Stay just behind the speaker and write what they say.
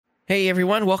Hey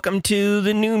everyone, welcome to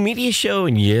the new media show.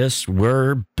 And yes,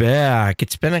 we're back.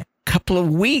 It's been a couple of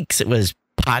weeks. It was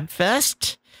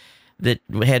Podfest that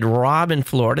had Rob in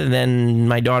Florida, and then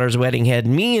my daughter's wedding had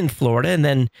me in Florida, and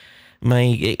then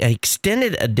I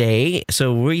extended a day,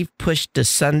 so we've pushed to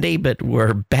Sunday, but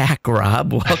we're back,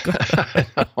 Rob. Welcome. I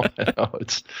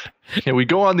know. We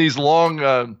go on these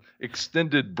long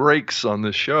extended breaks on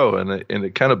this show, and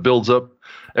it kind of builds up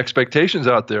expectations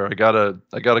out there. I got a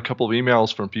couple of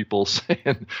emails from people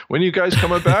saying, "When are you guys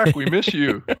coming back? We miss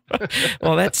you."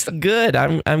 Well, that's good.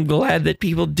 I'm glad that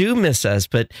people do miss us.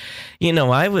 But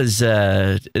I was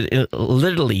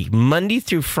literally Monday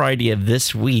through Friday of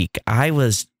this week, I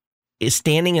was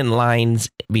standing in lines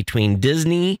between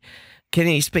Disney,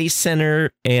 Kennedy Space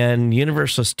Center, and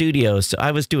Universal Studios. So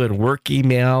I was doing work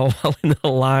email while in the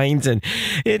lines, and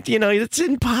it's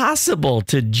impossible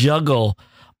to juggle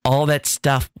all that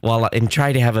stuff and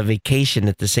try to have a vacation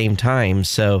at the same time.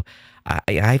 So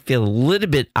I feel a little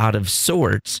bit out of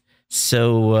sorts.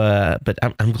 So, but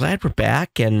I'm glad we're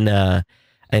back. And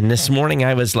this morning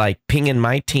I was like pinging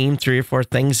my team 3 or 4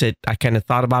 things that I kind of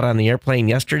thought about on the airplane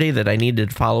yesterday that I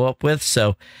needed to follow up with.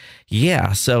 So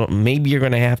yeah, so maybe you're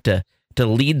going to have to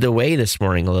lead the way this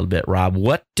morning a little bit, Rob.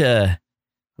 What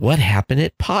happened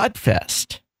at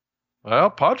Podfest?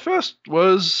 Well, Podfest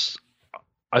was,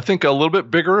 I think, a little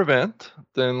bit bigger event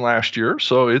than last year,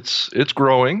 so it's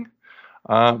growing.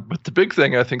 But the big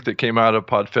thing I think that came out of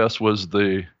Podfest was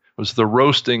the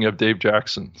roasting of Dave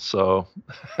Jackson. So,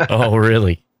 oh,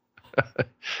 really?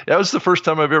 That was the first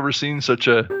time I've ever seen such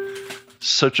a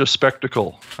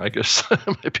spectacle, I guess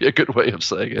might be a good way of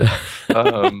saying it.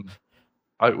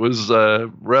 It was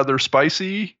rather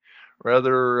spicy,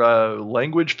 rather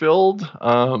language filled.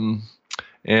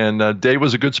 And Dave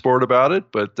was a good sport about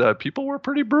it, but people were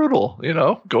pretty brutal,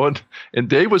 going. And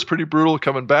Dave was pretty brutal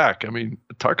coming back. I mean,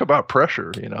 talk about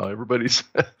pressure, everybody's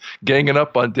ganging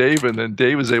up on Dave, and then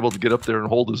Dave was able to get up there and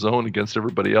hold his own against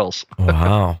everybody else.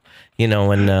 Wow.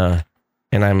 And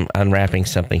I'm unwrapping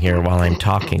something here while I'm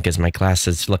talking because my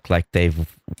glasses look like they've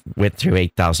went through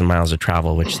 8,000 miles of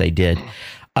travel, which they did.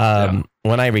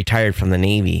 When I retired from the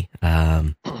Navy,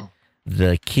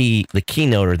 the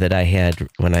keynoter that I had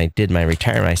when I did my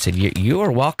retirement, I said, you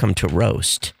are welcome to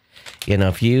roast.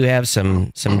 If you have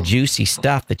some juicy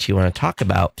stuff that you want to talk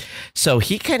about. So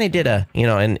he kind of did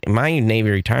and my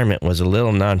Navy retirement was a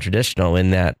little non-traditional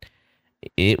in that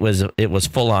it was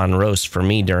full on roast for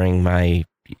me during my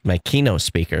keynote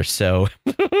speaker. So,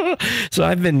 so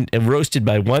I've been roasted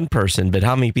by one person, but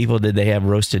how many people did they have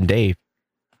roasting Dave?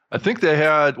 I think they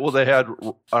had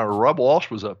Rob Walsh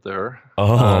was up there.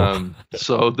 Oh.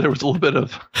 So there was a little bit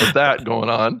of that going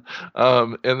on.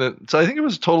 And then, so I think it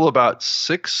was a total of about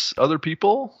 6 other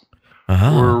people.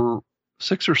 Were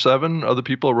 6 or 7 other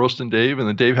people roasting Dave. And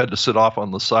then Dave had to sit off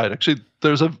on the side. Actually,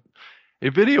 there's a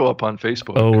video up on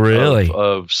Facebook. Oh, really?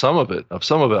 Of some of it.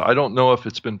 I don't know if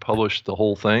it's been published, the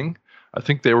whole thing. I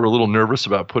think they were a little nervous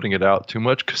about putting it out too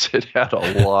much because it had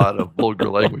a lot of vulgar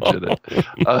language in it.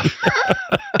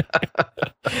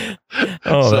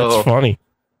 That's funny.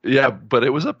 Yeah, but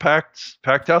it was a packed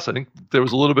house. I think there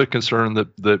was a little bit of concern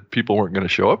that people weren't going to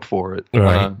show up for it,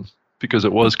 right? Because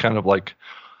it was kind of like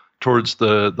towards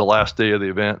the last day of the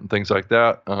event and things like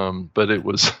that. But a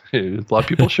lot of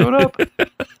people showed up.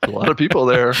 A lot of people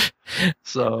there.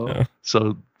 So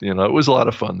it was a lot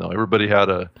of fun though. Everybody had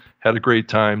a great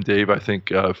time. Dave, I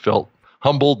think, felt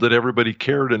humbled that everybody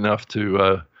cared enough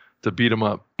to beat him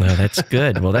up. Well, that's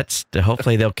good. Well,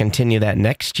 hopefully they'll continue that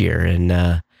next year.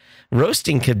 And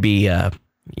roasting could be,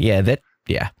 it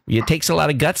takes a lot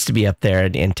of guts to be up there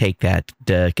and take that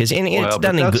because it's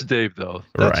done. That's Dave though.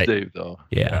 That's right. Dave though.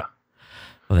 Yeah.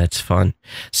 Well, that's fun.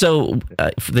 So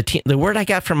the word I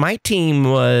got from my team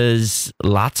was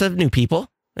lots of new people.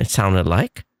 It sounded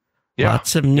like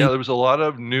lots of new. Yeah, there was a lot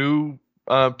of new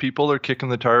people that are kicking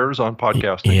the tires on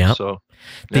podcasting. Yeah. So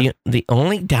the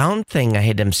only down thing I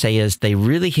had them say is they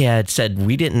really had said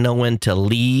we didn't know when to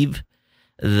leave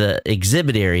the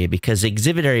exhibit area because the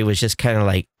exhibit area was just kind of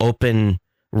like open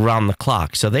round the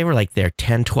clock. So they were like there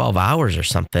 10, 12 hours or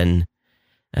something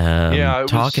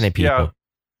talking to people.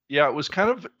 Yeah, it was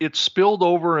it spilled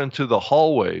over into the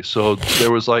hallway. So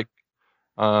there was like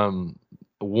one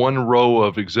row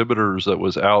of exhibitors that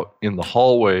was out in the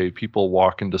hallway, people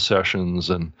walking to sessions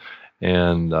and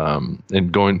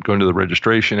going to the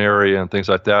registration area and things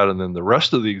like that. And then the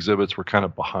rest of the exhibits were kind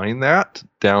of behind that,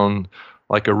 down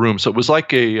like a room. So it was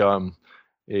like a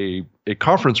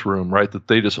conference room, right? That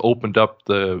they just opened up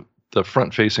the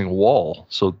front facing wall.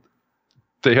 So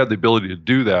they had the ability to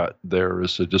do that there,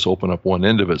 is to just open up one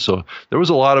end of it. So there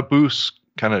was a lot of booths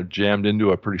kind of jammed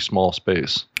into a pretty small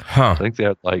space. Huh. I think they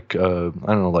had like, I don't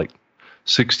know, like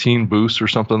 16 booths or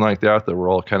something like that were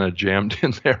all kind of jammed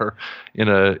in there in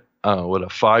a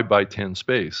 5x10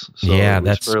 space. So yeah, it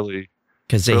was that's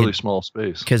fairly small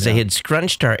space. Because they had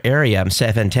scrunched our area.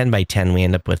 Instead of 10x10, we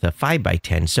end up with a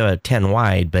 5x10, so a 10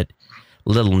 wide, but a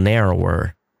little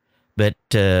narrower. But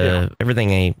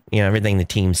everything the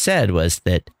team said was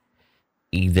that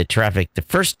the traffic the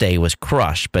first day was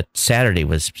crushed, but Saturday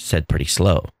was said pretty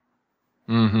slow.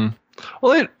 Mm-hmm.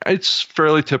 Well, it's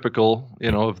fairly typical,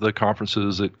 of the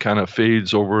conferences. It kind of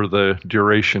fades over the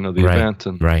duration of the event,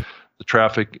 and the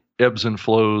traffic ebbs and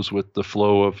flows with the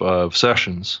flow of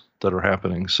sessions that are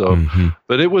happening. So,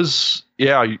 but it was,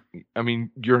 I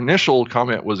mean, your initial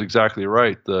comment was exactly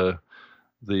right.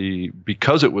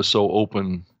 Because it was so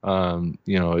open,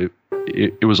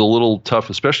 it was a little tough,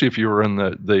 especially if you were in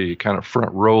the kind of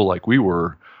front row like we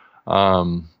were,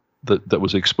 that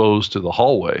was exposed to the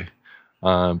hallway.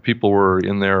 People were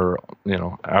in there,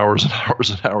 hours and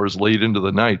hours and hours late into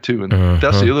the night too. And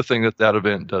that's the other thing that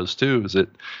event does too, is it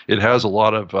has a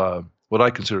lot of what I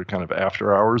consider kind of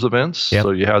after hours events. Yep.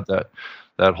 So you had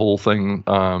that whole thing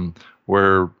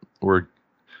where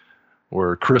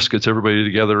Chris gets everybody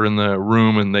together in the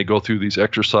room and they go through these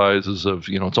exercises of,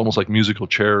 it's almost like musical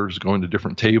chairs going to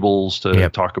different tables to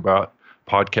talk about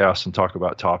podcasts and talk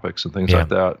about topics and things like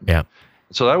that. Yeah.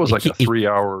 So that was like a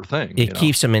 3-hour thing. It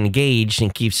keeps them engaged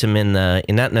and keeps them in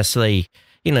not necessarily,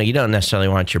 you don't necessarily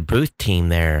want your booth team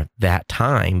there that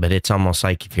time, but it's almost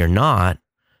like if you're not,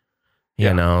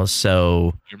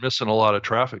 so you're missing a lot of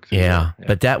traffic. Yeah.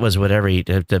 But that was what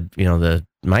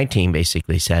my team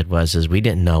basically said is we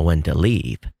didn't know when to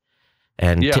leave.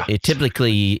 And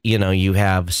typically, you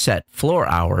have set floor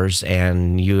hours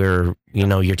and your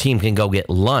team can go get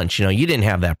lunch. You didn't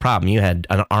have that problem. You had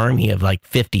an army of like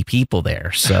 50 people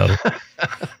there. So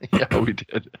yeah, we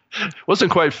did. It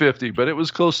wasn't quite 50, but it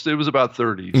was close. It was about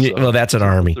 30. So. Well, that's an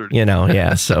army, 30.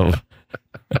 Yeah. So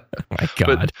my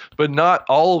God. But not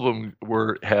all of them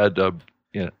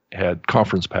had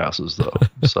conference passes though.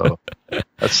 So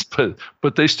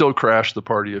but they still crashed the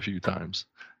party a few times.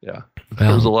 Yeah.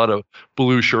 There was a lot of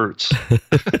blue shirts.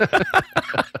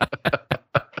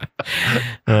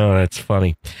 Oh, that's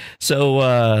funny.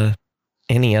 So,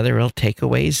 any other real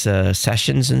takeaways,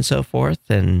 sessions and so forth?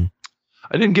 And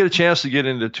I didn't get a chance to get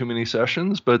into too many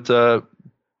sessions, but I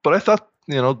thought,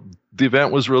 the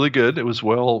event was really good. It was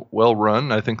well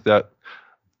run. I think that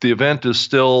the event is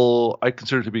still, I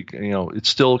consider it to be, it's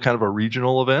still kind of a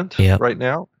regional event right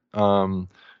now.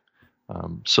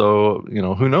 So,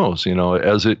 who knows,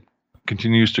 as it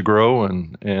continues to grow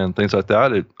and things like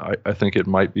that, I think it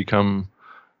might become,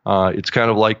 it's kind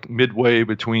of like midway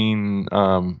between,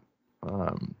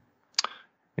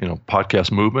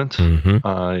 podcast movement,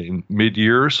 in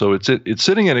mid-year. So it's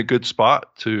sitting in a good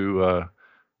spot to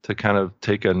kind of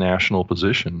take a national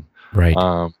position. Right.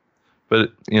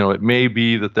 But it may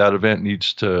be that event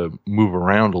needs to move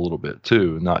around a little bit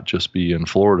too, not just be in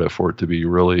Florida for it to be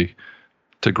really,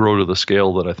 to grow to the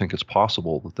scale that I think it's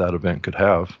possible that event could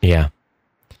have. Yeah.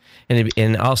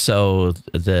 And also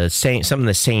some of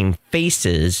the same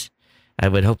faces, I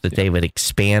would hope that they would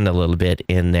expand a little bit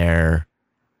in their,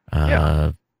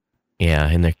 in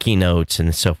their keynotes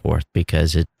and so forth,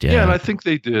 because it. And I think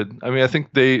they did. I mean, I think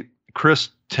Chris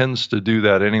tends to do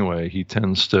that anyway. He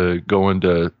tends to go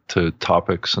into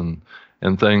topics and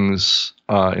things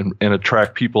and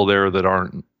attract people there that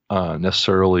aren't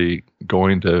necessarily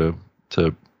going to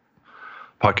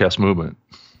podcast movement.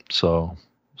 So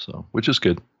which is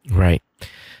good. Right.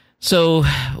 So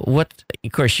of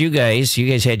course you guys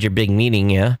had your big meeting,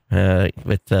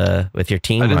 with your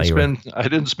team. I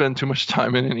didn't spend too much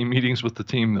time in any meetings with the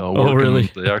team though. Oh,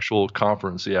 really? The actual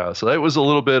conference. Yeah. So that was a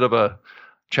little bit of a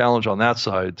challenge on that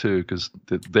side too, because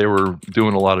they were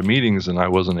doing a lot of meetings and I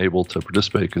wasn't able to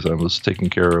participate because I was taking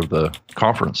care of the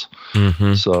conference.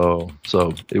 Mm-hmm. So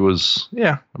it was,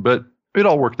 but it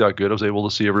all worked out good. I was able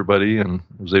to see everybody and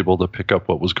I was able to pick up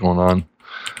what was going on.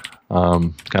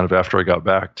 Kind of after I got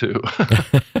back too.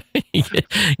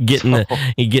 getting the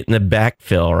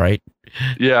backfill, right?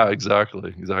 Yeah,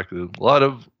 exactly. A lot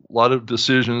of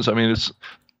decisions. I mean,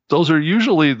 those are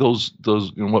usually those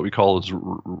what we call as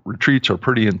retreats are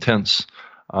pretty intense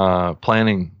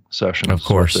planning sessions. Of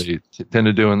course, they tend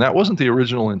to do, and that wasn't the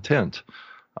original intent.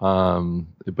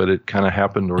 But it kind of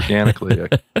happened organically,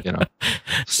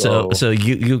 So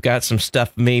you got some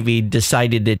stuff maybe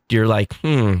decided that you're like,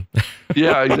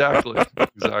 Yeah, exactly. I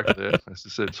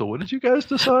said, so what did you guys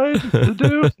decide to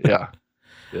do?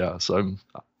 Yeah. So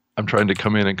I'm trying to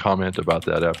come in and comment about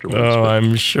that afterwards. Oh,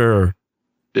 I'm sure.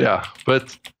 Yeah,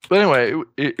 but anyway,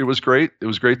 it was great. It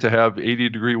was great to have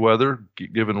 80-degree weather,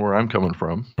 given where I'm coming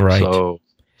from. Right.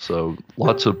 So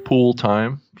lots of pool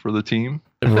time for the team.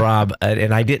 Rob,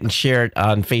 and I didn't share it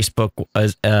on Facebook,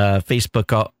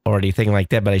 or anything like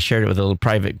that, but I shared it with a little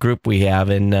private group we have,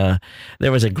 and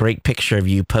there was a great picture of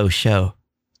you post-show.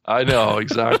 I know,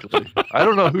 exactly. I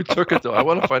don't know who took it, though. I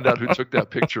want to find out who took that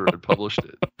picture and published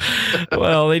it.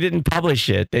 Well, they didn't publish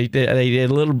it. They did. A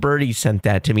little birdie sent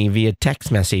that to me via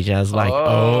text message. I was like,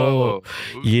 okay.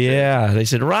 Yeah. They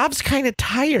said, Rob's kind of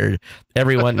tired.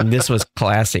 Everyone, and this was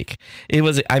classic. It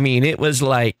was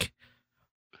like,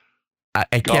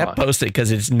 I can't post it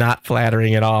because it's not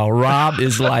flattering at all. Rob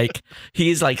is like,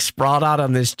 he's like sprawled out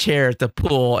on this chair at the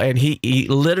pool, and he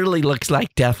literally looks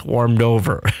like death warmed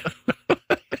over.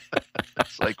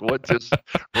 It's like what just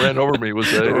ran over me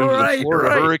was a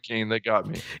Florida hurricane that got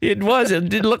me. It was. It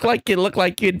did look like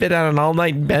you'd been on an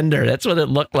all-night bender. That's what it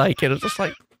looked like. It was just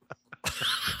like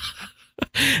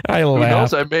I laughed. Who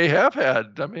knows? I may have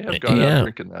gone out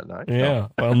drinking that night. Yeah.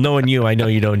 Well, knowing you, I know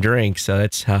you don't drink, so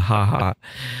that's ha ha ha.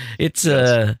 It's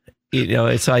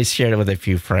so I shared it with a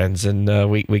few friends, and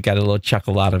we got a little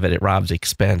chuckle out of it at Rob's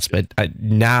expense. But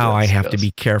now I have to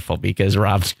be careful because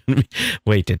Rob's gonna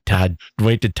wait till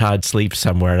Todd sleeps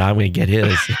somewhere, and I'm going to get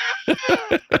his.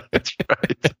 That's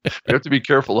right. We have to be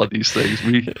careful of these things.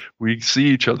 We see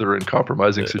each other in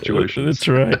compromising situations.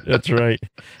 That's right.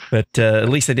 But at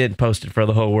least I didn't post it for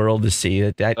the whole world to see.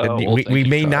 We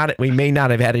may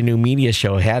not have had a new media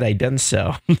show had I done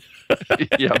so.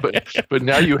 Yeah, but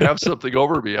now you have something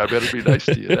over me. I better be nice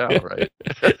to you now, right?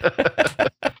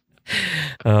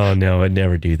 Oh no, I'd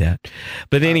never do that.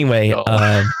 But anyway,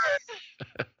 no.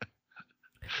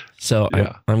 So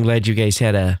yeah. I'm glad you guys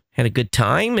had a good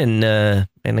time, and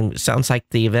it sounds like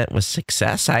the event was a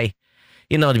success. To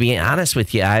be honest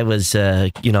with you, I was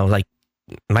like,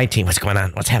 my team, what's going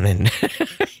on? What's happening?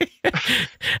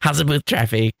 How's the booth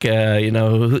traffic?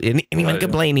 Anyone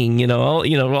complaining?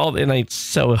 And it's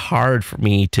so hard for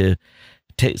me to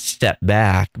step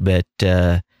back, but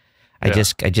I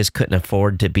just couldn't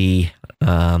afford to be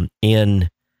in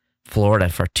Florida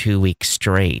for 2 weeks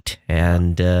straight,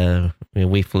 and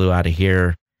we flew out of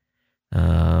here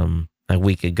a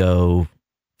week ago,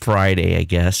 Friday, I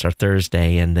guess, or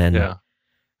Thursday, and then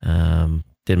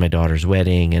did my daughter's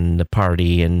wedding and the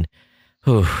party, and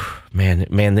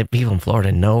man, the people in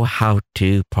Florida know how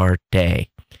to party.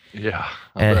 Yeah,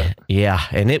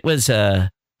 and it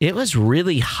was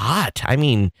really hot. I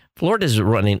mean, Florida's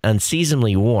running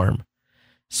unseasonably warm.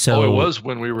 So it was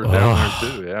when we were down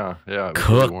there too. Yeah, cooked.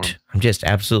 Really warm. I'm just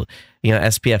absolutely,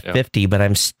 SPF 50, but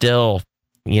I'm still,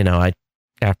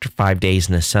 after 5 days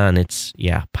in the sun, it's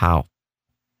pow.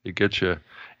 It gets you.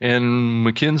 And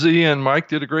Mackenzie and Mike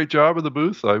did a great job of the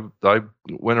booth. I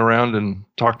went around and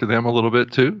talked to them a little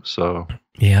bit too. So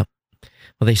yeah.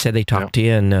 Well, they said they talked to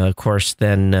you, and of course,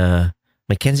 then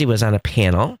Mackenzie was on a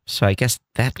panel, so I guess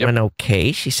that went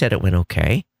okay. She said it went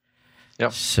okay.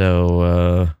 Yep.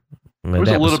 So there was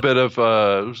a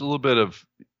little bit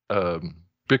of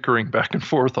bickering back and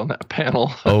forth on that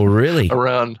panel. Oh, really?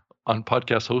 on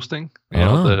podcast hosting.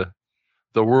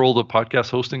 The world of podcast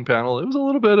hosting panel. It was a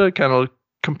little bit of kind of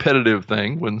competitive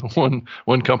thing when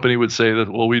one company would say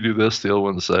that, well, we do this, the other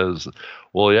one says,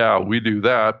 well, yeah, we do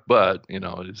that, but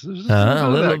there's a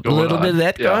little bit of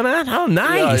that going on. Oh,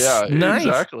 nice. Yeah, nice.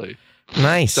 Exactly.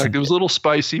 Nice. In fact, it was a little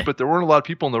spicy, but there weren't a lot of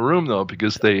people in the room though,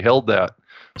 because they held that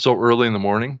so early in the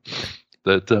morning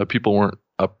that people weren't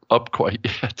up quite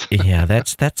yet. Yeah,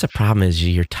 that's a problem, is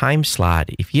your time slot.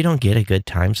 If you don't get a good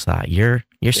time slot, you're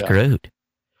screwed.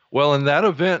 Well, in that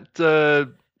event,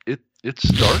 it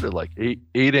started like 8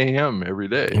 a.m. every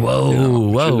day.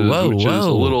 Whoa! Which is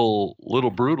a little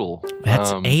brutal.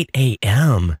 That's 8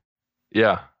 a.m.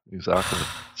 Yeah, exactly.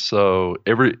 So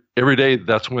every day,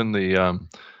 that's when the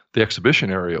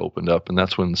exhibition area opened up, and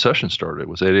that's when the session started. It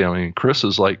was 8 a.m. I mean, Chris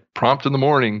is like prompt in the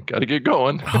morning, got to get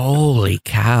going. Holy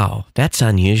cow, that's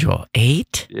unusual.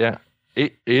 8? Yeah.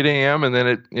 8 a.m. and then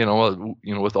it,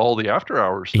 with all the after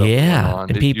hours stuff going on,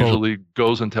 and people usually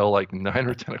goes until like 9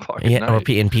 or 10 o'clock at night.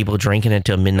 And people drinking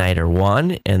until midnight or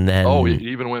 1, and then it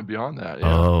even went beyond that.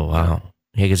 Yeah. Oh wow!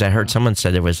 Yeah, because I heard someone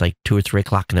said there was like 2 or 3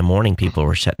 o'clock in the morning. People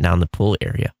were shutting down the pool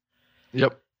area.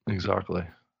 Yep, exactly.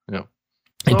 Yep.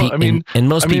 And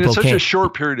most people it's such can't. A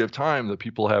short period of time that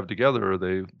people have together.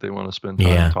 They want to spend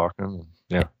time talking.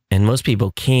 Yeah. And most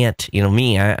people can't,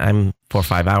 me, I'm 4 or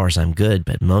 5 hours, I'm good.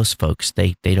 But most folks,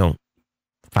 they don't,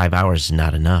 5 hours is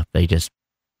not enough. They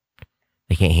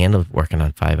can't handle working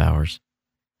on 5 hours.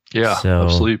 Yeah. So,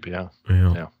 of sleep. Yeah.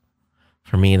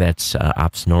 For me, that's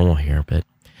ops normal here. But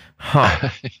Huh.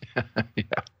 Yeah.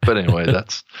 But anyway,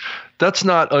 that's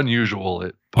not unusual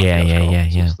at Yeah, podcast yeah.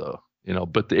 conferences, though.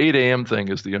 But the 8 a.m. thing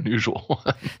is the unusual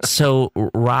one. So,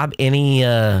 Rob, any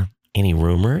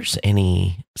rumors,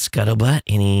 any scuttlebutt,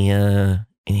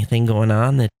 anything going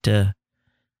on that? I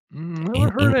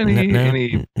haven't heard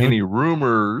any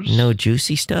rumors. No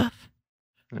juicy stuff.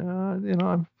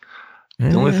 The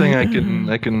only thing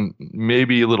I can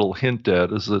maybe a little hint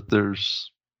at is that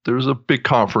there's a big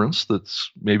conference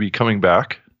that's maybe coming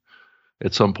back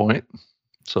at some point.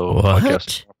 So a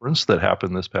podcast conference that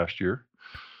happened this past year.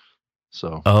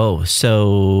 So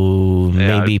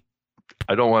maybe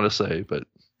I don't want to say, but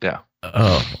yeah.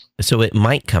 Oh, so it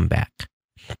might come back.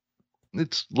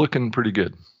 It's looking pretty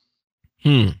good.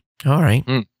 All right.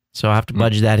 So I have to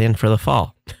budge that in for the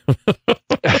fall.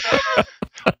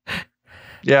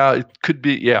 Yeah, it could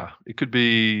be. Yeah, it could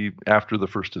be after the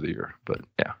first of the year, but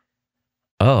yeah.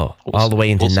 Oh, all the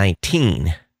way into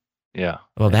 19. Yeah.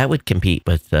 Well, that would compete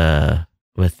with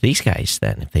these guys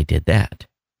then if they did that.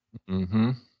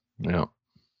 Mm-hmm. Yeah.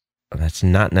 That's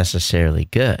not necessarily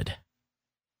good.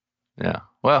 Yeah.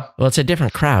 Well, it's a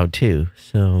different crowd too.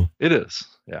 So it is.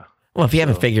 Yeah. Well, if you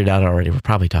haven't figured it out already, we're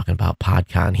probably talking about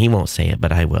PodCon. He won't say it,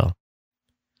 but I will.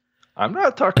 I'm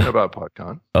not talking about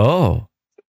PodCon. Oh.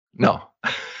 No,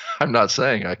 I'm not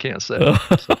saying I can't say it.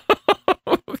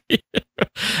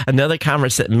 Another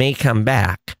conference that may come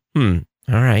back. All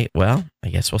right. Well, I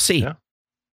guess we'll see.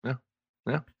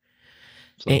 Yeah.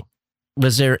 So.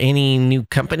 Was there any new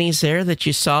companies there that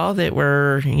you saw that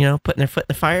were, putting their foot in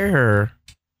the fire, or?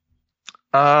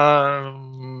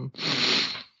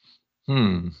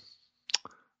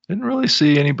 Didn't really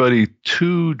see anybody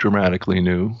too dramatically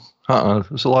new.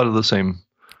 There's a lot of the same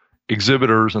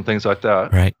exhibitors and things like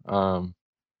that. Right.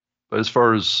 But as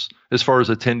far as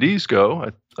attendees go,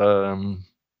 I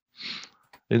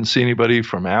didn't see anybody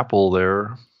from Apple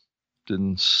there.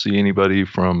 Didn't see anybody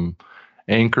from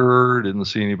Anchor. Didn't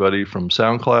see anybody from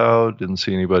SoundCloud. Didn't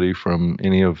see anybody from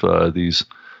any of these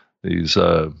new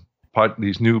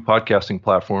podcasting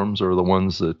platforms, or the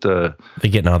ones that they're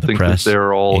getting all the think press. That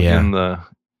they're all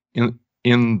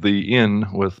in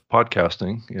with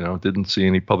podcasting. Didn't see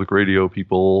any PublicRadio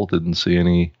people. Didn't see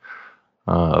any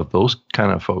of those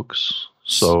kind of folks.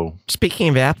 So, speaking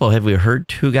of Apple, have we heard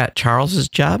who got Charles's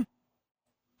job?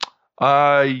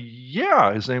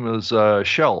 Yeah, his name is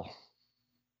Shell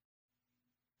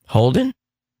Holden.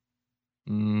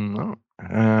 No, I'm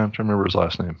trying to remember his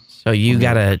last name. So you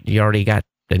already got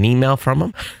an email from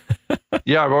him?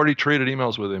 Yeah, I've already traded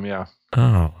emails with him. Yeah.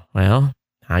 Oh, well,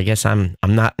 I guess I'm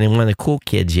not one of the cool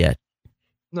kids yet.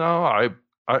 No, I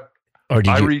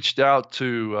reached out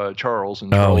to Charles,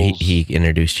 and Charles he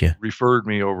introduced you, referred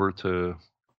me over to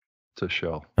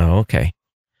Shell. Oh, okay.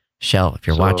 Shell, if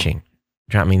you're watching,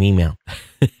 drop me an email.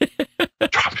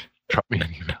 drop me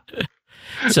an email.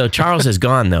 So Charles is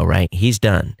gone though, right? He's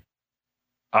done.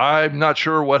 I'm not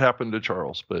sure what happened to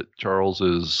Charles, but Charles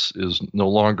is no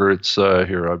longer. It's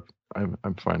here.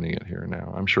 I'm finding it here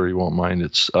now. I'm sure he won't mind.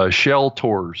 It's Shell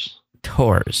Tours.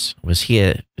 Tours. Was he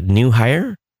a new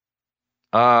hire?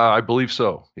 I believe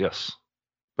so. Yes,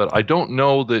 but I don't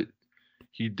know that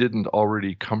he didn't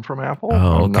already come from Apple.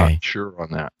 Oh, I'm not sure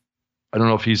on that. I don't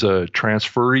know if he's a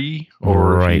transferee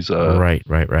or if he's a right.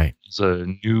 He's a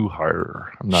new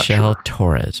hire. I'm not Shell sure.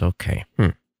 Torres. Okay.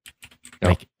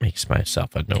 Yeah. Makes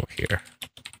myself a note here.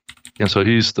 And so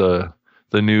he's the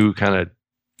new kind of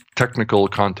technical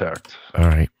contact. All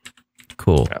right.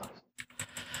 Cool. Yeah.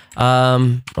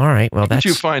 All right. Well, that's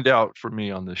what you find out from me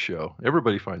on this show.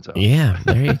 Everybody finds out. Yeah.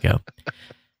 There you go.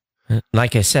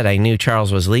 Like I said, I knew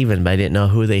Charles was leaving, but I didn't know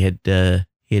who they had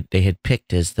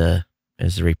picked as the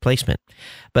replacement.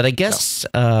 But I guess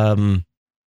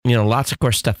lots of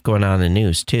course stuff going on in the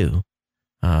news too.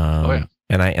 Yeah.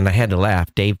 And I had to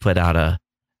laugh. Dave put out a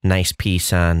nice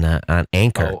piece on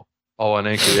Anchor. Oh, on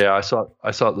Anchor. Yeah, I saw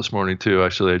it this morning too.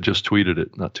 Actually, I just tweeted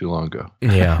it not too long ago.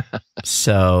 Yeah.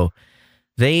 So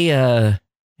they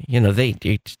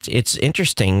it's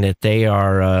interesting that they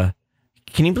are.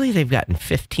 Can you believe they've gotten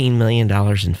 $15 million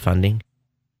in funding?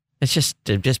 It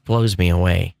just blows me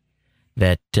away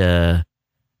that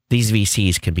these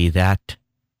VCs could be that.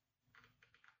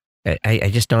 I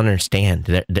just don't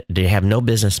understand. They have no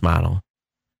business model.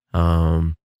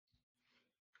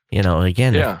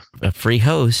 Again, a free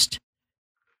host.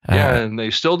 And they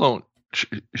still don't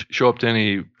show up to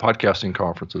any podcasting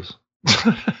conferences.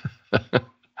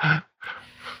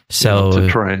 So to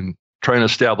try and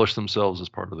establish themselves as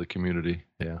part of the community.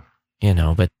 Yeah.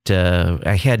 But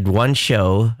I had one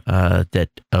show that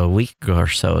a week or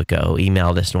so ago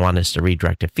emailed us and wanted us to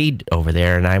redirect a feed over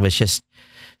there. And I was just,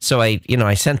 so I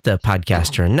sent the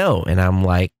podcaster a note and I'm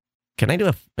like, can I do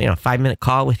a 5-minute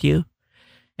call with you?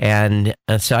 And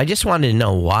so I just wanted to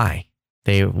know why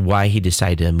he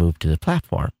decided to move to the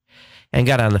platform, and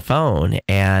got on the phone,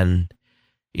 and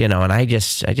and I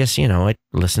just I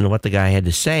listened to what the guy had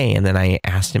to say, and then I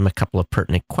asked him a couple of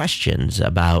pertinent questions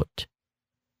about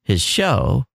his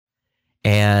show,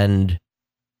 and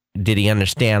did he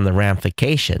understand the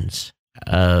ramifications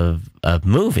of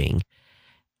moving?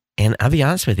 And I'll be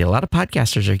honest with you, a lot of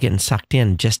podcasters are getting sucked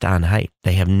in just on hype.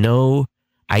 They have no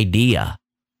idea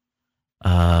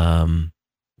of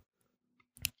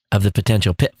the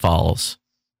potential pitfalls,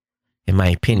 in my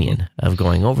opinion, of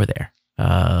going over there.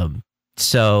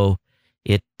 So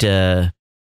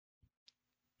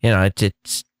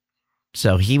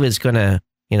so he was going to,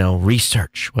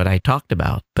 research what I talked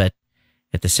about, but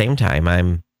at the same time,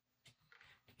 I'm,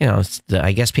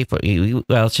 I guess people,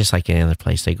 it's just like any other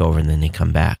place. They go over and then they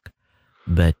come back.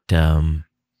 But,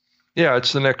 yeah,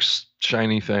 it's the next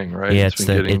shiny thing, right? Yeah, it's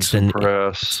the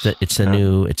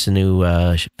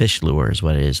new fish lure is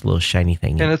what it is, a little shiny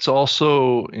thing. And it's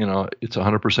also, it's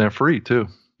 100% free too.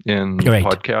 And right.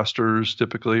 Podcasters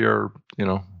typically are,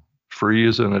 free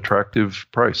is an attractive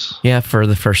price. Yeah, for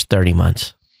the first 30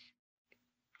 months.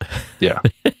 Yeah.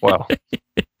 Wow.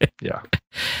 Yeah.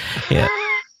 Yeah.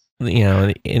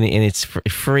 And it's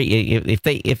free.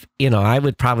 If I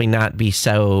would probably not be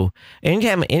so.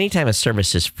 Anytime a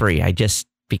service is free,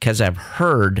 because I've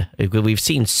heard, we've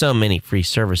seen so many free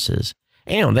services.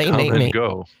 They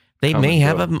may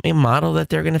have a model that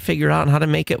they're going to figure out how to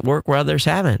make it work where others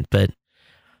haven't. But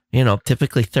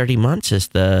typically 30 months is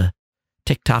the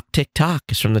tick tock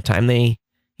is from the time they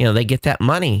get that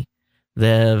money,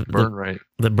 the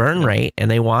burn rate, and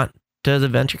they want the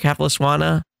venture capitalists want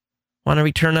to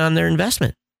return on their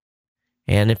investment.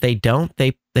 And if they don't,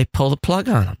 they pull the plug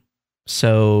on them.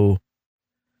 So,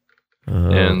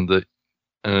 and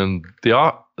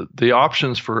the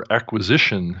options for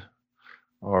acquisition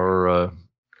are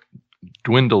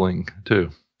dwindling too.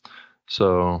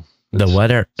 So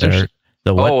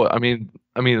I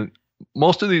mean,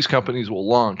 most of these companies will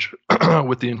launch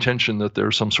with the intention that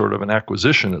there's some sort of an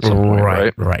acquisition at some point,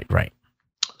 right? Right.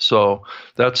 So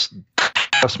that's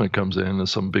investment comes in, and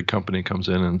some big company comes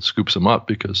in and scoops them up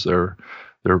because they're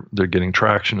getting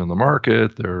traction in the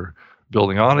market, they're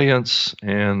building audience,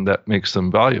 and that makes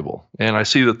them valuable. And I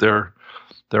see that they're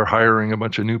hiring a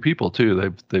bunch of new people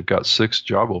too. They've got 6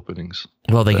 job openings.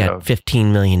 Well, they got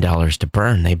 $15 million to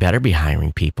burn. They better be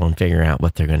hiring people and figuring out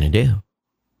what they're going to do.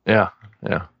 Yeah.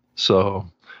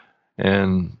 So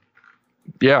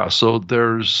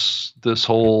there's this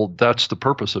whole, that's the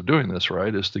purpose of doing this,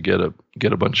 right? Is to get a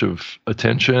bunch of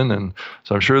attention. And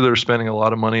so I'm sure they're spending a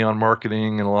lot of money on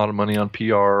marketing and a lot of money on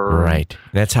PR. Right.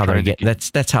 That's how they're getting,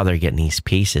 that's how they're getting these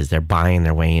pieces. They're buying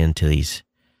their way into these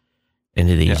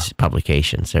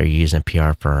publications. They're using a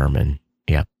PR firm, and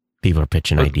people are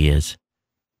pitching ideas.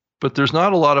 But there's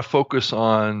not a lot of focus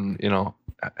on,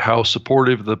 how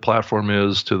supportive the platform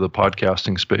is to the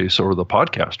podcasting space or the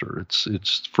podcaster.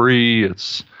 It's free.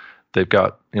 They've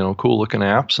got, cool looking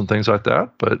apps and things like that,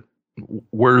 but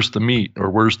where's the meat or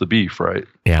where's the beef, right?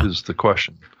 Yeah. Is the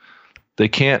question. They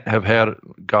can't have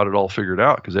got it all figured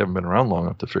out because they haven't been around long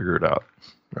enough to figure it out.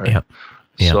 Right.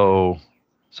 Yeah. So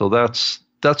that's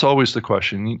always the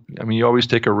question. You always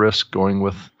take a risk going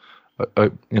with a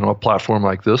platform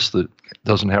like this that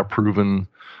doesn't have proven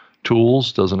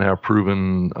tools, doesn't have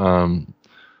proven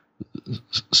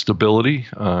stability,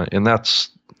 and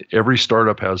that's every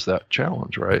startup has that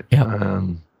challenge, right? Yeah.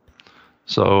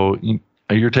 So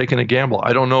you're taking a gamble.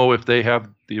 I don't know if they have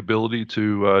the ability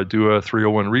to do a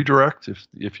 301 redirect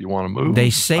if you want to move. They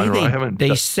say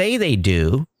say they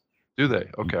do. Do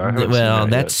they? Okay. Well,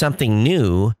 that's something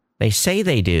new. They say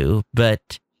they do,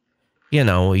 but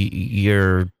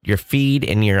your feed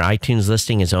and your iTunes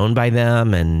listing is owned by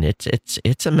them, and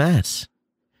it's a mess.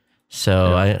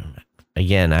 So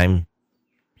I'm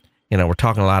we're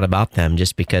talking a lot about them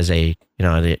just because they,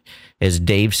 as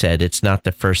Dave said, it's not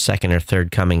the first, second, or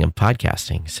third coming of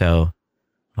podcasting. So,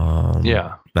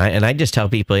 I just tell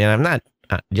people, I'm not,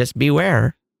 just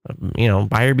beware,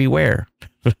 buyer beware.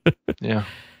 Yeah.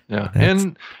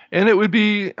 And it would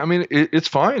be, it's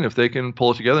fine if they can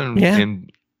pull it together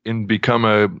and become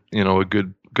a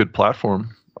good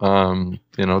platform.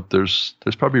 There's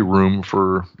probably room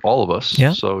for all of us.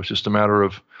 Yeah. So it's just a matter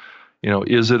of,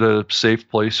 is it a safe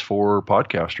place for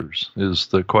podcasters is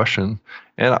the question.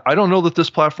 And I don't know that this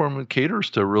platform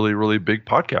caters to really, really big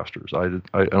podcasters.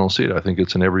 I don't see it. I think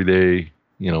it's an everyday,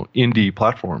 indie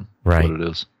platform. Right. What it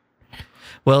is.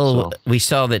 Well, we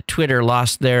saw that Twitter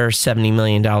lost their $70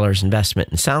 million investment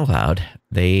in SoundCloud.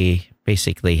 They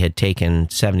basically had taken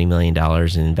 $70 million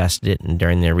and invested it, and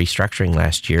during their restructuring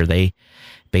last year, they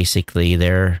basically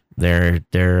their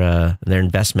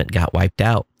investment got wiped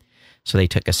out. So they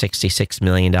took a $66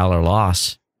 million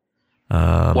loss.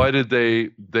 Why did they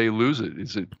lose it?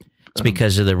 Is it? It's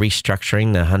because of the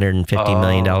restructuring, the $150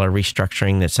 million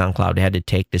restructuring that SoundCloud had to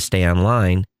take to stay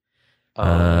online.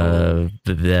 The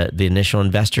initial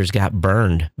investors got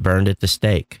burned at the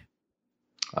stake.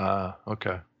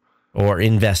 Okay. Or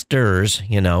investors,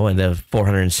 and the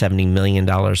 $470 million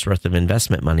worth of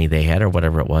investment money they had, or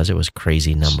whatever it was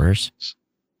crazy numbers.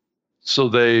 So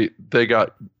they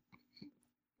got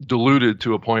diluted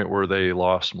to a point where they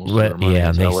lost most of their money.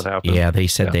 Yeah, Is that what happened? Yeah, they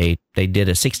said they did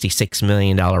a $66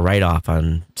 million write-off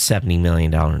on $70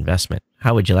 million investment.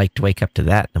 How would you like to wake up to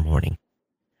that in the morning?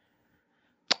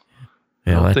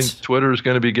 I don't think Twitter is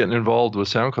going to be getting involved with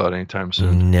SoundCloud anytime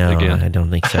soon. No, again. I don't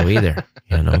think so either.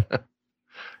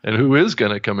 And who is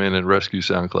going to come in and rescue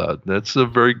SoundCloud? That's a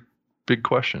very big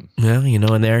question. Well,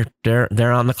 and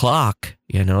they're on the clock.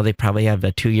 They probably have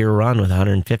a 2-year run with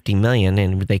 150 million,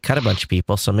 and they cut a bunch of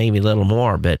people, so maybe a little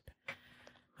more. But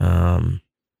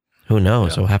who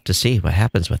knows? We'll have to see what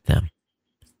happens with them.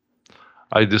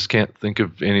 I just can't think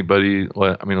of anybody.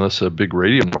 Unless a big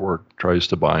radio network tries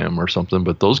to buy them or something.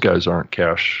 But those guys aren't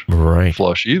cash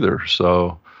flush either.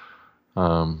 So,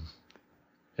 and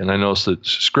I noticed that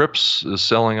Scripps is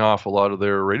selling off a lot of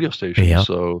their radio stations. Yep.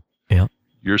 So, yep.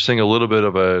 You're seeing a little bit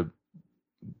of a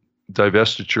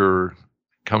divestiture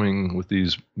coming with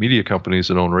these media companies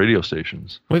that own radio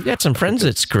stations. We've got some friends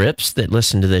at Scripps that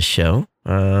listen to this show.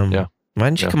 Why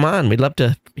don't you come on? We'd love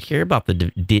to hear about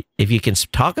if you can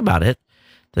talk about it,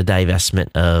 the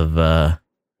divestment of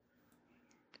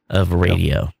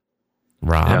radio.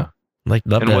 Rob,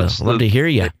 love to hear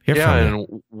you. And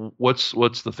what's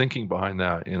the thinking behind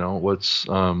that?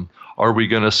 Are we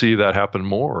going to see that happen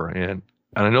more? And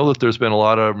I know that there's been a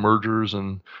lot of mergers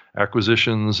and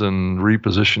acquisitions and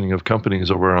repositioning of companies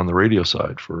over on the radio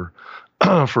side for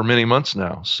many months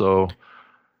now. So,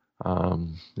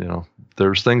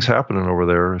 there's things happening over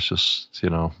there. It's just,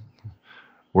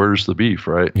 where's the beef,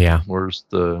 right? Yeah. Where's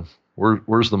the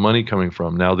money coming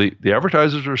from? Now the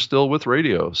advertisers are still with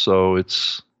radio, so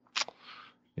it's,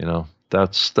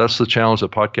 that's the challenge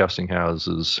that podcasting has,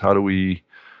 is how do we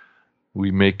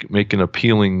make an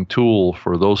appealing tool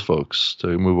for those folks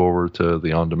to move over to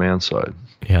the on-demand side.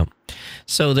 Yeah.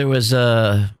 So there was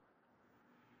a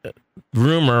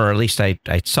rumor, or at least I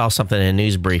saw something in a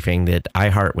news briefing, that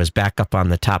iHeart was back up on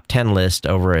the top 10 list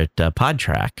over at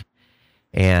PodTrack.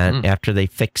 And after they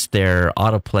fixed their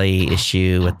autoplay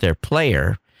issue with their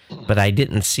player, but I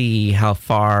didn't see how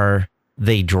far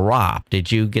they dropped.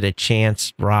 Did you get a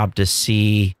chance, Rob, to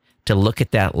look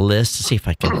at that list to see if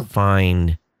I can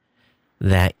find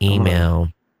that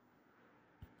email?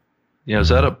 Is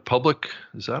that a public?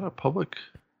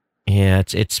 Yeah,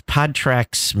 it's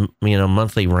PodTrack's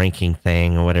monthly ranking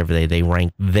thing, or whatever they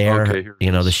rank their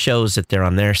the shows that they're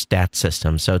on their stat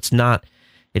system. So it's not.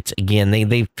 It's again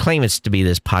they claim it's to be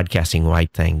this podcasting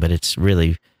wide thing, but it's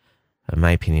really, in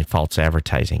my opinion, false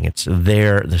advertising. It's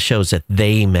the shows that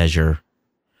they measure.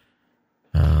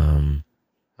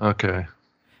 Okay.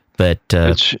 But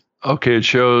it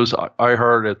shows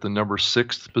iHeart at the number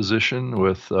 6th position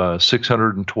with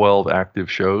 612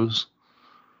 active shows.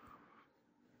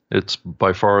 It's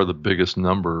by far the biggest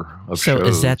number of shows. So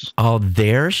is that all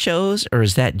their shows, or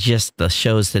is that just the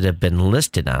shows that have been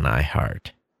listed on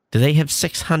iHeart? Do they have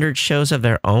 600 shows of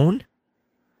their own?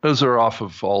 Those are off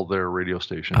of all their radio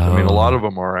stations. A lot of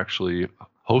them are actually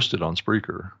hosted on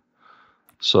Spreaker.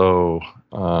 So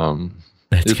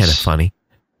that's kind of funny.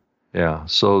 Yeah.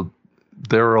 So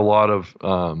there are a lot of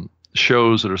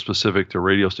shows that are specific to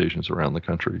radio stations around the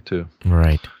country too.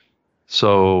 Right.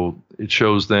 So it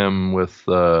shows them with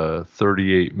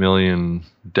 38 million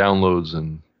downloads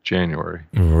in January.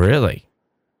 Really?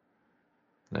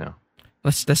 Yeah.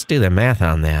 Let's do the math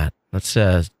on that. Let's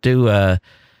do. Let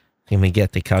me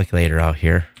get the calculator out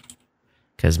here,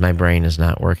 because my brain is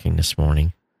not working this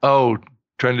morning. Oh,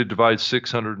 trying to divide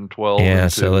 612. Yeah.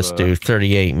 So let's do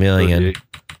 38 million. 38.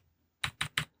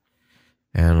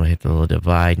 And we'll hit the little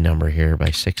divide number here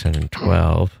by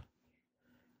 612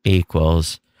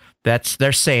 equals.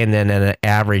 They're saying then an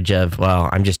average of,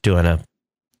 I'm just doing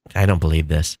I don't believe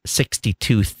this,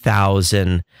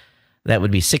 62,000. That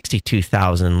would be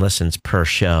 62,000 listens per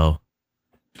show.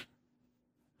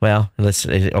 Well, let's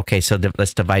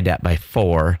divide that by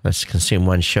 4. Let's consume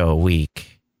one show a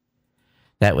week.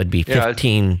 That would be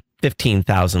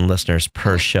 15,000 listeners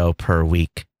per show per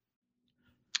week.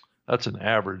 That's an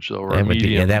average, though, or a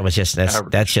median. That's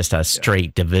just a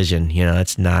straight division.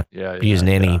 It's not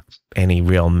using any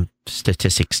real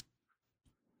statistics.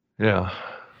 Yeah.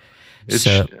 It's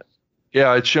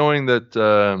showing that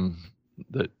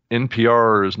that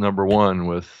NPR is number one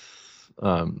with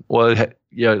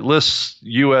it lists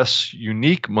U.S.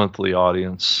 unique monthly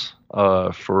audience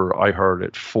for iHeart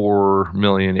at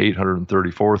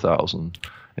 4,834,000,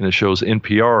 and it shows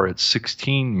NPR at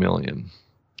 16 million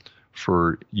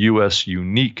for U.S.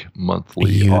 unique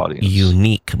monthly audience.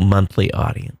 Unique monthly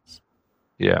audience.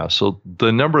 Yeah. So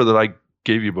the number that I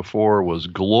gave you before was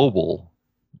global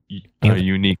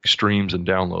unique streams and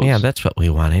downloads. Yeah, that's what we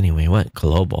want anyway. What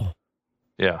global?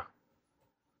 Yeah.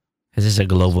 Because this is a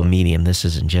global medium. This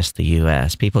isn't just the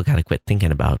U.S. People got to quit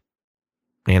thinking about.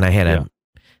 And I had matter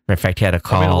of fact, had a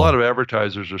call. I mean, a lot of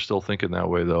advertisers are still thinking that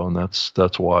way, though, and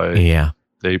that's why.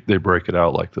 They break it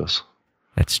out like this.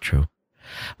 That's true.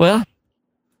 Well,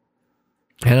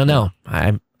 I don't know.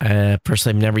 I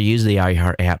personally have never used the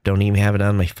iHeart app. Don't even have it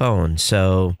on my phone,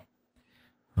 so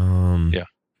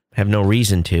have no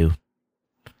reason to.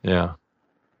 Yeah,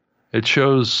 it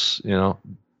shows.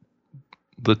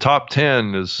 The top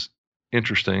 10 is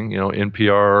interesting.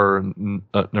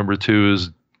 NPR number 2 is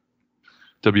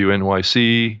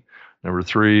WNYC. Number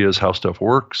 3 is How Stuff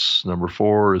Works. Number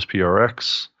 4 is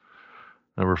PRX.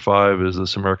 Number 5 is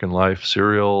This American Life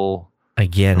Serial.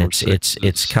 Again,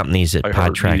 it's companies that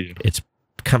Podtrack. It's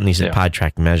companies that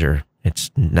Podtrack measure.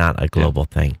 It's not a global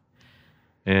thing.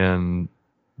 And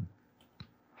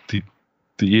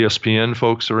the ESPN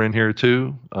folks are in here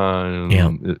too.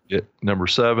 Number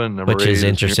 7, number 8. Which is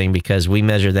interesting because we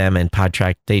measure them, and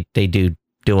Podtrack they do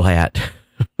dual hat.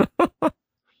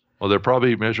 Well, they're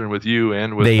probably measuring with you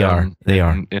and with them. They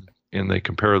are. And they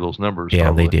compare those numbers. Yeah,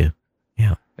 probably. They do.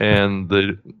 Yeah. And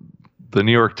the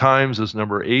New York Times is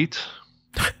number 8,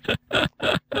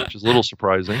 which is a little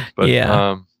surprising. But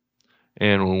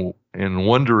and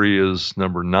Wondery is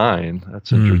number 9.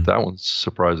 That's interesting. That one's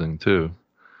surprising too.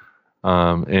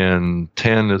 And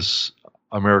 10 is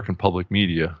American Public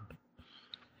Media.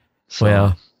 So,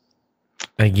 well,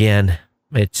 again,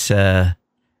 it's that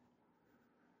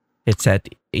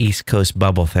East Coast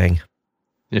bubble thing.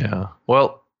 Yeah.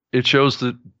 Well, it shows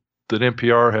that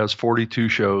NPR has 42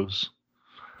 shows.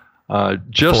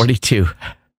 42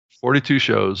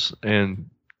 shows, and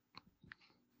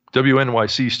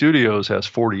WNYC Studios has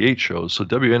 48 shows. So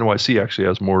WNYC actually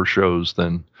has more shows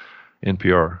than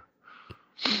NPR,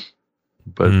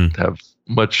 but have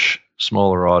much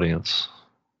smaller audience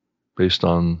based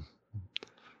on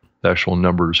the actual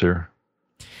numbers here.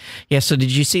 Yeah, so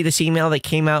did you see this email that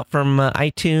came out from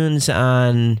iTunes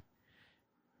on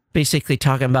basically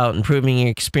talking about improving your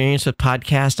experience with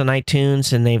podcast on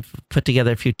iTunes, and they've put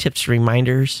together a few tips,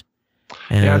 reminders?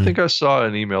 Yeah, I think I saw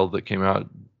an email that came out.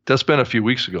 That's been a few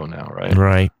weeks ago now, right?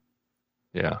 Right.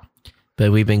 Yeah.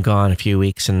 But we've been gone a few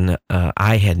weeks, and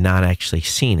I had not actually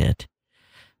seen it.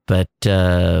 But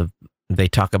they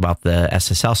talk about the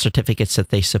SSL certificates that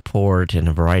they support and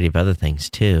a variety of other things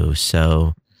too.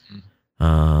 So,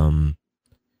 the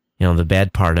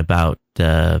bad part about,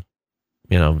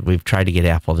 we've tried to get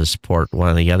Apple to support one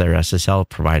of the other SSL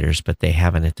providers, but they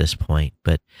haven't at this point.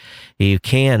 But you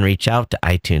can reach out to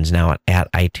iTunes now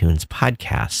at iTunes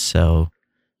Podcasts. So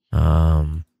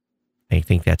I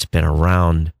think that's been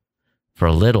around for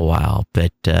a little while,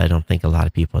 but I don't think a lot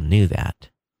of people knew that.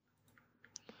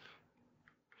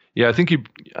 Yeah, I think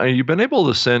you've been able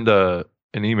to send an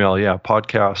email,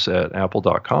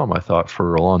 podcasts@apple.com, I thought,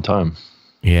 for a long time.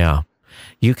 Yeah.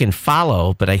 You can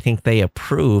follow, but I think they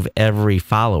approve every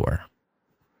follower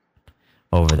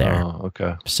over there. Oh,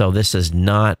 okay. So this is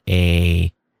not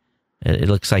it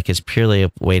looks like it's purely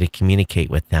a way to communicate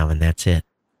with them, and that's it.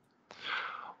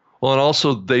 Well, and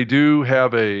also they do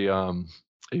have a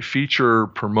feature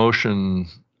promotion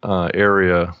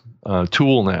area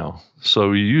tool now.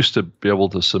 So you used to be able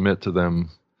to submit to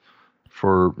them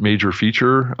for major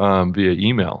feature via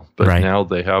email, but now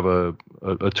they have a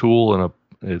tool, and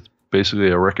it's basically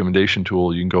a recommendation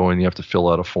tool. You can go in, you have to fill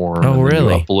out a form. Oh,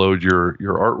 really? You upload your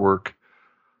artwork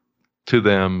to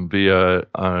them via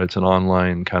it's an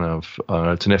online kind of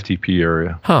it's an FTP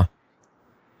area. Huh.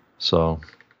 So,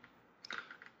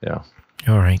 yeah.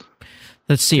 All right.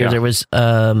 Let's see. There was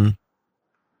one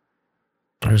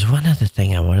other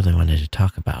thing I really wanted to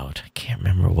talk about. I can't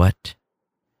remember what.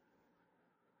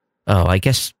 Oh, I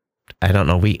guess, I don't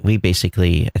know. We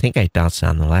basically, I think I announced it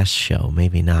on the last show,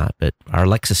 maybe not, but our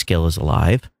Alexa skill is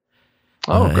alive.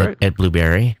 Oh, great. At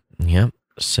Blueberry. Yep.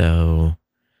 So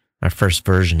our first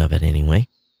version of it anyway.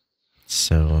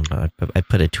 So I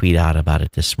put a tweet out about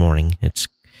it this morning. It's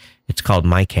called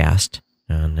MyCast,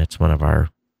 and it's one of our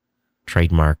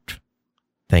trademarked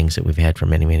things that we've had for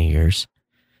many, many years.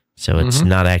 So it's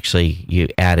not actually, you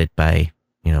add it by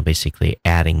basically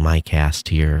adding my cast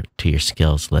to your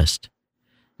skills list,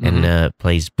 and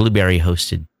plays Blueberry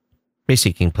hosted.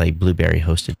 Basically, you can play Blueberry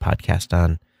hosted podcast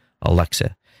on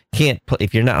Alexa. Can't play,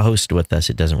 if you're not hosted with us,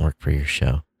 it doesn't work for your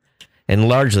show, and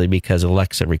largely because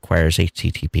Alexa requires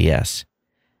HTTPS.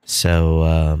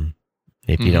 So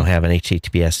if you don't have an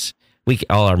HTTPS,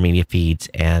 all our media feeds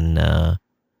and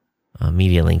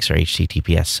media links are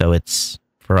HTTPS. So it's,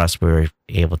 for us, we're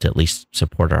able to at least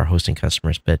support our hosting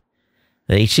customers, but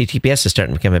the HTTPS is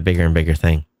starting to become a bigger and bigger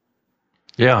thing.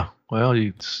 Yeah, well,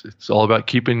 it's all about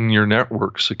keeping your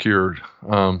network secured.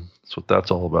 That's what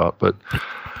that's all about. But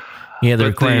yeah,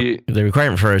 the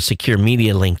requirement for a secure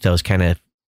media link, though, is kind of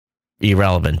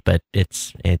irrelevant, but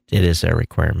it is a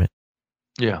requirement.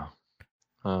 Yeah,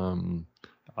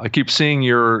 I keep seeing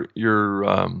your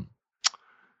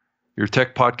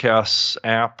Tech Podcasts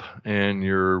app and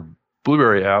your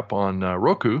Blueberry app on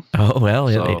Roku. Oh, well,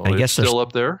 so I guess they're still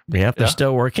up there. Yeah, they're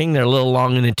still working. They're a little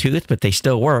long in the tooth, but they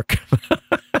still work.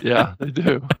 Yeah, they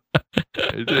do.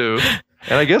 They do.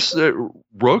 And I guess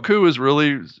Roku is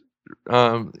really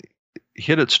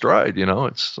hit its stride.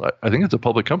 I think it's a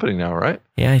public company now, right?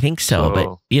 Yeah, I think so.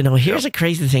 But, here's a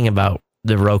crazy thing about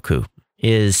the Roku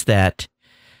is that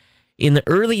in the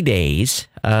early days,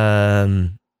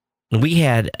 we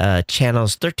had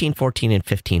channels 13, 14, and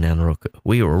 15 on Roku.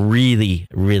 We were really,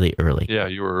 really early. Yeah,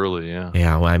 you were early, yeah.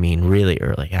 Yeah, well, really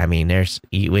early.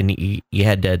 When you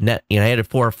had to I had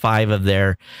 4 or 5 of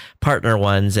their partner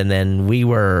ones, and then we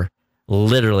were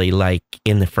literally like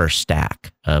in the first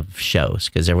stack of shows,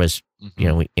 because there was,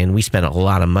 we spent a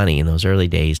lot of money in those early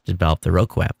days to develop the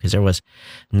Roku app, because there was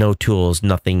no tools,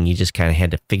 nothing. You just kind of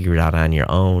had to figure it out on your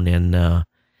own,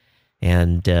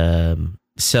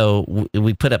 so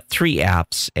we put up 3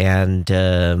 apps,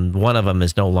 and one of them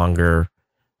is no longer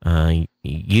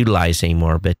utilized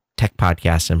anymore, but Tech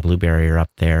Podcasts and Blueberry are up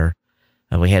there.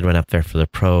 We had one up there for the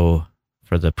Pro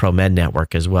Med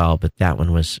Network as well, but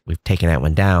we've taken that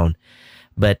one down.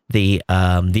 But the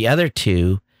other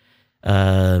 2,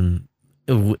 in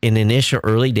initial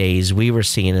early days, we were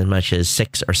seeing as much as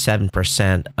 6 or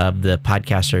 7% of the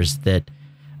podcasters that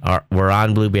were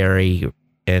on Blueberry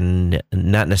and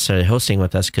not necessarily hosting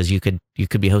with us, because you could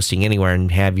be hosting anywhere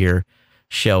and have your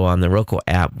show on the Roku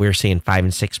app. We're seeing 5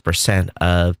 and 6%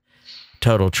 of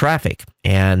total traffic,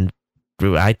 and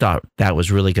I thought that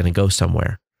was really going to go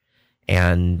somewhere.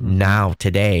 And now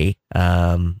today,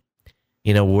 we're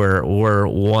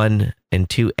 1 and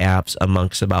 2 apps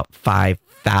amongst about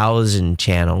 5,000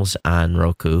 channels on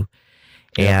Roku,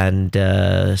 and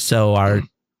so our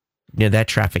that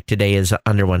traffic today is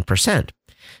under 1%.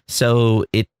 So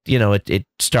it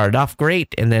started off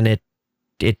great, and then it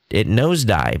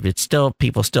nosedived. It's still,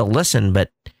 people still listen,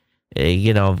 but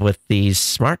with these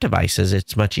smart devices,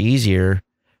 it's much easier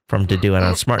for them to do it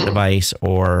on a smart device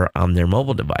or on their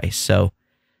mobile device. So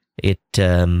it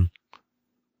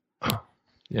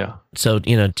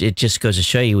it just goes to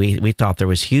show you, we thought there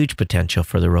was huge potential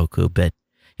for the Roku, but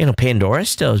Pandora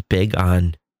still is big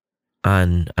on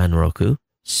Roku.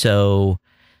 So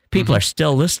people are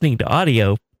still listening to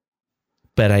audio,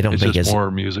 but I don't think it's more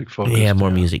music focused. Yeah,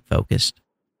 more music focused.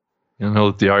 I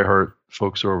know that the iHeart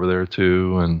folks are over there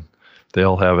too, and they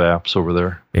all have apps over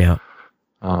there. Yeah.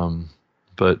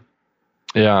 But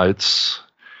yeah, it's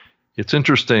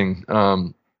interesting.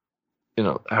 How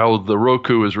the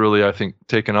Roku is really, I think,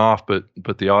 taken off, but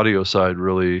the audio side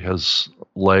really has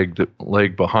lagged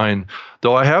behind.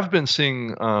 Though I have been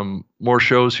seeing more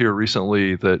shows here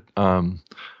recently that,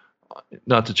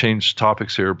 not to change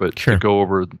topics here, but to go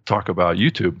over and talk about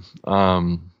YouTube.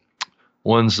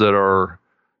 Ones that are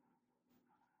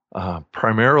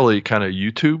primarily kind of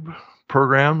YouTube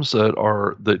programs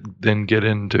that then get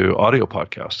into audio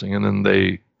podcasting, and then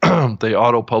they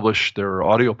auto publish their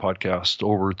audio podcast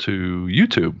over to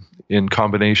YouTube in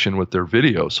combination with their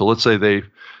video. So let's say they've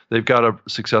got a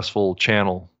successful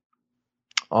channel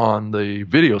on the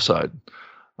video side,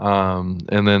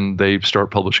 and then they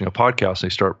start publishing a podcast. They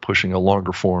start pushing a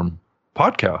longer form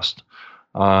podcast,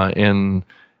 and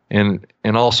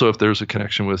also if there's a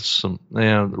connection with some,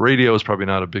 radio is probably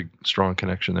not a big strong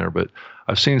connection there, but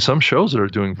I've seen some shows that are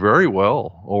doing very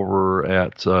well over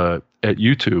at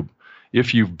YouTube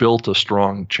if you've built a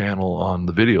strong channel on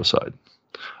the video side.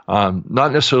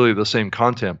 Not necessarily the same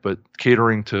content, but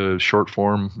catering to short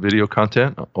form video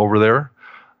content over there,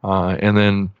 and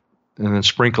then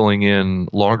sprinkling in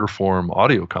longer form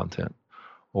audio content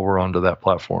over onto that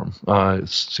platform. It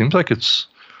seems like it's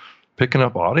picking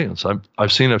up audience.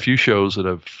 I've seen a few shows that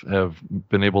have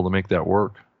been able to make that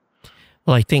work.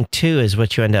 Well, I think too is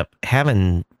what you end up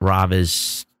having, Rob,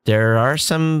 is there are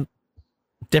some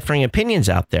differing opinions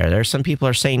out there. There are some people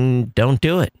are saying don't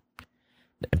do it.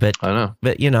 But I know.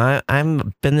 But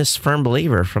I'm been this firm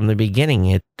believer from the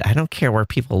beginning. I don't care where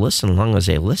people listen, as long as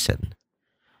they listen.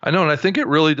 I know, and I think it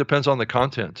really depends on the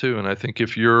content too. And I think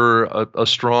if you're a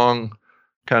strong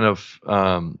kind of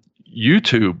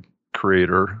YouTube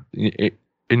creator,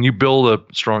 and you build a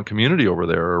strong community over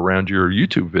there around your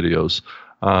YouTube videos,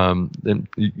 then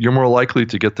you're more likely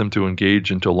to get them to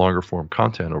engage into longer form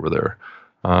content over there.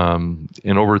 And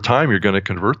over time, you're going to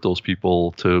convert those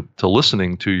people to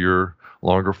listening to your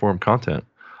longer form content,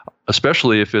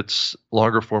 especially if it's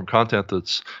longer form content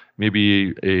that's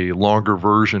maybe a longer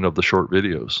version of the short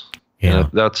videos. Yeah,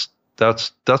 and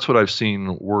that's what I've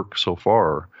seen work so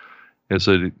far. Is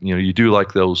that you do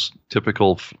like those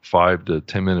typical 5 to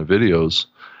 10 minute videos,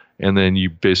 and then you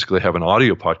basically have an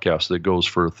audio podcast that goes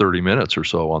for 30 minutes or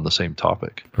so on the same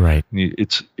topic. Right.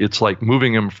 It's like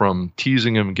moving them from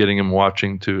teasing them, getting them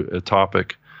watching to a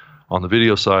topic on the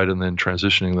video side, and then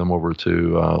transitioning them over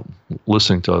to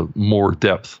listening to more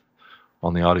depth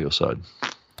on the audio side.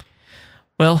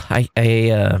 Well,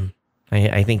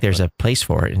 I think there's a place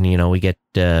for it, and we get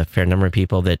a fair number of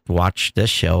people that watch this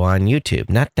show on YouTube.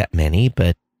 Not that many,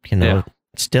 but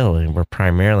still, we're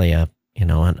primarily an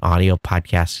audio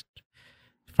podcast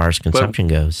as far as consumption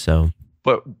goes. So,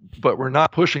 but we're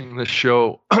not pushing this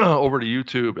show over to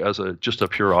YouTube as just a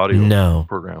pure audio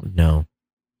program. No.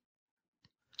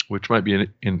 Which might be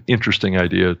an interesting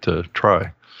idea to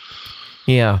try.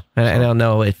 Yeah, I don't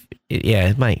know if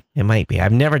it might be.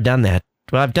 I've never done that.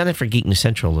 Well, I've done it for Geek News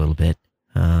Central a little bit.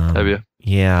 Have you?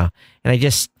 Yeah, and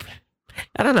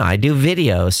I don't know. I do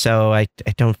video, so I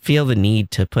don't feel the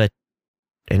need to put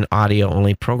an audio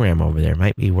only program over there. It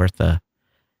might be worth a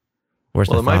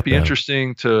Well, it might be though.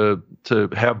 Interesting to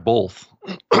have both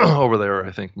over there.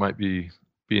 I think might be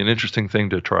an interesting thing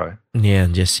to try. Yeah,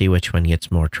 and just see which one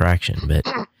gets more traction. But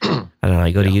I don't know.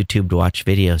 I go to YouTube to watch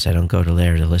videos. I don't go to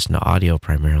there to listen to audio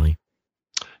primarily.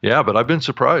 Yeah, but I've been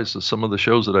surprised at some of the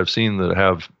shows that I've seen that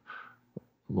have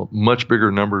much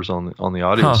bigger numbers on the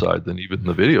audio side than even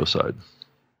the video side.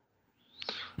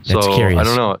 That's so curious. I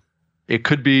don't know. It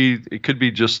could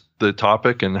be just the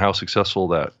topic and how successful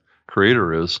that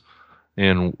creator is,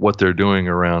 and what they're doing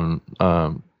around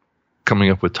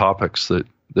coming up with topics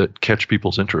that catch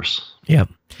people's interests. Yeah.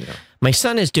 My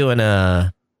son is doing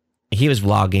he was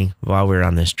vlogging while we were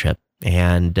on this trip,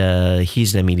 and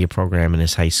he's in a media program in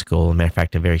his high school. As a matter of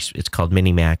fact, it's called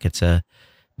Mini Mac. It's a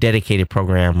dedicated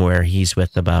program where he's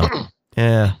with about,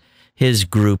 his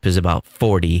group is about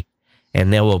 40,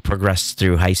 and they will progress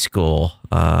through high school.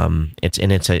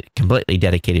 It's a completely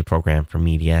dedicated program for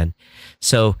media. And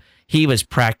so he was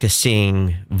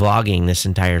practicing vlogging this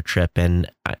entire trip, and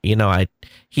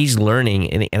he's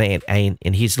learning,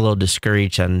 and he's a little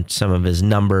discouraged on some of his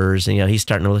numbers, and he's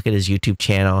starting to look at his YouTube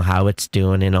channel, how it's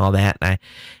doing, and all that.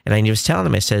 And I was telling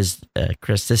him, I says,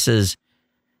 Chris, this is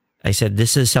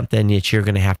something that you're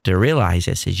going to have to realize.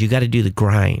 I says, you got to do the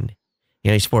grind.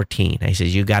 He's 14. I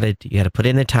says, you got to put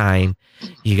in the time.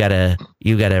 You got to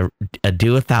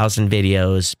do 1,000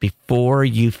 videos before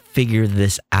you figure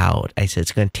this out. I said,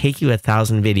 it's going to take you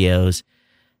 1,000 videos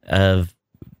of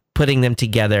putting them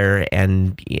together.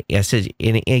 And I said,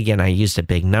 and again, I used a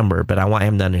big number, but I want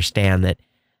him to understand that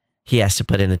he has to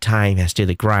put in the time, he has to do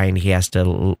the grind, he has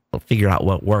to figure out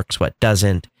what works, what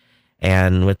doesn't.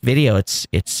 And with video, it's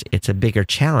a bigger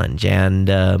challenge.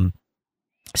 And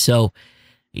so,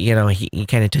 he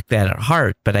kind of took that at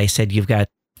heart. But I said, you've got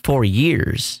 4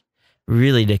 years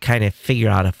really to kind of figure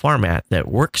out a format that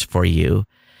works for you.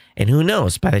 And who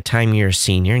knows, by the time you're a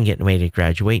senior and getting ready to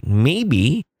graduate,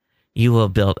 maybe you will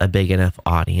build a big enough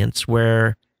audience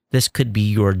where this could be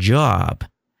your job.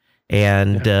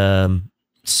 And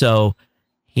so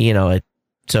he's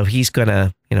going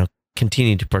to,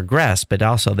 continue to progress, but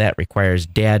also that requires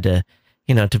dad to,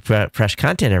 to put fresh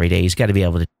content every day. He's got to be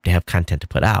able to have content to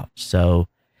put out. So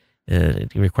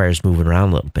it requires moving around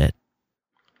a little bit.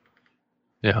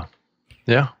 Yeah.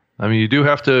 Yeah. I mean, you do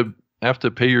have to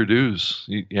pay your dues.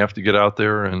 You have to get out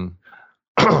there and,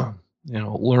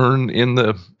 learn in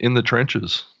the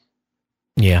trenches.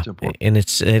 Yeah. And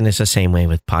it's the same way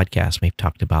with podcasts. We've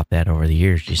talked about that over the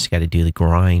years. You just got to do the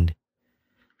grind.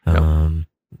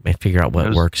 And figure out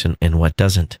what works and what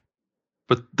doesn't.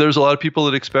 But there's a lot of people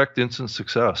that expect instant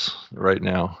success right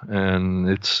now, and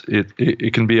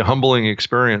it can be a humbling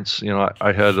experience.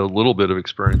 I had a little bit of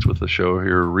experience with the show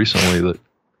here recently that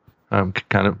I'm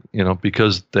kind of,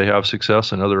 because they have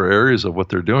success in other areas of what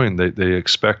they're doing, they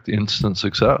expect instant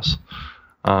success.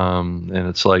 And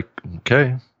it's like,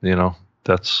 okay,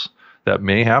 that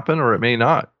may happen or it may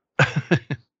not.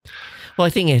 Well, I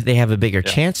think they have a bigger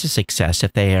chance of success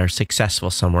if they are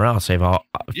successful somewhere else. They've all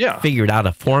figured out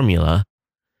a formula,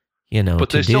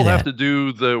 But they still that. have to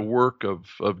do the work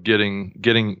of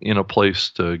getting in a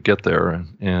place to get there,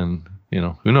 and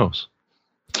who knows?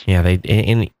 Yeah,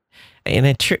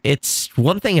 it's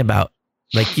one thing about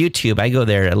like YouTube. I go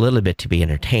there a little bit to be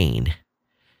entertained.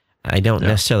 I don't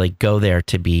necessarily go there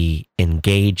to be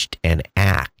engaged and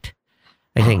act.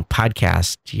 I think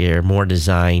podcasts, you're more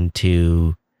designed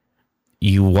to,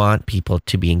 you want people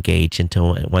to be engaged and to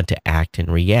want to act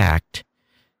and react,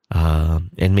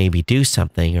 and maybe do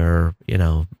something, or,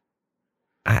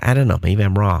 I don't know, maybe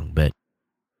I'm wrong, but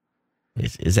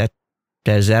is that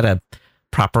a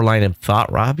proper line of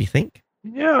thought, Rob, you think?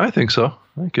 Yeah, I think so.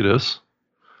 I think it is.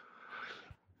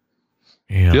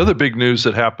 Yeah. The other big news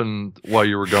that happened while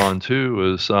you were gone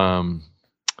too is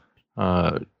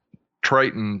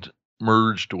Triton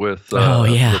merged with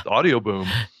Audioboom.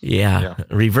 Yeah,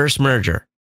 reverse merger.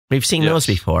 We've seen those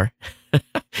before.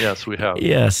 Yes, we have.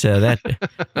 Yes, that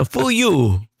fool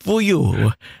you.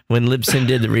 When Libsyn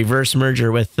did the reverse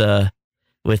merger with the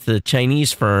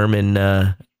Chinese firm,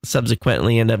 and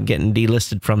subsequently ended up getting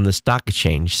delisted from the stock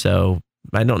exchange. So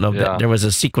I don't know if there was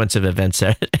a sequence of events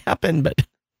that happened, but there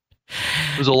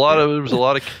was a lot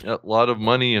of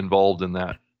money involved in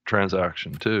that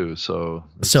transaction too. So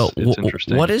it's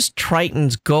interesting. What is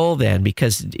Triton's goal then?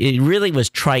 Because it really was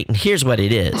Triton. Here's what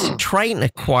it is. Triton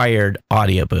acquired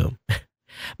Audioboom,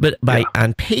 but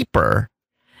on paper,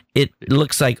 it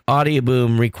looks like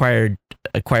Audioboom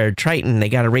acquired Triton. They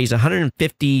got to raise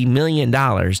 $150 million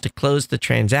to close the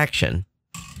transaction,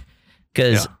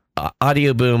 because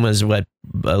Audioboom was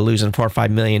losing $4 or $5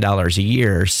 million a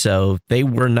year, so they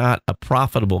were not a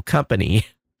profitable company.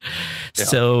 Yeah.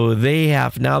 So they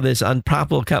have now, this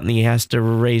unprofitable company has to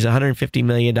raise $150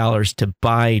 million to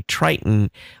buy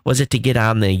Triton. Was it to get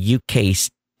on the UK?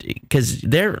 Because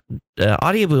their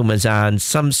Audioboom was on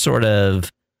some sort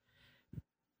of,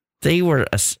 I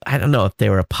don't know if they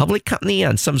were a public company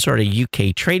on some sort of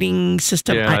UK trading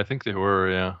system. Yeah, I think they were.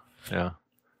 Yeah.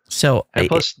 So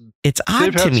it's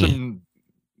odd to me.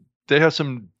 They have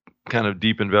some kind of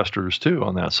deep investors too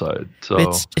on that side. So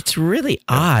it's really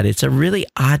odd. It's a really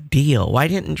odd deal. Why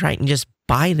didn't Triton just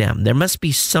buy them? There must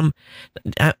be some.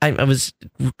 I was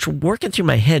working through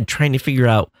my head trying to figure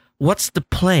out what's the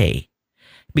play,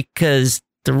 because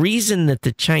the reason that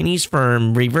the Chinese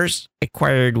firm reverse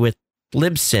acquired with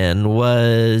Libsyn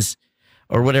was,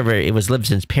 or whatever, it was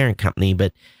Libsyn's parent company,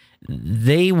 but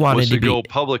they wanted to go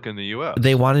public in the U.S.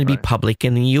 They wanted to be public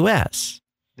in the U.S.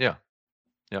 Yeah.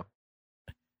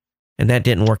 And that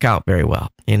didn't work out very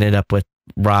well. Ended up with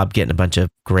Rob getting a bunch of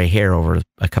gray hair over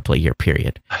a couple of year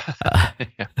period.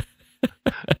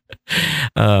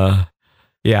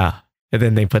 Yeah. And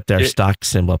then they put their stock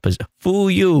symbol up as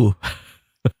 "Fool you."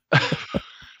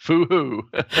 Foo-hoo.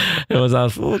 It was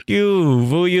on "Fool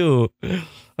you."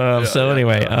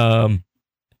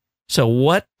 So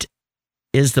what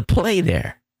is the play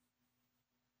there?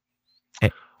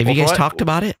 Have you guys talked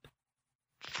about it?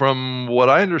 From what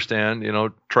I understand,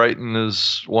 Triton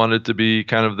has wanted to be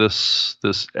kind of this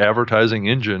advertising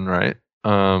engine, right?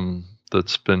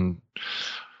 That's been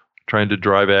trying to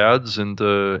drive ads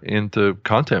into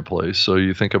content plays. So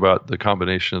you think about the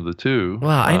combination of the two.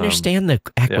 Well, I understand the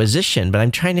acquisition, but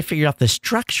I'm trying to figure out the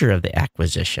structure of the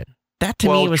acquisition. That to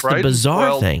me was Triton, the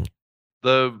bizarre thing.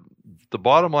 The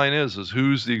bottom line is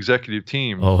who's the executive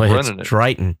team running it?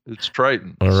 Triton. It's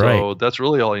Triton. All right. So that's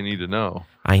really all you need to know.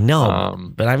 I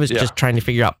know, but I was just trying to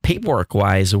figure out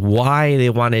paperwork-wise why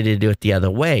they wanted to do it the other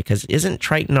way, because isn't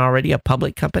Triton already a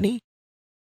public company?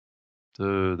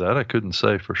 That I couldn't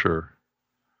say for sure.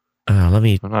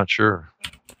 I'm not sure.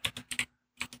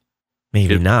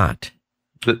 Maybe not.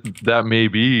 That may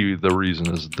be the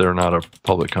reason, is they're not a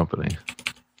public company,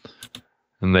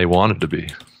 and they wanted to be.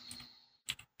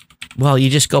 Well,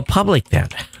 you just go public then.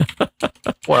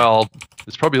 Well,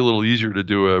 it's probably a little easier to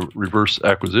do a reverse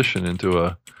acquisition into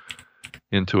a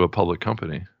public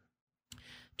company.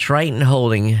 Triton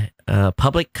Holding,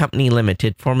 Public Company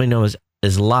Limited, formerly known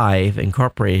as Live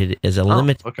Incorporated, is a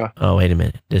limited. Okay. Oh, wait a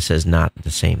minute. This is not the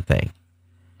same thing.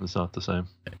 It's not the same.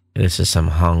 This is some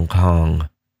Hong Kong.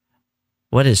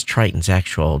 What is Triton's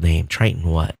actual name? Triton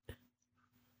what?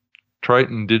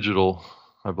 Triton Digital,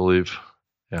 I believe.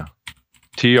 Yeah.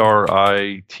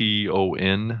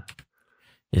 Triton.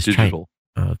 Is Digital.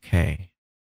 Okay.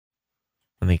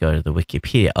 Let me go to the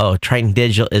Wikipedia. Oh, Triton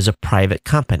Digital is a private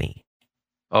company.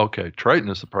 Okay, Triton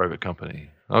is a private company.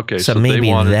 Okay, so maybe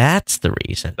that's the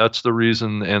reason. That's the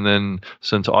reason. And then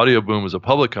since Audioboom is a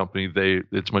public company,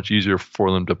 it's much easier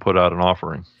for them to put out an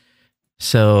offering.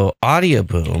 So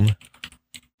Audioboom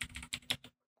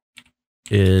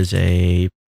is a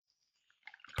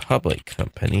public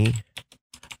company.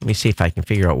 Let me see if I can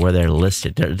figure out where they're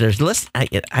listed. There's list.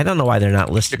 I don't know why they're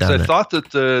not listed. Because I thought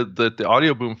that the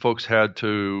Audioboom folks had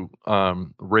to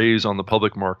raise on the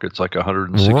public markets like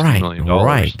 $160 million.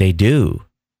 Right, they do.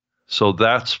 So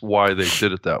that's why they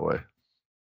did it that way.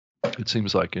 It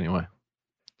seems like, anyway.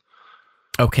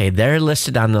 Okay, they're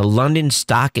listed on the London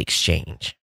Stock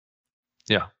Exchange.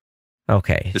 Yeah.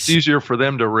 Okay. It's easier for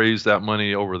them to raise that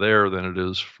money over there than it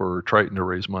is for Triton to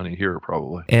raise money here,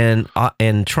 probably. And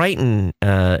Triton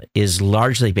is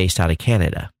largely based out of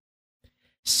Canada.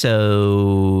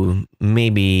 So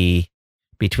maybe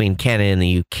between Canada and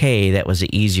the UK, that was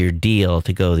an easier deal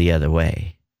to go the other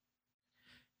way.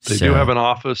 They do have an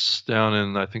office down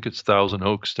in, I think it's Thousand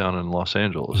Oaks down in Los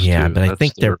Angeles. Yeah, too. but I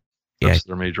think that's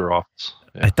their major office.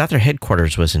 Yeah. I thought their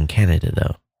headquarters was in Canada,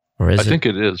 though. Or is it? I think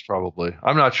it is, probably.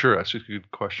 I'm not sure. That's a good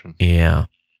question. Yeah.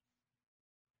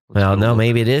 Well, no,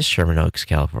 maybe it is Sherman Oaks,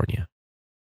 California.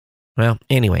 Well,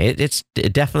 anyway, it's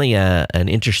definitely an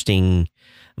interesting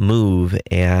move.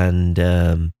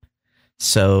 And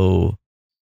so,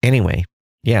 anyway,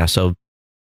 yeah, so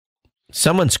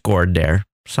someone scored there.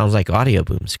 Sounds like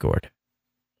Audioboom scored.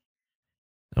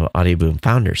 Audioboom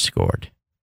founders scored.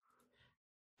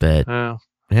 But I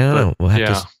don't know. We'll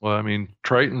have to. Well, I mean,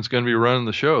 Triton's going to be running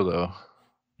the show, though.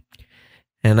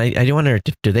 And I do wonder,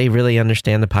 do they really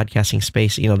understand the podcasting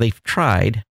space? You know, they've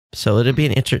tried, so it'll be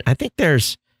I think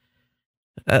it's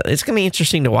going to be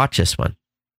interesting to watch this one.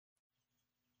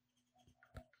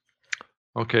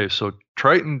 Okay, so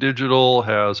Triton Digital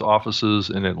has offices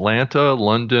in Atlanta,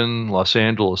 London, Los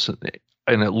Angeles,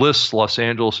 and it lists Los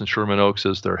Angeles and Sherman Oaks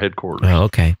as their headquarters. Oh,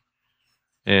 okay.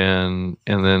 And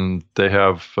then they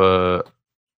have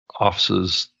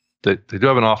offices. They do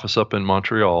have an office up in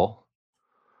Montreal,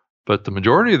 but the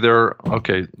majority of they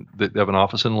have an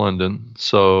office in London.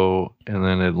 So, and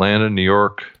then Atlanta, New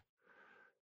York.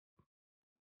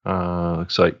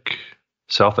 Looks like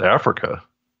South Africa.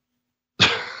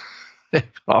 They have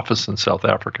an office in South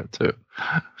Africa too.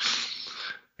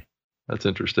 That's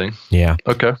interesting. Yeah.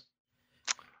 Okay.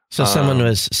 So someone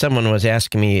was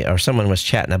asking me, or someone was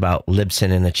chatting about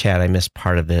Libsyn in the chat. I missed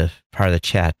part of the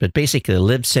chat, but basically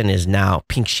Libsyn is now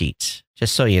Pink Sheets.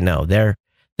 Just so you know,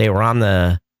 they were on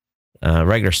the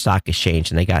regular stock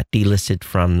exchange and they got delisted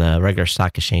from the regular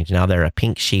stock exchange. Now they're a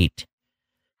Pink Sheet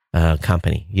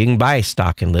company. You can buy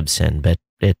stock in Libsyn, but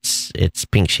it's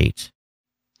Pink Sheets,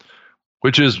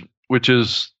 which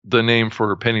is the name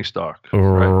for penny stock,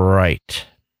 right?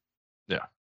 Yeah.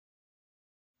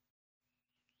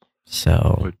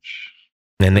 So,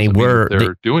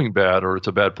 they're doing bad, or it's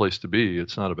a bad place to be.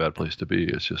 It's not a bad place to be.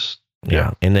 It's just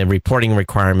And the reporting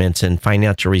requirements and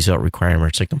financial result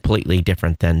requirements are completely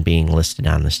different than being listed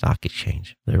on the stock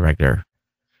exchange. The regular,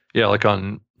 like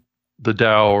on the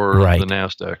Dow or the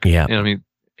NASDAQ. Yeah, and I mean,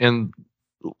 and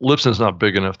Libsyn's not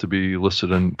big enough to be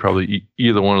listed in probably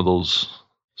either one of those.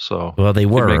 So, they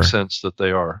were. It makes sense that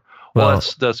they are. Well,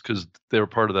 that's because they were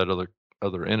part of that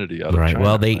other entity out of China.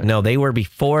 Well, they were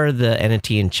before the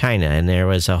entity in China, and there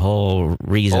was a whole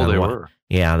reason. Oh, they were.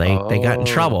 Yeah, they got in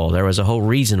trouble. There was a whole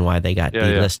reason why they got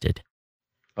delisted.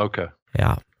 Yeah. Okay.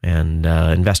 Yeah, and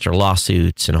investor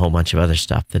lawsuits and a whole bunch of other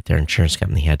stuff that their insurance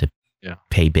company had to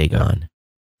pay big on.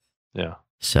 Yeah.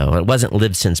 So it wasn't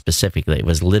Libsyn specifically; it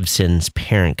was Libsyn's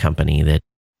parent company that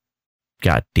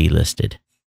got delisted.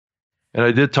 And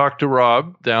I did talk to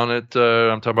Rob down at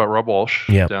I'm talking about Rob Walsh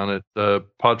down at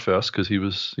Podfest, because he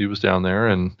was down there,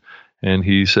 and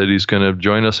he said he's going to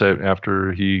join us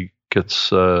after he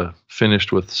gets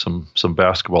finished with some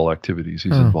basketball activities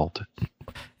he's involved in.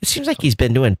 It seems like he's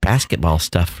been doing basketball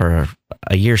stuff for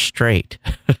a year straight.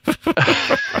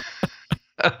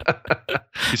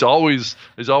 He's always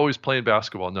playing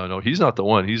basketball. No, he's not the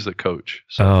one. He's the coach.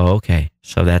 So. Oh, okay.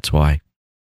 So that's why.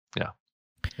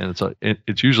 And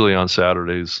it's usually on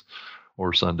Saturdays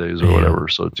or Sundays or whatever,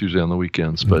 so it's usually on the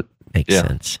weekends. But makes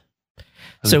sense.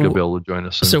 I think he'll be able to join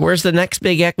us. So where's the next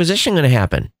big acquisition going to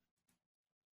happen?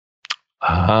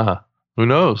 Who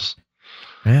knows?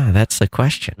 Yeah, that's the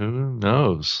question. Who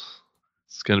knows?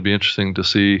 It's going to be interesting to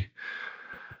see.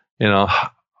 I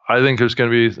think there's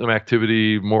going to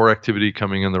be more activity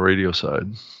coming in the radio side,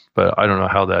 but I don't know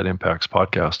how that impacts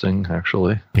podcasting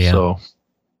actually. Yeah. So,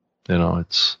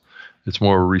 it's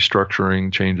more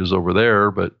restructuring changes over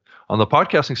there, but on the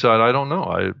podcasting side, I don't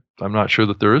know. I'm not sure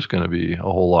that there is going to be a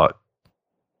whole lot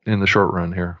in the short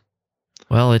run here.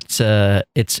 Well, it's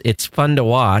fun to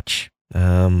watch.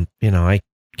 I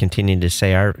continue to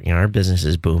say our business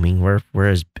is booming. We're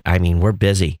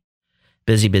busy.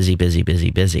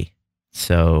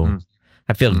 So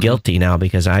I feel guilty now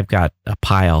because I've got a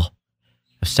pile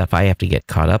stuff I have to get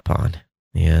caught up on.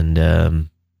 And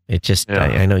it just,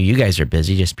 I know you guys are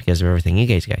busy just because of everything you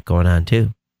guys got going on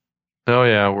too. Oh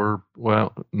yeah,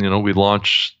 we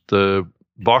launched the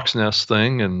Box Nest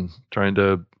thing and trying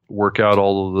to work out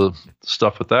all of the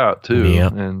stuff with that too.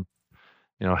 Yep. And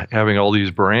having all these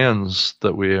brands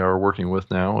that we are working with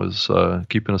now is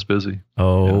keeping us busy.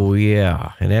 Oh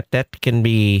yeah, and that can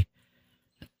be.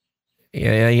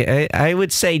 Yeah, I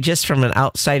would say just from an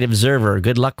outside observer,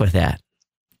 good luck with that.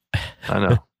 I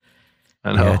know.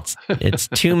 Yeah, it's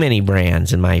too many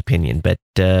brands in my opinion, but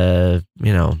it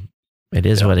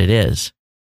is what it is.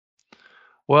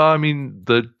 Well, I mean,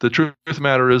 the truth of the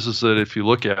matter is that if you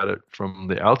look at it from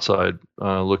the outside,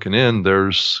 looking in,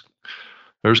 there's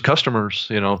customers,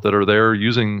 that are there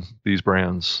using these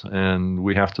brands, and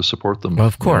we have to support them. Well,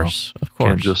 of course.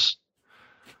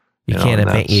 You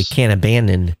can't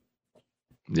abandon.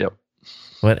 Yep.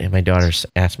 What? My daughter's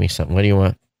asked me something. What do you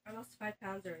want? I lost 5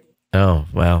 pounds already. Oh,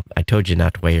 well, I told you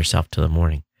not to weigh yourself till the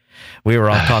morning. We were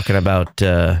all talking about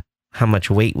how much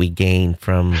weight we gained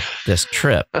from this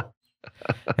trip.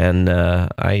 And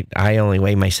I only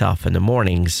weigh myself in the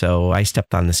morning, so I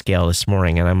stepped on the scale this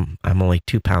morning, and I'm only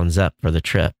 2 pounds up for the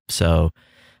trip. So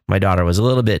my daughter was a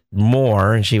little bit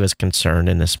more, and she was concerned.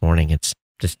 And this morning, it's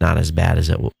just not as bad as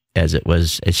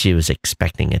she was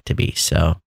expecting it to be.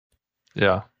 So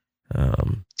yeah,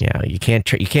 you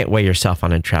can't weigh yourself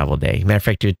on a travel day. Matter of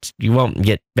fact, you won't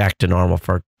get back to normal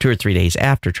for 2 or 3 days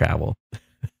after travel.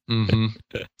 Mm-hmm.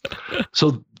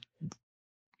 So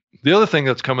the other thing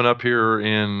that's coming up here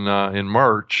in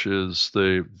March is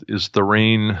the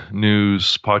Rain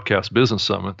News Podcast Business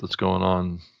Summit that's going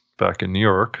on back in New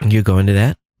York. You going to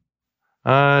that?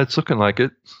 It's looking like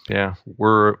it. Yeah,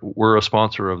 we're a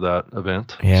sponsor of that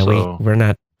event. Yeah, so we're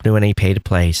not doing any pay to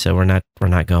play, so we're not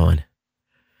going.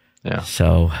 Yeah.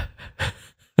 So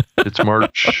it's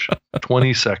March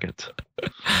 22nd.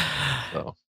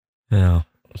 So. Yeah.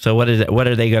 So what are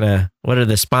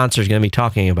the sponsors gonna be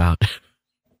talking about?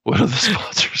 What are the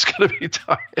sponsors going to be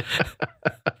talking?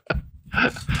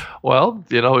 Well,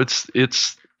 it's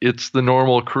the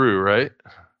normal crew, right?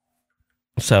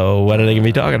 So what are they going to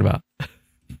be talking about?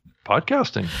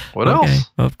 Podcasting. What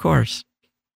else? Of course.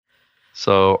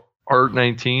 So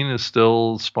Art19 is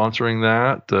still sponsoring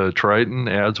that. Triton,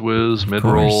 AdsWiz,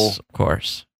 Midroll. Of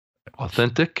course.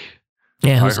 Authentic.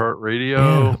 Yeah.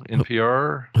 iHeartRadio,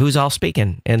 NPR. Who's all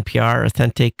speaking? NPR,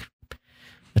 Authentic,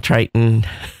 Triton.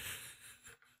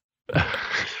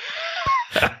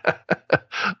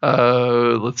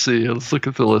 Let's see. Let's look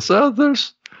at the list.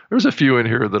 There's a few in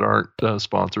here that aren't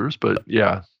sponsors, but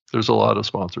yeah, there's a lot of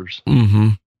sponsors. Mm-hmm.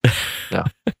 Yeah.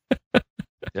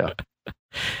 Yeah.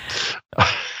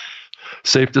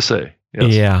 Safe to say.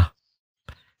 Yes. Yeah.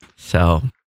 So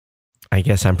I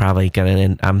guess I'm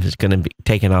just gonna be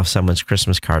taking off someone's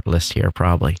Christmas card list here,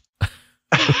 probably.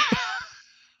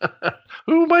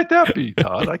 Who might that be,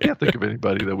 Todd? I can't think of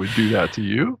anybody that would do that to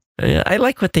you. I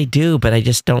like what they do, but I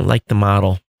just don't like the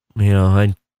model. Yeah.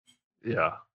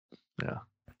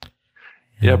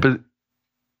 But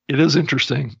it is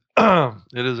interesting. It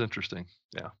is interesting.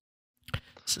 Yeah.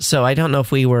 So I don't know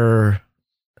if we were.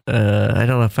 I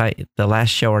don't know if the last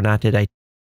show or not. Did I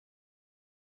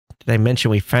mention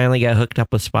we finally got hooked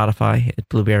up with Spotify at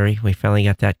Blueberry? We finally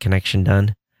got that connection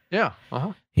done. Yeah.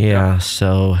 Uh-huh. Yeah.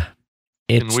 So.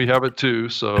 And we have it too,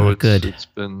 so good. It's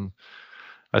been,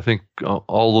 I think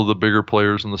all of the bigger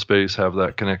players in the space have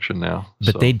that connection now.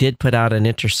 But they did put out an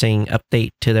interesting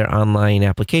update to their online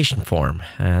application form,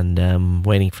 and I'm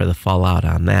waiting for the fallout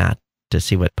on that to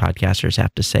see what podcasters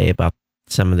have to say about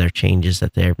some of their changes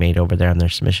that they've made over there on their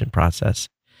submission process.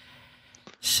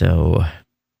 So,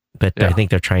 but I think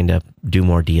they're trying to do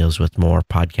more deals with more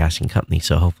podcasting companies,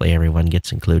 so hopefully everyone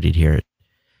gets included here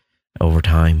over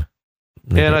time.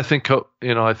 And I think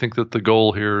that the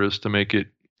goal here is to make it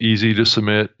easy to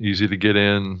submit, easy to get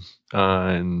in,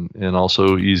 and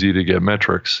also easy to get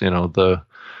metrics. The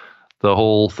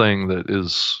whole thing that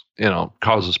is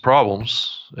causes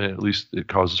problems. At least it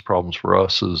causes problems for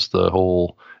us. Is the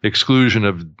whole exclusion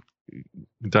of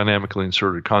dynamically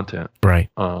inserted content, right?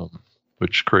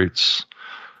 Which creates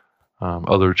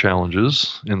other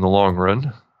challenges in the long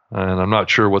run. And I'm not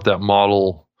sure what that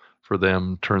model for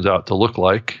them turns out to look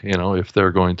like, if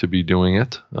they're going to be doing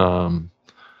it.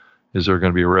 Is there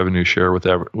going to be a revenue share with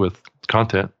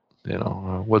content?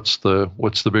 What's the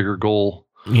bigger goal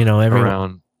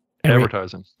around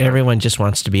advertising? Everyone just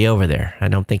wants to be over there. I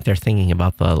don't think they're thinking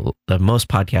about the most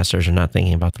podcasters are not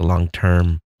thinking about the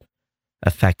long-term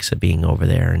effects of being over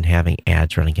there and having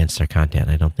ads run against their content.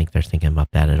 I don't think they're thinking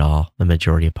about that at all. The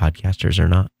majority of podcasters are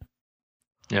not.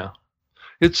 Yeah.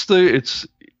 It's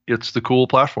the cool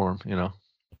platform,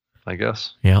 I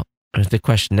guess. Yeah. The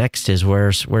question next is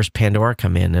where's Pandora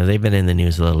come in? Now, they've been in the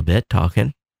news a little bit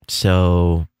talking.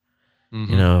 So,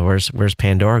 where's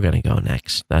Pandora going to go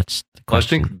next? That's the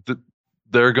question. I think that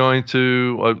they're going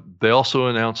to. They also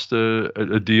announced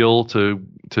a deal to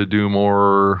do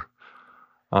more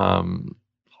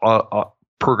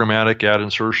programmatic ad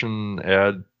insertion,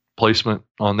 ad placement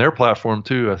on their platform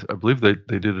too. I believe they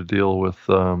did a deal with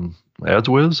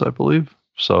AdsWiz, I believe.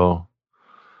 So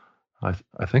I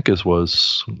think it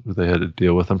was who they had to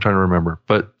deal with. I'm trying to remember.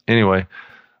 But anyway,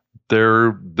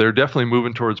 they're definitely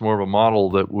moving towards more of a model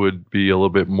that would be a little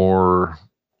bit more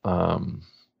more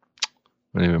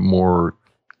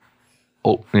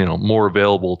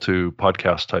available to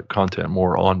podcast type content,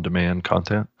 more on demand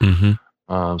content. Mm-hmm.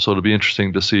 So it'll be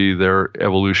interesting to see their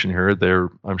evolution here.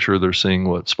 I'm sure they're seeing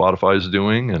what Spotify's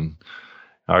doing and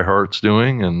iHeart's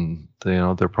doing, and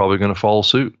they're probably going to follow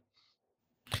suit.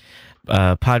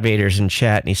 Podvader's in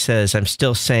chat, and he says, "I'm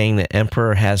still saying that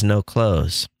Emperor has no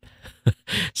clothes."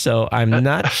 So I'm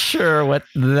not sure what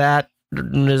that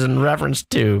is in reference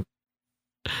to.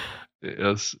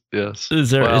 Yes.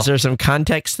 Is there some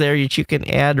context there that you can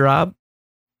add, Rob?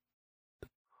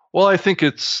 Well, I think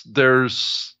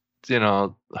there's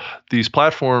these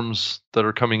platforms that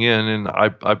are coming in, and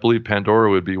I believe Pandora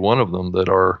would be one of them that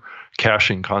are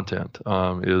caching content,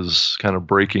 is kind of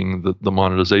breaking the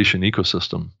monetization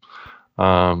ecosystem.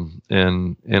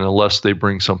 And unless they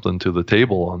bring something to the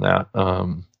table on that,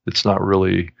 it's not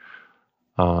really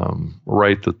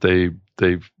right that they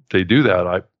do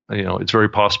that. It's very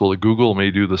possible that Google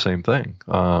may do the same thing.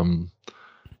 I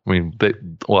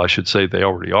should say they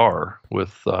already are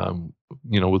with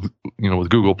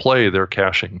Google Play. They're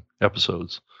caching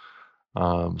episodes,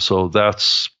 so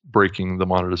that's breaking the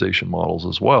monetization models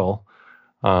as well.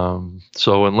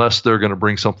 So unless they're going to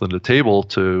bring something to the table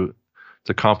to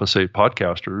compensate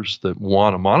podcasters that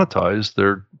want to monetize,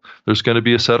 there's going to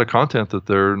be a set of content that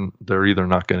they're either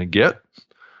not going to get,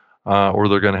 or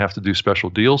they're going to have to do special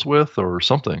deals with, or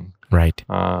something. Right.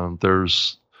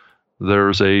 There's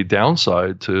a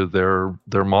downside to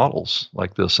their models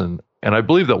like this, and I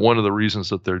believe that one of the reasons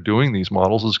that they're doing these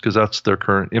models is because that's their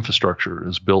current infrastructure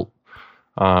is built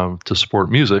to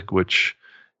support music, which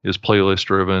is playlist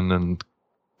driven, and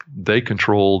they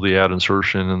control the ad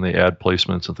insertion and the ad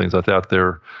placements and things like that.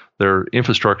 Their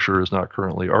infrastructure is not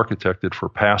currently architected for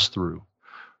pass through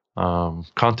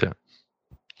content.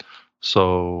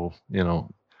 So I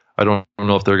don't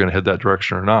know if they're going to head that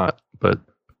direction or not, but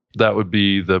that would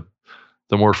be the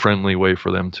more friendly way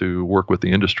for them to work with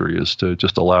the industry, is to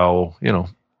just allow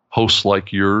hosts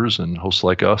like yours and hosts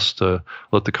like us to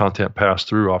let the content pass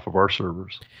through off of our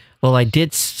servers. Well, I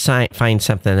did find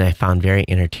something that I found very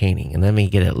entertaining, and let me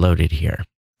get it loaded here.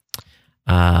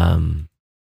 In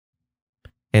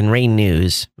Rain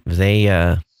News, they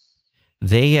did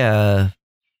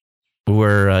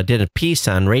a piece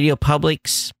on Radio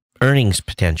Public's earnings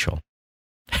potential.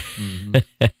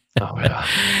 Mm-hmm. Oh yeah.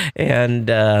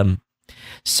 And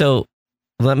so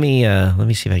let me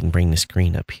see if I can bring the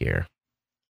screen up here.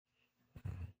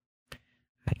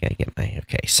 I gotta get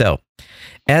okay. So,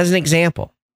 as an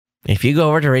example, if you go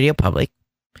over to Radio Public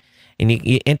and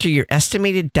you enter your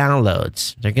estimated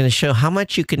downloads, they're going to show how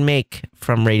much you can make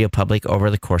from Radio Public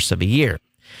over the course of a year.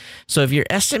 So if your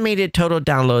estimated total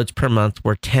downloads per month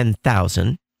were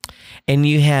 10,000 and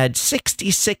you had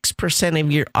 66%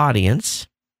 of your audience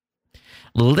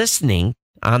listening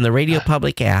on the Radio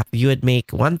Public app, you would make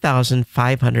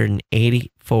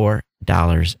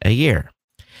 $1,584 a year.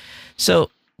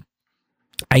 So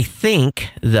I think,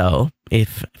 though,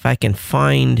 if I can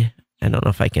find, I don't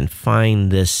know if I can find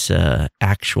this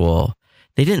actual,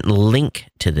 they didn't link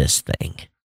to this thing.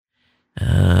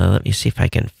 Let me see if I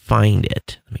can find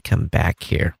it. Let me come back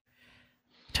here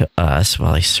to us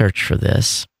while I search for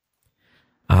this.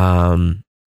 Rob,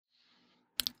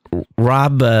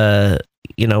 is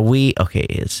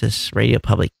this Radio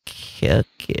Public?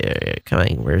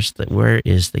 Where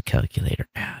is the calculator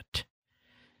at?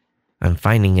 I'm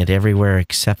finding it everywhere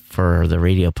except for the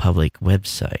Radio Public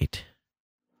website.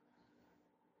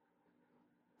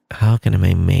 How can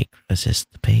I is this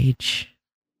the page?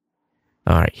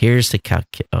 All right, here's the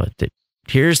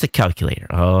here's the calculator.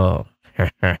 Oh.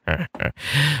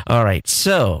 All right.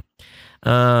 So,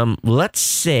 let's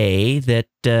say that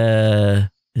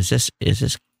is this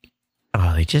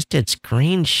oh, they just did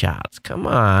screenshots. Come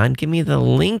on, give me the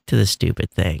link to the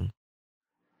stupid thing.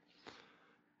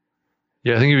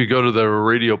 Yeah, I think if you go to the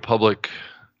Radio Public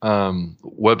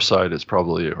website, it's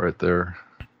probably right there.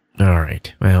 All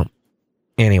right. Well,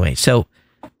 anyway, so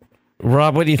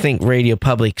Rob, what do you think Radio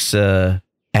Public's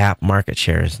app market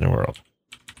share is in the world?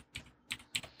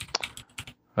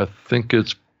 I think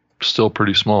it's still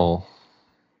pretty small.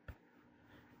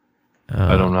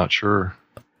 I'm not sure.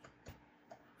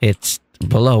 It's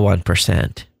below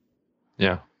 1%.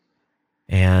 Yeah.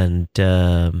 And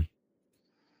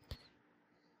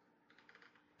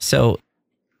so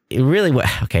it really,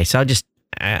 okay, so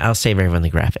I'll save everyone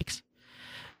the graphics.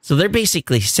 So they're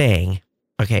basically saying,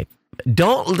 okay,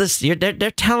 don't listen.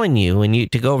 They're telling you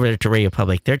to go over to Radio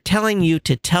Public. They're telling you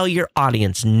to tell your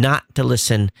audience not to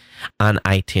listen on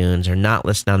iTunes or not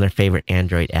listen on their favorite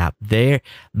Android app. They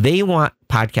want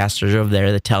podcasters over there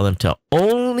to tell them to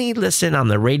only listen on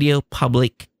the Radio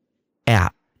Public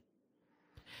app.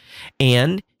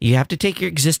 And you have to take your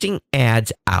existing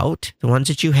ads out, the ones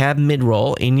that you have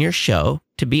mid-roll in your show,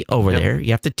 to be over there.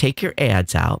 You have to take your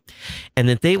ads out, and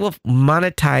that they will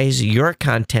monetize your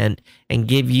content and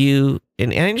give you,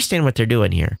 and I understand what they're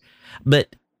doing here,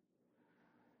 but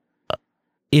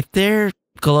if they're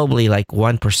globally like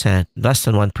 1%, less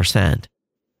than 1%,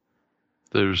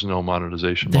 there's no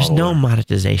monetization there's model. No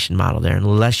monetization model there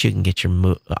unless you can get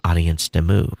your audience to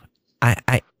move.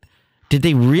 Did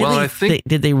they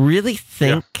really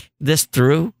think this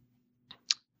through?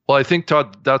 Well, I think,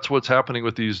 Todd, that's what's happening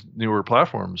with these newer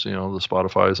platforms. The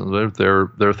Spotify's, and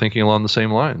they're thinking along the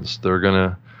same lines. They're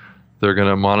gonna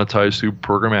monetize through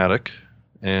programmatic,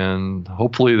 and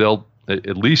hopefully they'll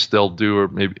do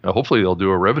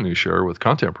a revenue share with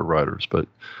content providers. But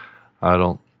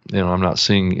I'm not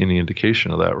seeing any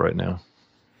indication of that right now.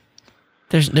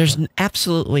 There's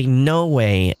absolutely no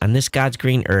way on this God's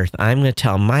green earth I'm going to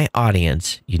tell my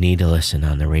audience you need to listen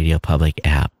on the Radio Public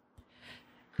app.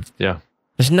 Yeah.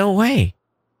 There's no way.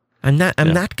 I'm not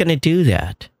going to do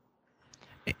that.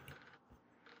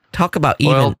 Talk about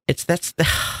Todd,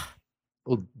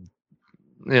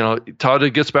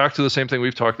 it gets back to the same thing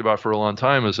we've talked about for a long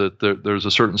time, is that there's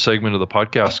a certain segment of the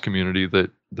podcast community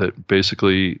that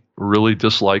basically really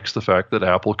dislikes the fact that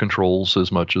Apple controls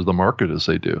as much of the market as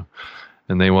they do.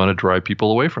 And they want to drive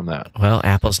people away from that. Well,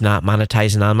 Apple's not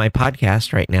monetizing on my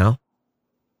podcast right now.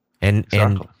 And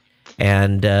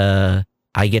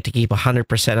I get to keep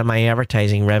 100% of my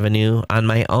advertising revenue on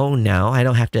my own now. I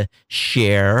don't have to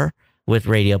share with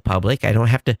Radio Public. I don't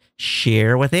have to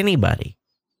share with anybody.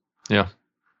 Yeah.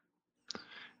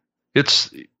 It's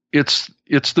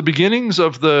the beginnings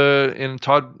of and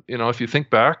Todd, if you think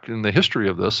back in the history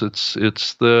of this,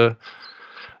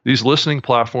 these listening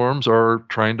platforms are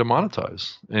trying to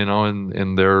monetize, and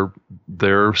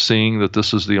they're seeing that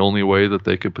this is the only way that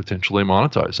they could potentially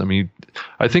monetize. I mean,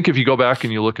 I think if you go back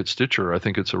and you look at Stitcher, I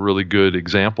think it's a really good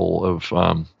example of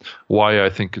why I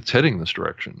think it's heading this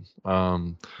direction.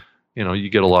 You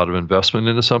get a lot of investment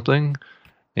into something,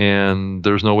 and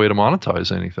there's no way to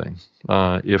monetize anything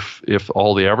if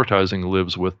all the advertising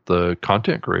lives with the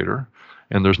content creator,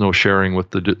 and there's no sharing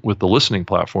with the listening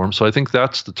platform. So I think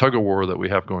that's the tug of war that we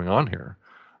have going on here.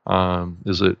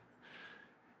 Is it,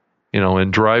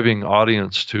 and driving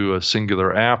audience to a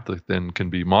singular app that then can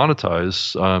be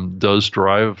monetized does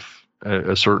drive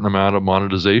a certain amount of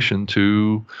monetization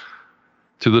to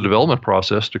the development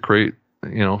process to create,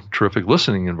 terrific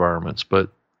listening environments. But,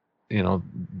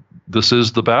 this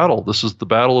is the battle. This is the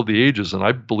battle of the ages, and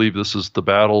I believe this is the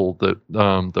battle that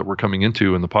we're coming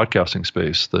into in the podcasting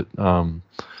space. That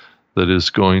is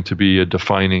going to be a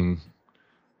defining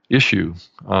issue,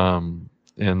 and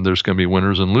there's going to be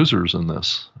winners and losers in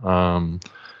this.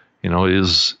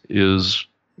 Is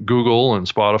Google and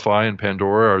Spotify and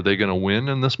Pandora, are they going to win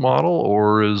in this model,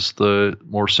 or is the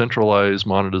more centralized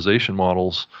monetization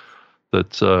models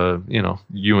that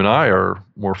you and I are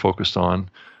more focused on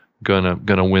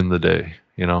gonna win the day?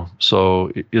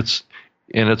 So it's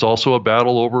also a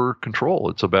battle over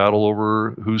control. It's a battle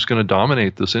over who's going to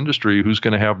dominate this industry, who's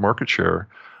going to have market share.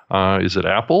 Is it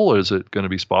Apple? Is it going to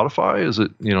be Spotify? Is it,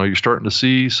 you're starting to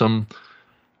see some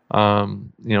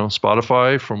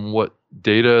Spotify, from what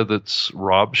data that's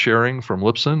Rob sharing from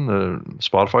Lipson,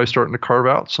 Spotify starting to carve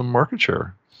out some market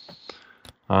share.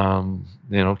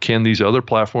 Can these other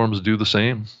platforms do the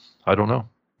same? I don't know.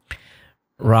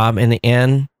 Rob, in the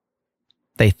end,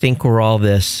 they think we're all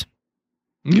this.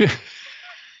 Yeah,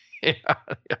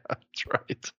 that's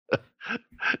right.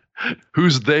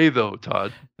 Who's they though,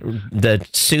 Todd? The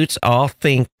suits all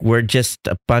think we're just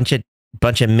a bunch of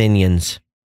minions.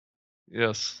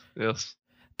 Yes.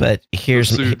 But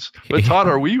here's the suits. But Todd,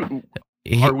 are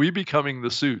we becoming the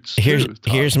suits?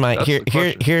 Here's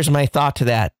my thought to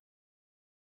that.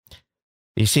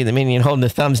 You see the minion holding the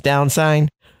thumbs down sign?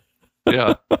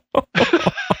 Yeah.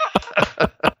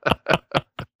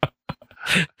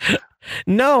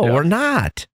 No, yeah. We're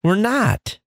not.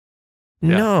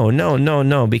 Yeah.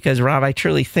 No. Because Rob, I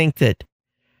truly think that,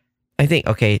 I think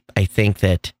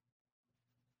that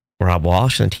Rob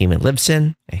Walsh and the team at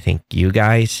Libsyn. I think you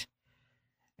guys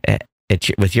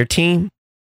with your team.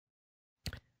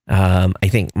 I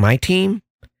think my team,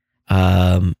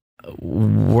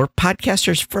 we're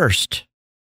podcasters first.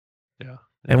 Yeah.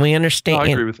 And we understand. No, I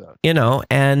agree with that.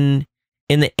 And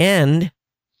in the end,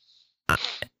 I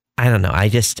don't know. I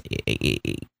just,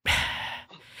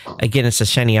 again, it's a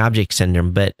shiny object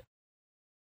syndrome, but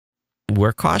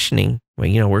we're cautioning.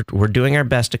 We're doing our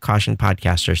best to caution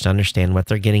podcasters to understand what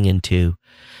they're getting into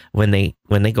when they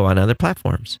go on other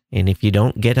platforms. And if you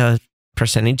don't get a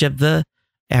percentage of the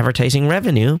advertising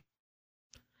revenue,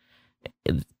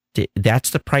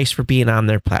 that's the price for being on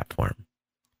their platform.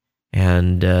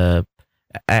 And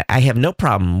I have no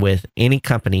problem with any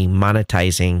company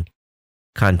monetizing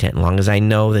content, as long as I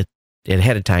know that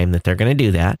ahead of time that they're going to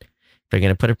do that. They're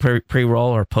going to put a pre-roll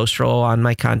or post-roll on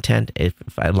my content. As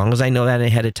long as I know that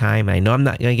ahead of time, I know I'm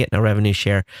not going to get no revenue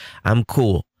share, I'm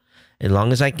cool. As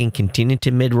long as I can continue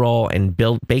to mid-roll and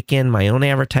bake in my own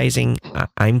advertising,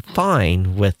 I'm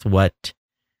fine with what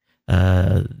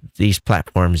these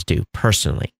platforms do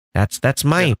personally. That's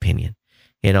my opinion.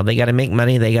 They got to make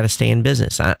money. They got to stay in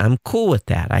business. I'm cool with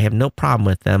that. I have no problem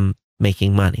with them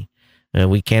making money.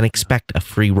 We can't expect a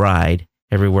free ride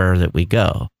everywhere that we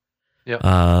go.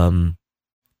 Yeah.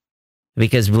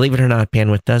 Because believe it or not,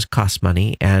 bandwidth does cost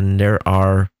money, and there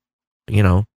are,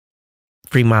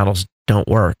 free models don't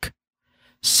work.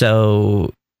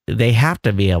 So they have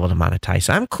to be able to monetize.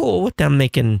 I'm cool with them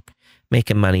making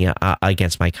money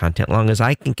against my content, long as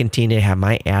I can continue to have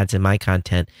my ads in my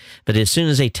content. But as soon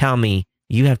as they tell me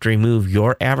you have to remove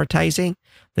your advertising,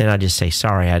 then I'll just say,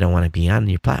 sorry, I don't want to be on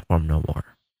your platform no more.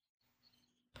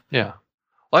 Yeah.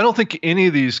 Well, I don't think any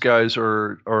of these guys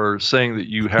are saying that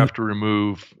you have to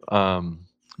remove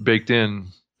baked in.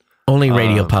 Only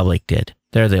Radio Public did.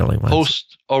 They're the only ones.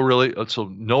 Oh, really? So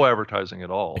no advertising at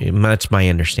all. That's my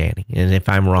understanding. And if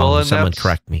I'm wrong, someone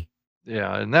correct me.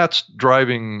 Yeah, and that's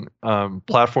driving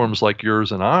platforms like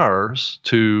yours and ours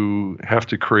to have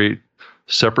to create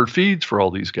separate feeds for all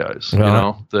these guys.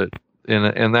 And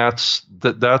that's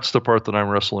the part that I'm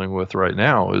wrestling with right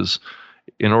now. Is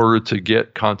in order to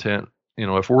get content,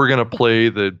 if we're going to play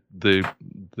the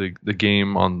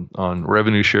game on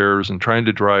revenue shares and trying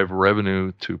to drive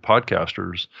revenue to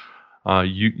podcasters,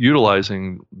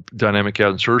 utilizing dynamic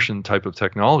ad insertion type of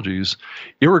technologies,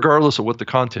 irregardless of what the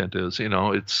content is,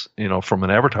 it's, from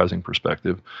an advertising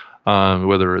perspective,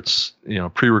 whether it's,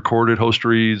 pre-recorded host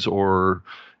reads or,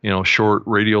 short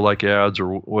radio-like ads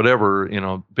or whatever,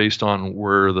 based on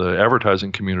where the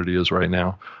advertising community is right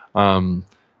now.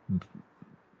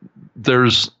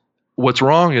 What's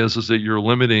wrong is that you're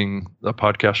limiting a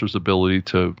podcaster's ability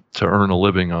to earn a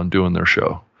living on doing their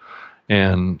show.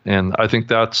 And I think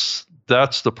that's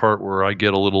the part where I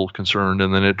get a little concerned,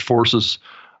 and then it forces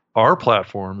our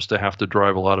platforms to have to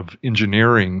drive a lot of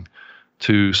engineering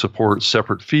to support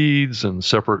separate feeds and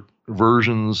separate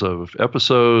versions of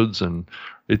episodes, and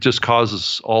it just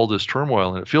causes all this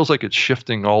turmoil, and it feels like it's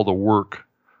shifting all the work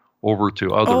over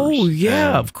to others. Oh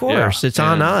yeah, of course. It's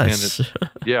on us.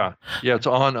 It's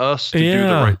on us to do the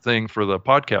right thing for the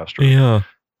podcaster. Yeah.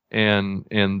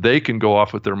 And they can go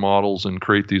off with their models and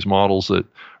create these models that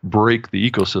break the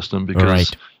ecosystem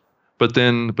because but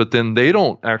then they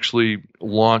don't actually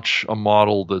launch a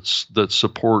model that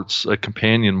supports a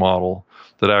companion model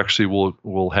that actually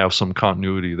will have some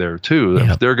continuity there too.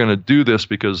 Yeah. If they're going to do this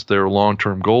because their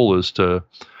long-term goal is to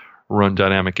run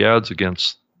dynamic ads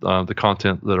against the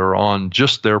content that are on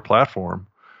just their platform,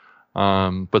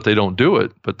 but they don't do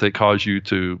it, but they cause you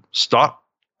to stop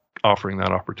offering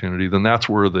that opportunity, then that's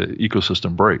where the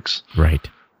ecosystem breaks. Right.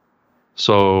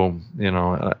 So,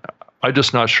 I'm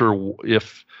just not sure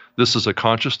if this is a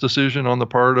conscious decision on the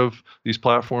part of these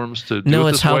platforms to do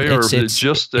it this way, or if it's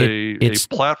just a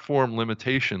platform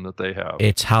limitation that they have.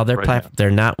 It's how they're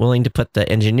not willing to put the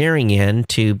engineering in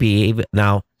to be able.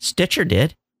 Now, Stitcher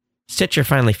did. Stitcher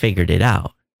finally figured it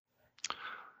out.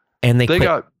 And they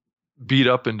got beat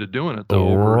up into doing it though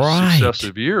over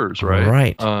successive years, right?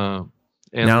 Right.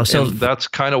 And that's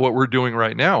kind of what we're doing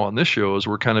right now on this show is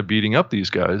we're kind of beating up these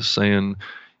guys, saying,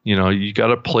 you got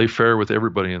to play fair with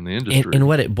everybody in the industry. And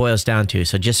what it boils down to,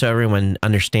 so just so everyone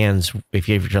understands, if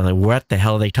you're like, what the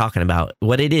hell are they talking about?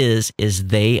 What it is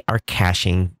they are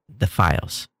caching the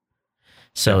files.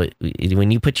 So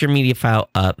when you put your media file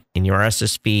up in your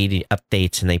RSS feed, it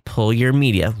updates, and they pull your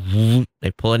media,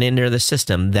 they pull it into the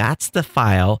system. That's the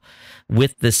file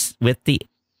with the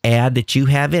ad that you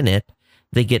have in it.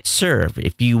 They get served.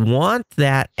 If you want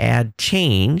that ad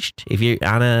changed, if you're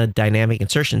on a dynamic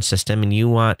insertion system and you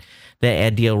want the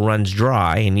ad deal runs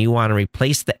dry and you want to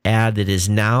replace the ad that is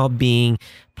now being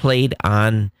played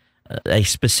on a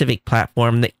specific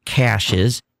platform that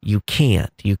caches, you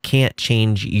can't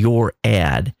change your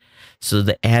ad. So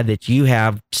the ad that you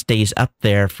have stays up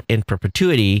there in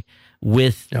perpetuity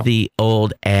with the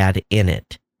old ad in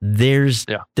it. This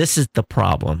is the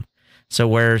problem. So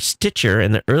where Stitcher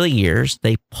in the early years,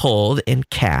 they pulled and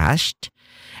cached,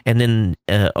 and then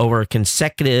over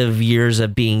consecutive years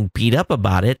of being beat up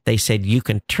about it, they said you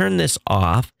can turn this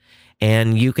off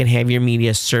and you can have your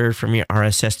media served from your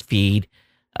RSS feed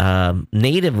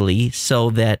natively, so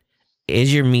that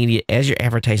as your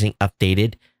advertising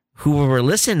updated, whoever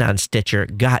listened on Stitcher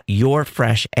got your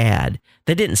fresh ad.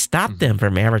 That didn't stop them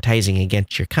from advertising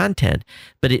against your content,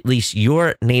 but at least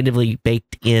your natively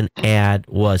baked in ad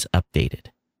was updated.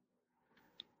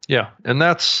 Yeah, and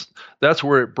that's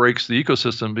where it breaks the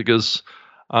ecosystem, because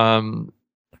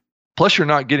plus you're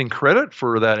not getting credit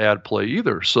for that ad play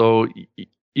either. So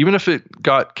even if it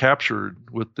got captured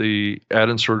with the ad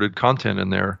inserted content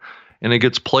in there and it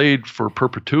gets played for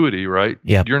perpetuity, right?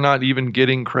 Yep. You're not even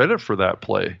getting credit for that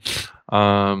play.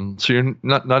 So you're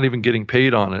not even getting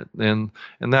paid on it. And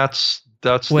that's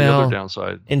the other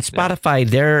downside. In Spotify,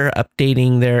 they're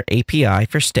updating their API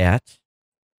for stats.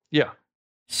 Yeah.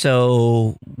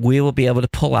 So we will be able to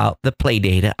pull out the play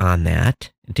data on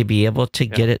that to be able to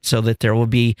get it, so that there will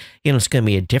be, it's going to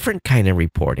be a different kind of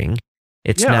reporting.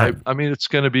 It's not. I mean, it's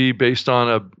going to be based on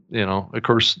of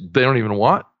course, they don't even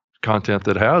want content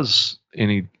that has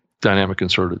any dynamic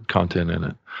inserted content in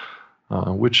it,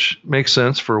 which makes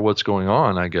sense for what's going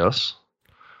on, I guess.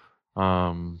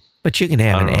 But you can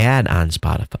have an ad on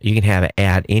Spotify. You can have an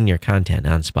ad in your content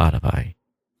on Spotify.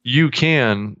 You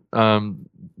can.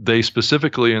 They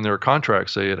specifically in their contract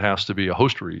say it has to be a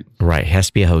host read. Right. It has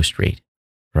to be a host read.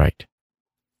 Right.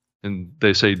 And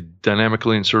they say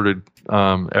dynamically inserted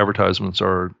advertisements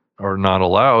are not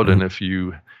allowed. And if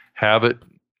you have it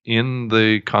in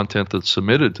the content that's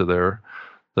submitted to there,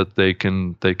 that they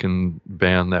can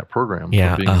ban that program from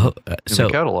being in the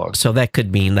catalog. So that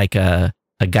could mean like a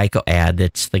Geico ad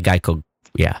that's the Geico.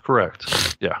 Yeah.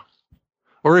 Correct. Yeah.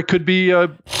 Or it could be,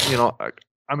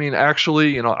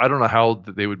 actually, I don't know how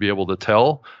they would be able to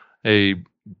tell a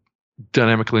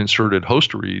dynamically inserted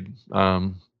host read.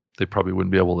 They probably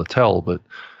wouldn't be able to tell, but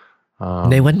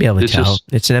they wouldn't be able to tell.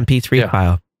 It's an MP3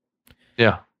 file.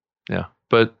 Yeah, yeah,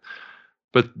 but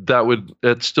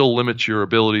that still limits your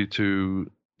ability to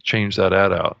change that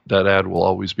ad out. That ad will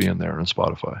always be in there in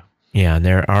Spotify. Yeah, and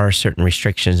there are certain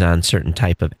restrictions on certain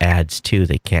type of ads too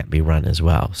that can't be run as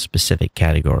well. Specific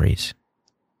categories.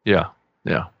 Yeah,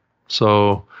 yeah.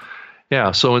 So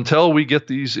until we get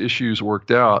these issues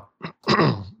worked out,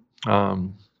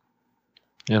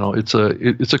 it's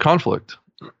a conflict,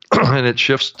 and it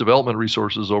shifts development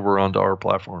resources over onto our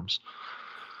platforms.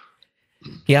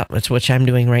 Yeah, that's what I'm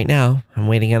doing right now. I'm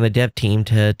waiting on the dev team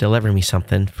to deliver me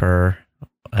something for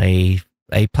a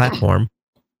platform.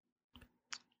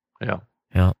 Yeah.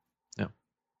 Yeah. Yeah.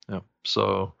 Yeah.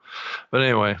 So, but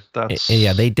anyway, that's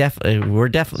we're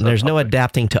definitely there's no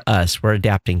adapting to us. We're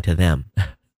adapting to them.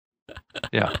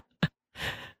 Yeah.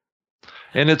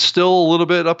 And it's still a little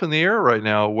bit up in the air right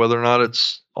now whether or not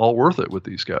it's all worth it with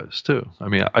these guys too. I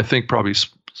mean, I think probably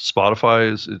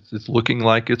Spotify it's looking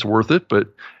like it's worth it, but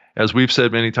as we've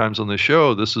said many times on this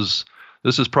show, this is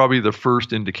probably the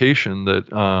first indication that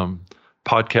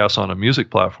podcasts on a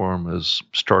music platform has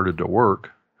started to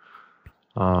work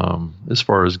as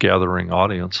far as gathering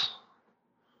audience.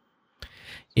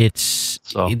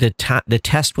 The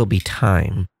test will be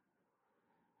time.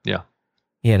 Yeah.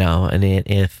 And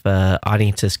if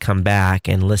audiences come back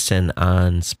and listen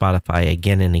on Spotify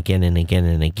again and again and again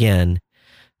and again,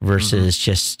 versus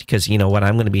just because, what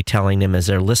I'm going to be telling them as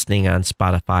they're listening on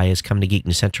Spotify is come to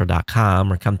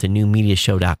geeknewscentral.com or come to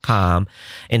newmediashow.com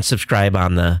and subscribe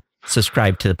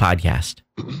to the podcast.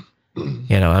 I'm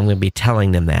going to be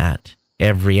telling them that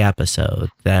every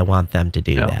episode that I want them to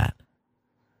do that.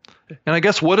 And I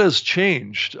guess what has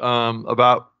changed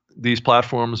about these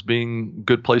platforms being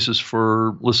good places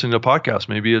for listening to podcasts?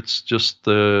 Maybe it's just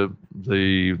the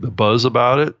buzz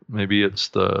about it. Maybe it's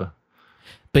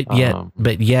But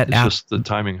yet, it's just the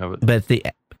timing of it.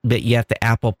 But yet, the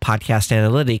Apple Podcast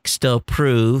Analytics still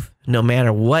prove, no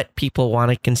matter what people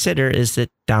want to consider, is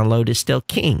that download is still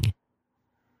king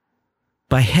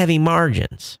by heavy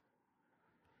margins.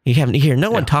 You haven't hear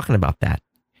no one talking about that.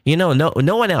 No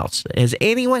one else. Has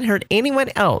anyone heard anyone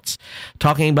else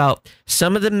talking about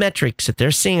some of the metrics that they're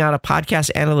seeing out of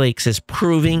Podcast Analytics is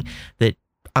proving that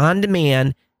on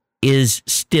demand is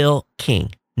still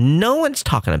king? No one's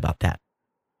talking about that.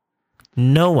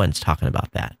 No one's talking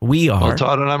about that. We are. Well,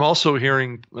 Todd, and I'm also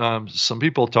hearing some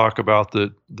people talk about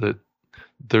that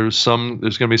there's going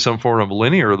to be some form of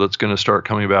linear that's going to start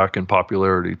coming back in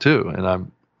popularity too, and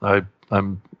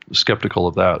I'm skeptical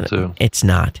of that too. It's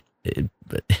not.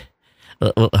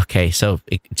 Okay, so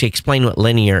to explain what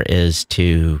linear is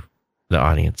to the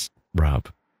audience, Rob.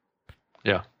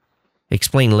 Yeah.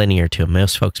 Explain linear to them.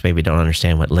 Most folks maybe don't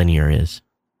understand what linear is.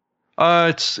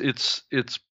 It's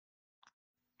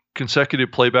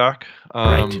consecutive playback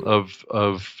Right. of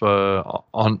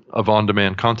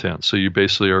on-demand content. So you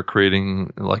basically are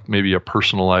creating like maybe a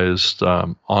personalized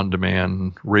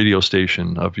on-demand radio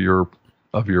station of your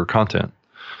content.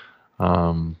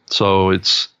 So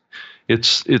it's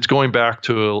going back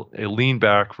to a lean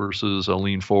back versus a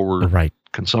lean forward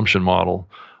consumption model,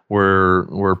 where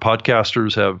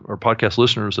podcast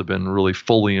listeners have been really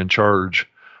fully in charge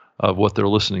of what they're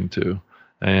listening to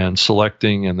and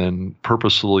selecting and then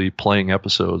purposefully playing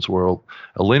episodes, where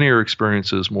a linear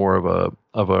experience is more of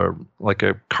a like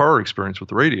a car experience with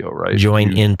the radio, right?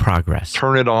 Join in progress.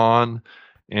 Turn it on,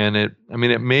 and it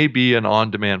may be an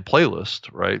on-demand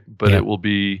playlist, right? But it will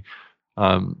be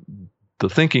the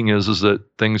thinking is that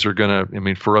things are going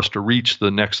to, for us to reach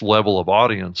the next level of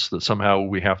audience, that somehow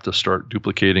we have to start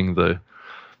duplicating the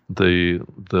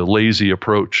lazy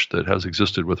approach that has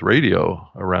existed with radio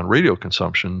around radio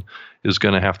consumption, is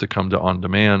going to have to come to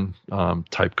on-demand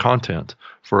type content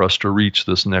for us to reach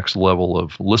this next level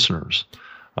of listeners.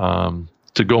 To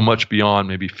go much beyond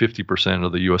maybe 50%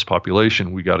 of the U.S.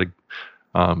 population, we got to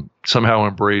somehow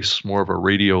embrace more of a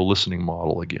radio listening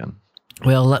model again.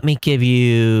 Well, let me give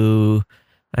you,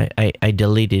 I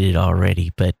deleted it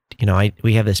already, but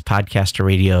we have this podcast to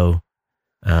radio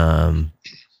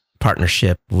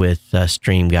partnership with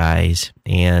Stream Guys,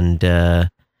 and let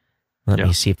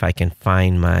me see if I can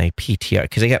find my PTR,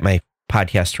 because I got my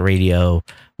podcast to radio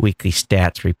weekly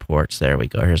stats reports. There we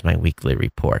go. Here's my weekly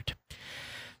report.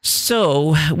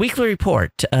 So, weekly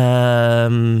report,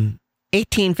 18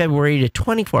 February to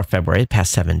 24 February, the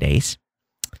past 7 days.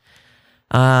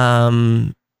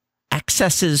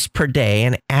 Accesses per day,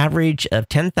 an average of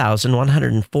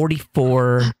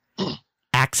 10,144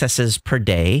 accesses per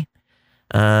day.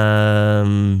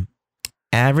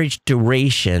 Average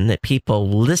duration that people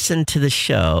listened to the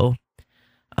show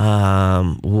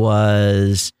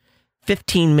was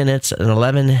 15 minutes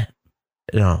and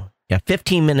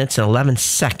 15 minutes and 11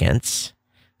 seconds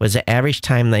was the average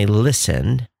time they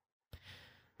listened.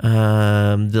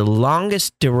 The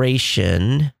longest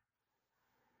duration,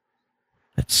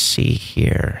 let's see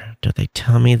here. Do they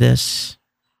tell me this?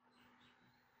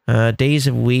 Days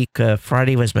of week,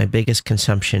 Friday was my biggest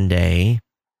consumption day.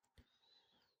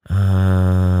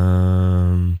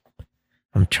 I'm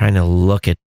trying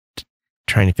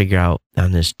to figure out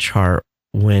on this chart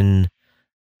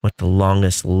what the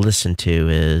longest listen to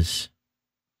is.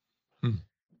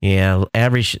 Yeah,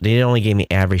 average, they only gave me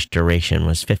average duration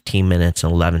was 15 minutes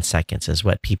and 11 seconds is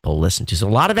what people listen to. So a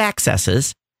lot of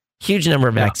accesses, huge number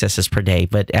of accesses per day,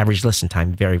 but average listen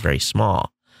time very, very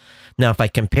small. Now, if I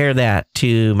compare that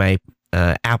to my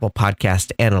Apple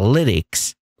Podcast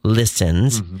Analytics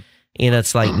listens,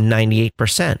 it's like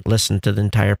 98% listen to the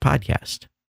entire podcast.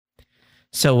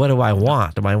 So what do I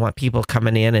want? Do I want people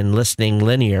coming in and listening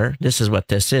linear? This is what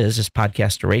this is. This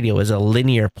podcast radio is a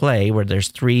linear play where there's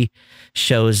 3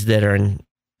 shows that are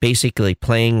basically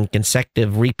playing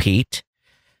consecutive repeat.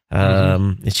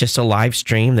 It's just a live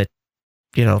stream that,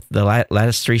 the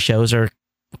last 3 shows are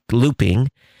looping,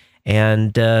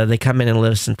 and they come in and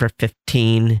listen for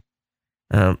 15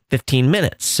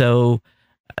 minutes. So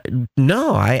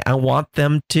no, I want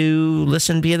them to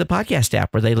listen via the podcast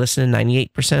app, where they listen to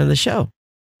 98% of the show.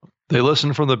 They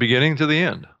listen from the beginning to the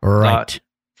end, right? Not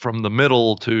from the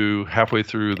middle to halfway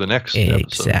through the next episode.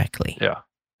 Exactly. Yeah.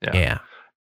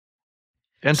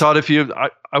 And Todd,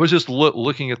 I was just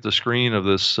looking at the screen of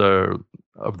this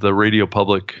of the Radio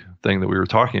Public thing that we were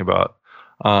talking about,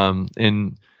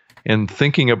 and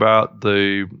thinking about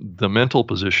the mental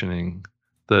positioning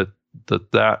that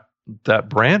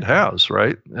brand has,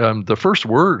 right? The first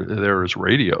word there is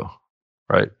radio,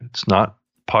 right? It's not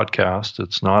podcast,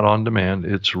 it's not on demand,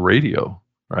 it's radio,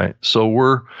 right? So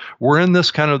we're in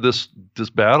this kind of this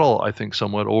battle, I think,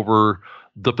 somewhat over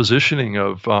the positioning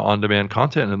of on-demand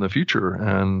content in the future.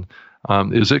 And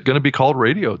is it going to be called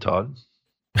radio, Todd?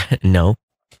 No.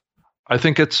 I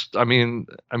think it's. I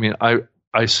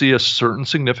see a certain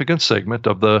significant segment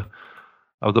of the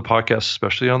podcast,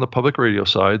 especially on the public radio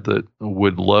side, that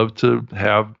would love to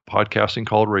have podcasting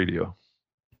called radio.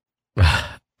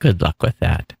 Good luck with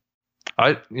that.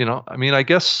 I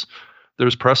guess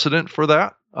there's precedent for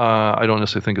that. I don't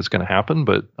necessarily think it's going to happen,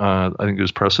 but I think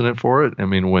there's precedent for it.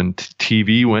 When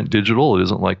TV went digital, it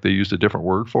isn't like they used a different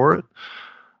word for it.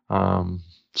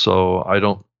 So I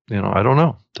don't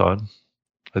know, Todd.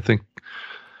 I think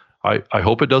I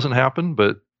hope it doesn't happen,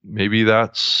 but maybe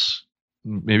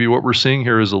what we're seeing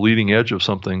here is a leading edge of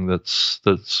something that's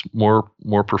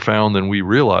more profound than we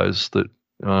realize, that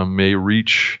may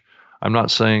reach. I'm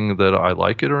not saying that I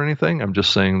like it or anything. I'm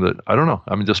just saying that I don't know.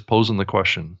 I'm just posing the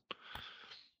question.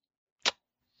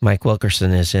 Mike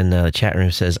Wilkerson is in the chat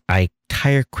room, says, I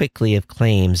tire quickly of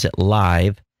claims that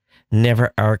live,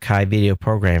 never archive video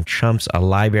program trumps a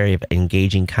library of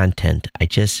engaging content. I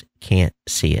just can't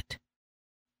see it.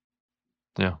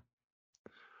 Yeah.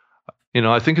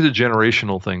 I think it's a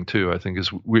generational thing too. I think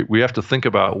is we have to think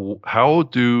about how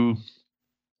do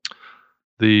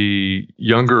the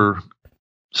younger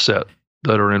set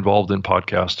that are involved in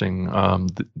podcasting,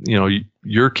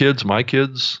 your kids, my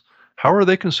kids, how are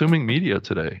they consuming media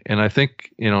today? And I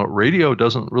think, radio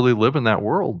doesn't really live in that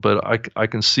world, but I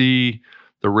can see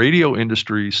the radio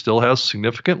industry still has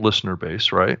significant listener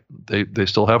base, right? They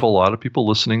still have a lot of people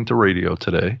listening to radio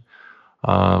today.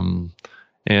 And,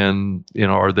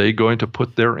 are they going to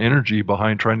put their energy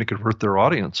behind trying to convert their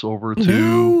audience over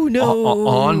to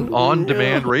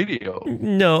on-demand radio?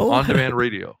 No. On-demand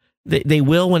radio. They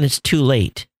will when it's too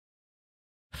late.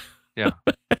 Yeah.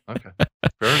 Okay.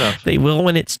 Fair enough. They will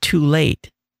when it's too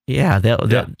late. Yeah. There's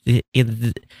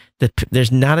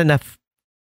not enough.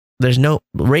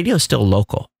 Radio's still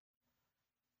local.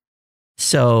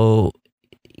 So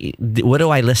what do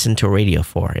I listen to radio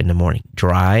for in the morning?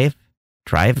 Drive,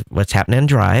 what's happening on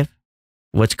Drive,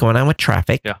 what's going on with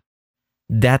traffic. Yeah.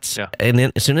 And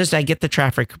then as soon as I get the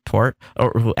traffic report,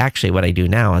 or actually what I do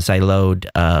now is I load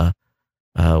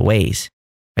Waze.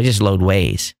 I just load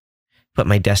Waze, put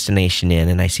my destination in,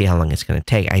 and I see how long it's going to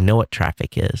take. I know what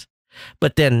traffic is.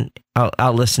 But then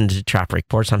I'll listen to traffic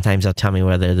reports. Sometimes they'll tell me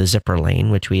whether the zipper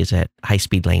lane, which we is at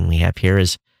high-speed lane we have here,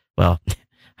 is, well,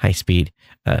 high speed,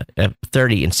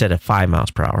 30 instead of 5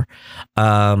 miles per hour,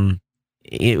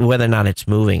 whether or not it's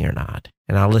moving or not.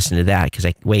 And I'll listen to that because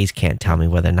Waze can't tell me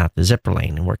whether or not the zipper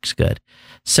lane works good.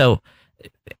 So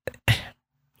I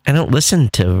don't listen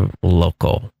to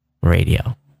local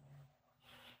radio.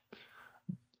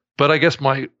 But I guess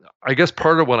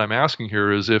part of what I'm asking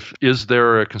here is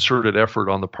there a concerted effort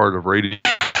on the part of radio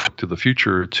to the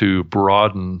future to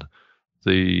broaden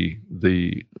the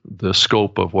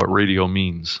scope of what radio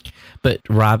means? But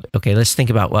Rob, okay, let's think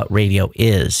about what radio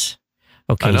is.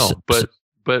 Okay, I know,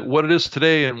 but what it is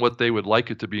today and what they would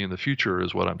like it to be in the future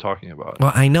is what I'm talking about.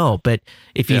 Well, I know, but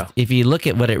if you look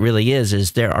at what it really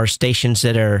is there are stations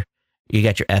that are, you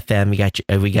got your FM,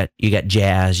 you got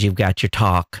jazz, you've got your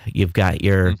talk, you've got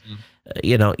your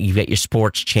you've got your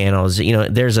sports channels.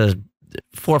 There's 4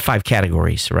 or 5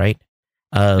 categories, right,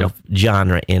 of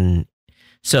genre.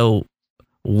 So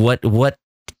what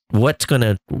is going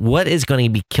to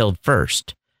be killed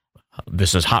first?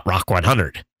 This is Hot Rock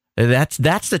 100. That's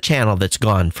the channel that's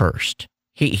gone first.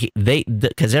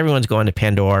 Because everyone's going to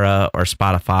Pandora or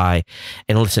Spotify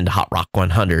and listen to Hot Rock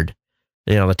 100.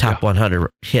 The top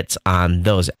 100 hits on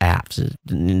those apps.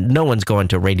 No one's going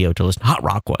to radio to listen to Hot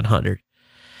Rock 100.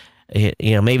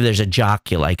 Maybe there's a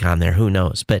jock you like on there. Who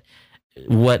knows? But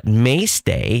what may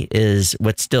stay is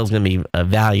what's still going to be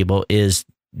valuable is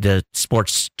the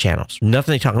sports channels.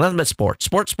 Nothing but sports.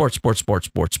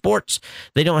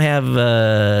 They don't have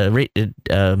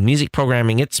music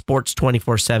programming. It's sports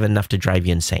 24/7, enough to drive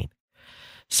you insane.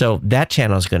 So that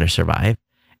channel is going to survive.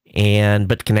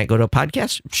 But can that go to a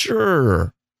podcast?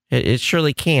 Sure, it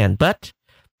surely can. But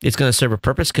it's going to serve a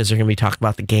purpose because they're going to be talking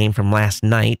about the game from last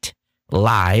night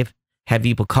live. Have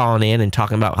people calling in and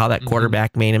talking about how that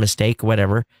quarterback made a mistake, or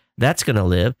whatever. That's going to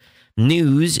live.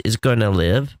 News is going to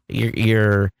live.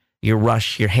 Your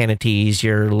Rush, your Hannity's,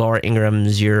 your Laura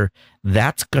Ingram's,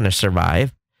 that's going to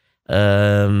survive.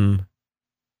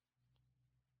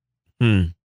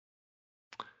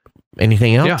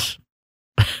 Anything else?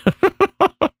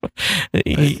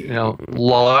 Yeah.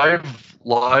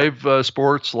 Live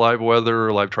sports, live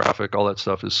weather, live traffic, all that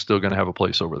stuff is still going to have a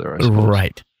place over there, I suppose.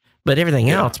 Right. But everything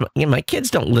else, my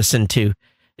kids don't listen to,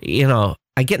 I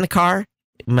get in the car,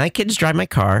 my kids drive my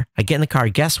car, I get in the car,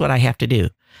 guess what I have to do?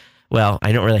 Well,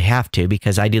 I don't really have to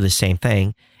because I do the same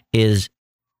thing, is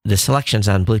the selection's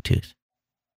on Bluetooth.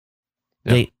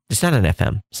 Yeah. It's not on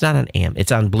FM, it's not on AM,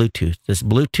 it's on Bluetooth. This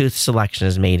Bluetooth selection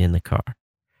is made in the car.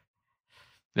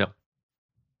 Yep.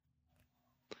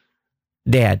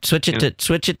 Dad, switch it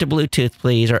to Bluetooth,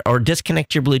 please, or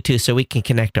disconnect your Bluetooth so we can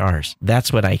connect ours.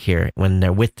 That's what I hear when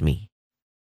they're with me.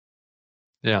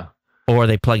 Yeah. Or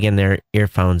they plug in their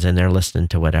earphones and they're listening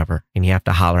to whatever, and you have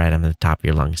to holler at them at the top of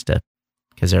your lungs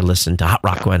because they're listening to Hot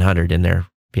Rock 100 in their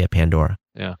via Pandora.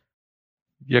 Yeah.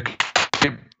 Yeah.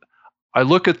 I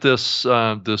look at this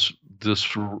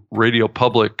Radio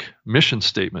Public mission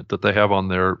statement that they have on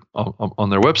their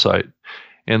website,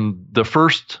 and the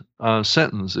first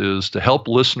sentence is to help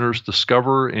listeners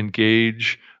discover,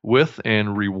 engage with,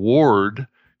 and reward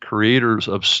creators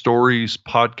of stories,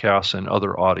 podcasts, and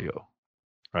other audio.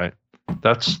 Right.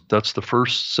 That's the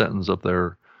first sentence of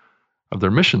their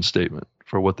mission statement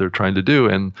for what they're trying to do,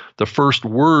 and the first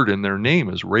word in their name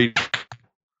is radio.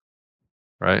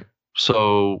 Right.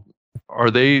 So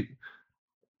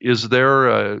is there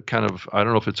a kind of, I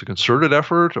don't know if it's a concerted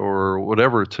effort or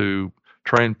whatever, to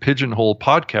try and pigeonhole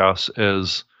podcasts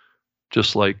as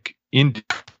just like indie,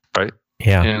 right?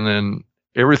 Yeah. And then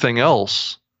everything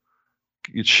else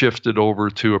gets shifted over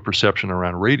to a perception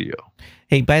around radio.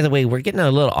 Hey, by the way, we're getting a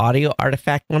little audio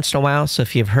artifact once in a while. So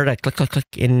if you've heard a click, click, click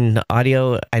in the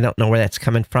audio, I don't know where that's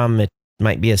coming from. It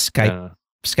might be a Skype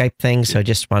thing. So I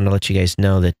just wanted to let you guys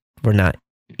know that we're not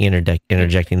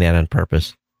interjecting that on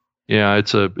purpose. Yeah,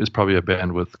 it's probably a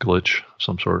bandwidth glitch of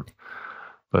some sort.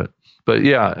 But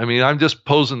yeah, I mean, I'm just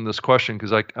posing this question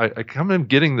because I kind of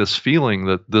getting this feeling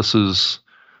that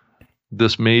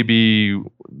this may be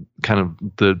kind of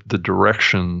the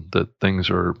direction that things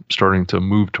are starting to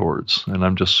move towards, and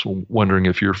I'm just wondering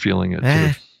if you're feeling it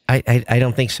too. I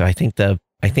don't think so. I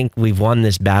think we've won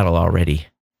this battle already.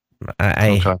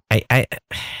 Okay.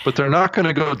 But they're not going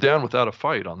to go down without a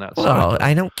fight on that side. Well,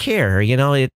 I don't care. You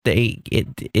know, in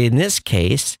this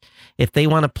case, if they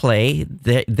want to play,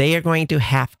 they are going to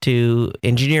have to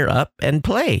engineer up and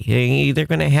play. They're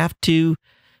going to have to,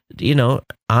 you know,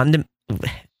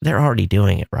 they're already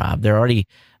doing it, Rob. They're already,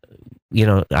 you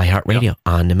know, iHeartRadio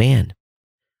on demand.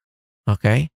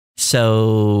 Okay.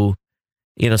 So,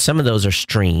 you know, some of those are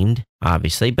streamed,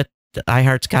 obviously, but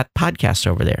iHeart's got podcasts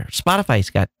over there. Spotify's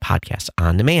got podcasts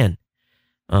on demand.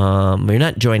 We're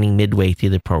not joining midway through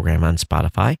the program on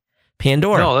Spotify.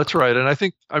 Pandora. No, that's right. And I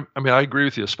think, I mean, I agree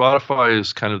with you. Spotify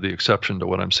is kind of the exception to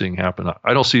what I'm seeing happen.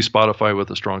 I don't see Spotify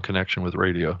with a strong connection with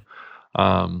radio.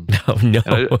 No.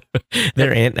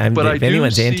 If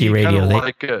anyone's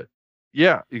anti-radio,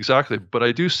 yeah, exactly. But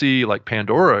I do see like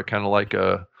Pandora kind of like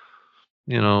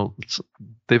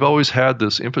they've always had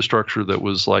this infrastructure that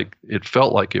was like, it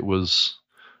felt like it was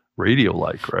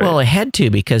radio-like, right? Well, it had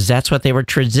to, because that's what they were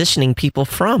transitioning people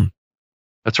from.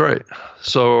 That's right.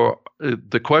 So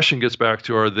the question gets back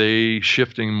to, are they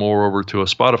shifting more over to a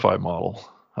Spotify model?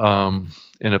 And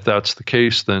if that's the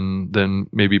case, then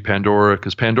maybe Pandora,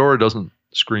 because Pandora doesn't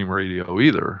scream radio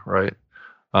either, right?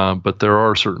 But there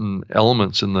are certain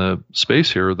elements in the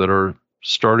space here that are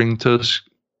starting to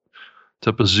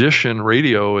position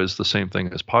radio as the same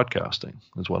thing as podcasting,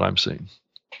 is what I'm seeing.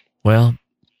 Well,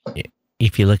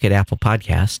 if you look at Apple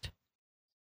Podcast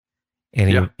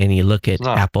and you look at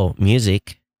Apple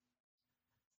Music,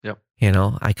 you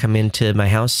know, I come into my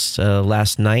house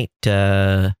last night,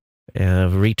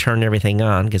 returned everything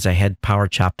on because I had power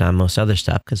chopped on most other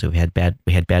stuff because we had bad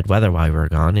weather while we were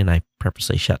gone, and I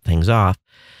purposely shut things off.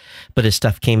 But as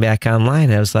stuff came back online,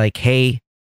 I was like, "Hey,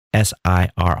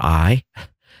 SIRI,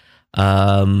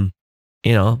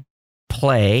 you know,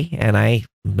 play," and I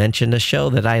mentioned a show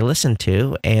that I listened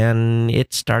to, and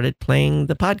it started playing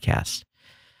the podcast.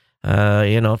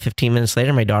 15 minutes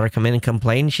later, my daughter come in and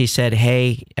complained. She said,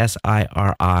 "Hey,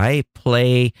 SIRI,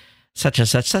 play such and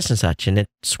such, such and such," and it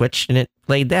switched and it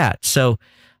played that. So,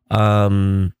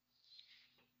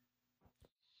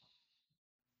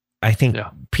 I think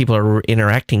people are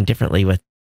interacting differently with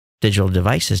digital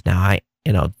devices now.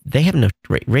 They have no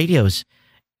radios.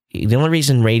 The only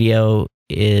reason radio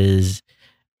is,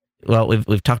 well,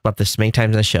 we've talked about this many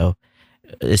times on the show.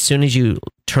 As soon as you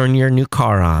turn your new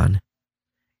car on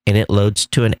and it loads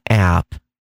to an app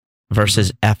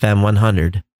versus FM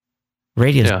 100,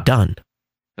 radio's done.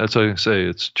 That's what I say.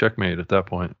 It's checkmate at that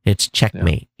point. It's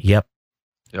checkmate. Yep.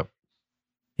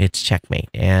 It's checkmate.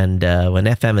 And when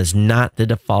FM is not the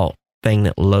default thing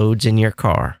that loads in your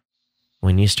car,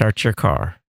 when you start your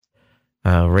car,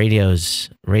 radio's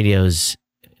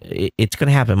it's going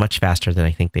to happen much faster than I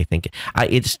think they think.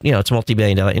 It's a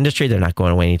multi-billion-dollar industry. They're not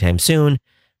going away anytime soon.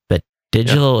 But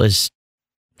digital is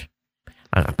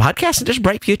podcasting. There's a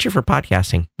bright future for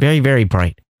podcasting. Very, very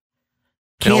bright.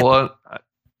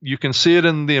 You can see it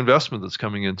in the investment that's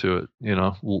coming into it. You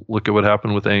know, look at what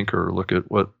happened with Anchor. Look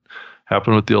at what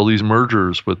happened with all these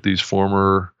mergers with these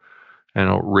former,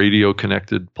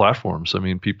 radio-connected platforms. I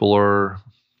mean, people are,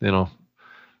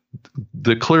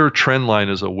 the clear trend line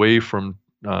is away from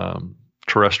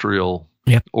terrestrial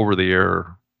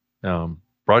over-the-air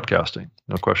broadcasting.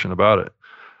 No question about it.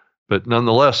 But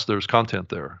nonetheless, there's content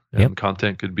there, and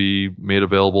content could be made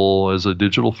available as a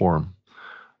digital form,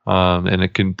 and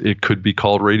it could be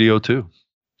called radio too.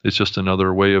 It's just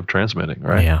another way of transmitting,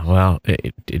 right? Yeah. Well,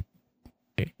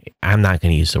 I'm not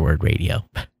going to use the word radio.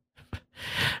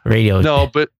 Radio. No,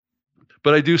 but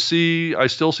I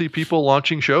still see people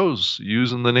launching shows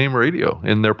using the name radio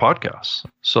in their podcasts.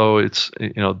 So it's,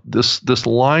 this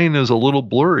line is a little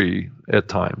blurry at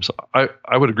times.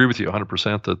 I would agree with you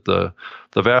 100% that the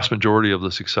vast majority of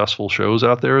the successful shows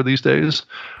out there these days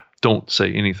don't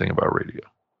say anything about radio.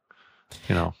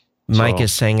 Mike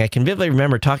is saying, I can vividly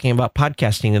remember talking about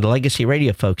podcasting to the legacy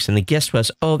radio folks, and the guess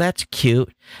was, "Oh, that's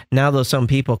cute." Now, though, some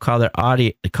people call their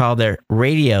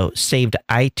radio saved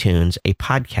iTunes a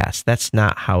podcast. That's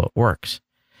not how it works.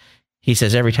 He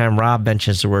says, every time Rob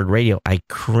mentions the word radio, I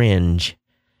cringe.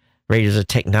 Radio's a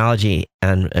technology,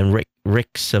 and Rick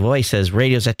Savoy says,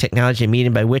 radio's a technology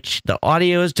medium by which the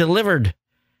audio is delivered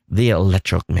via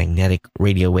electromagnetic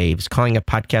radio waves. Calling a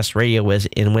podcast radio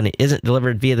and when it isn't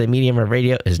delivered via the medium of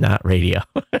radio is not radio.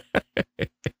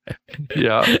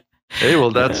 Yeah. Hey,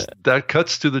 well, that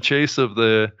cuts to the chase of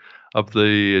the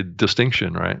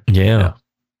distinction, right? Yeah.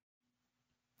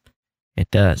 It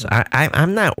does.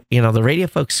 I'm not, the radio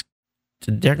folks,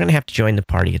 they're going to have to join the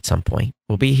party at some point.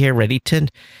 We'll be here ready to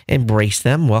embrace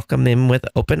them, welcome them with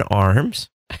open arms.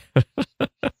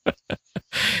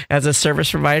 As a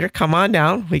service provider, come on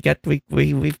down. We've got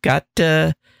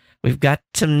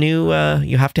some new.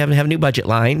 You have to have a new budget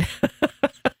line.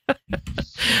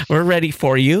 We're ready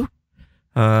for you.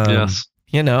 Yes.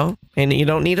 And you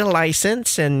don't need a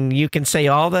license, and you can say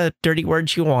all the dirty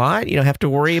words you want. You don't have to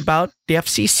worry about the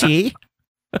FCC.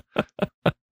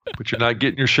 But you're not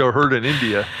getting your show heard in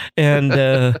India.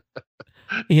 And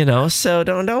so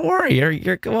don't worry.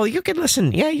 You could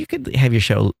listen. Yeah, you could have your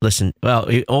show listen. Well,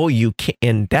 you can.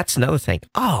 And that's another thing.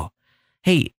 Oh,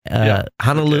 hey,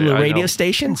 Honolulu radio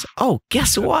stations. Oh,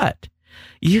 guess what?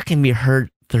 You can be heard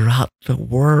throughout the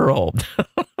world.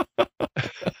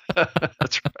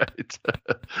 That's right.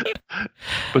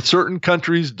 But certain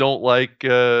countries don't like,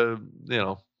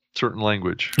 certain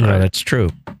language. Right? No, that's true.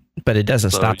 But it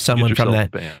doesn't stop someone from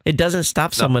that. Banned. It doesn't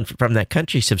stop someone from that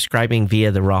country subscribing via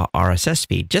the raw RSS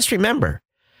feed. Just remember,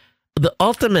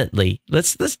 ultimately,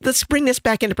 let's bring this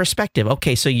back into perspective.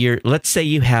 Okay, so let's say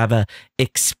you have a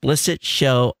explicit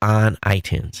show on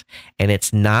iTunes, and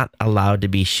it's not allowed to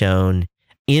be shown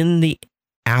in the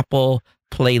Apple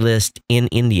playlist in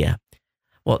India.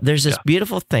 Well, there's this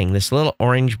beautiful thing, this little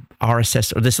orange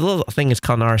RSS, or this little thing is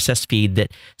called an RSS feed that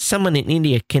someone in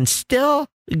India can still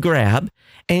grab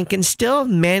and can still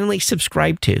manually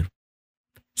subscribe to.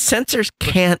 Censors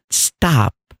can't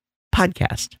stop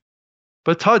podcast.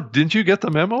 But Todd, didn't you get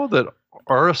the memo that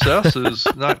RSS is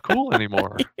not cool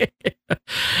anymore? We're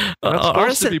not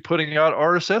supposed to be putting out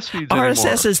RSS feeds anymore.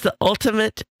 RSS is the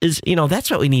ultimate, that's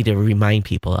what we need to remind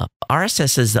people of.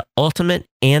 RSS is the ultimate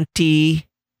It's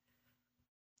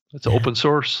open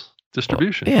source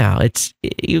distribution. Yeah,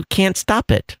 you can't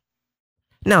stop it.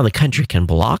 Now the country can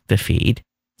block the feed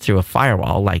through a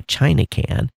firewall like China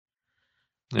can.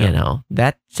 Yeah.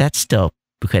 That still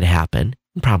could happen.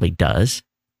 Probably does.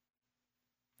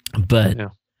 But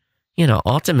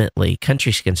ultimately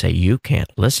countries can say you can't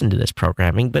listen to this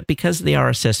programming, but because of the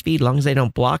RSS feed, as long as they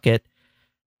don't block it,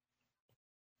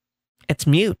 it's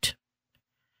mute.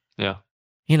 Yeah.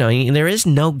 There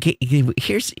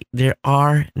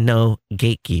are no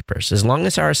gatekeepers. As long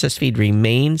as RSS feed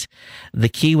remains the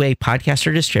key way podcasts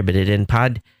are distributed, and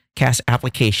podcast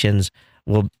applications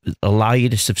will allow you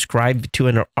to subscribe to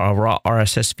a raw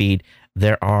RSS feed,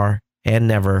 there are and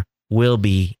never will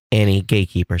be any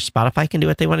gatekeepers. Spotify can do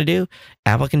what they want to do.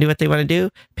 Apple can do what they want to do.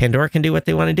 Pandora can do what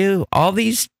they want to do. All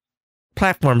these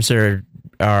platforms are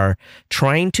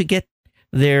trying to get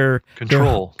their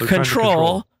control. Their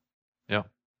control. Yeah.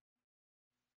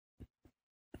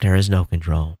 There is no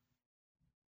control.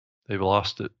 They've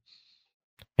lost it.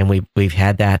 And we've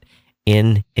had that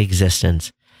in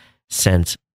existence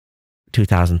since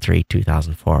 2003,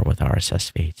 2004 with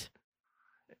RSS feeds.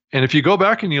 And if you go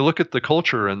back and you look at the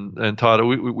culture, and Todd,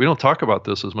 we don't talk about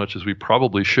this as much as we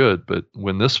probably should, but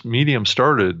when this medium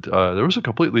started, there was a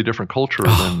completely different culture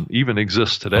than even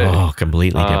exists today. Oh,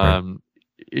 completely different.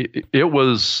 It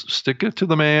was stick it to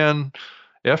the man,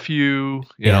 F you,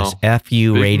 F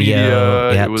you radio.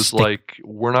 Media. It was like,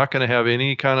 we're not going to have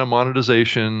any kind of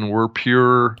monetization. We're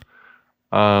pure,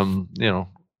 rebel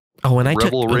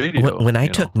radio. When I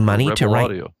took money to write,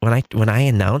 audio. when I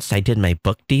announced I did my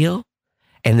book deal,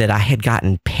 and that I had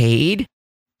gotten paid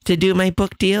to do my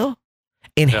book deal,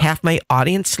 and half my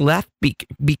audience left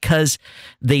because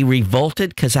they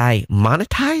revolted because I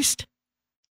monetized.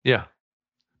 Yeah.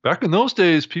 Back in those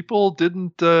days, people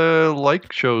didn't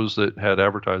like shows that had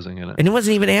advertising in it. And it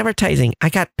wasn't even advertising. I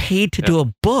got paid to do a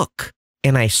book.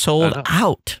 and I sold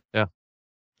out. Yeah.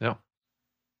 Yeah.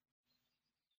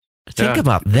 Think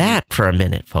about that for a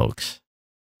minute, folks.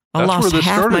 I lost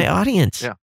half my audience.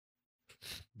 Yeah.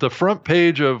 The front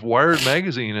page of Wired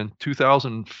magazine in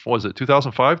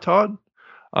 2005, Todd,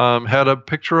 had a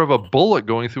picture of a bullet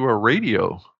going through a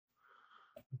radio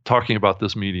talking about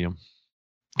this medium.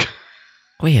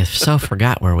 We have so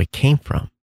forgot where we came from.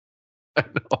 I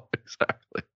know,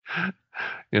 exactly.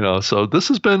 So this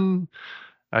has been,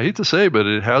 I hate to say, but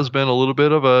it has been a little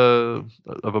bit of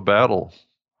a battle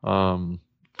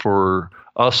for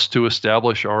us to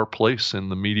establish our place in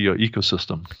the media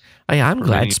ecosystem. I'm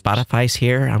glad Spotify's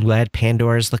here. I'm glad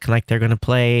Pandora's looking like they're going to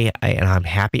play. And I'm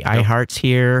happy iHeart's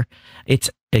here.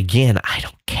 Again, I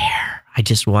don't care. I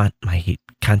just want my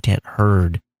content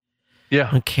heard. Yeah.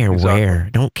 I don't care where.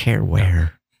 Don't care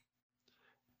where.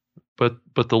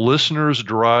 But the listeners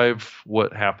drive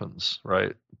what happens,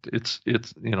 right? It's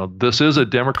this is a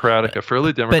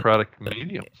fairly democratic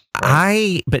medium.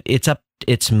 Right? But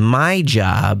it's my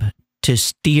job to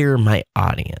steer my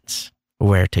audience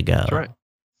where to go. That's right.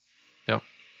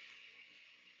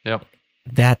 Yep.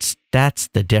 That's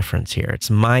the difference here.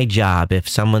 It's my job. If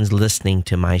someone's listening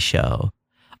to my show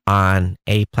on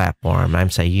a platform, I'm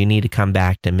saying you need to come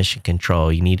back to Mission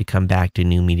Control. You need to come back to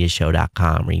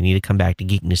newmediashow.com, or you need to come back to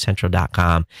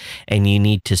geeknewscentral.com, and you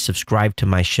need to subscribe to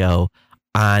my show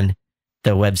on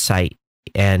the website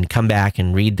and come back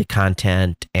and read the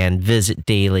content and visit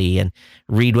daily and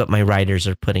read what my writers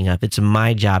are putting up. It's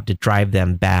my job to drive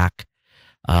them back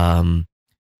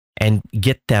and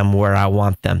get them where I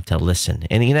want them to listen.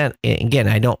 And again,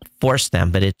 I don't force them,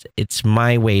 but it's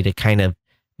my way to kind of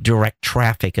direct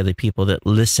traffic of the people that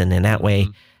listen. And that way,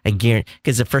 again,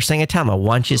 because the first thing I tell them, I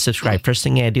want you to subscribe. First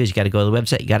thing I do is you got to go to the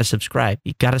website. You got to subscribe.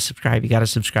 You got to subscribe. You got to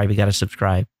subscribe. You got to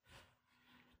subscribe.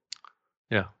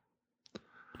 Yeah.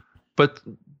 But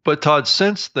Todd,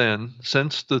 since then,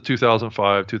 since the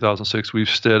 2005, 2006, we've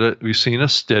seen a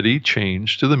steady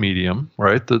change to the medium,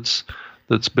 right? That's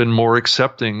been more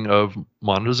accepting of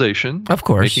monetization, of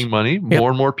course, making money. More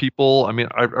and more people. I mean,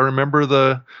 I remember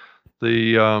the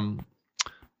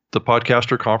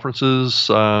podcaster conferences,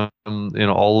 all of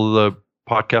the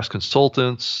podcast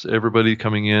consultants, everybody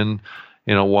coming in,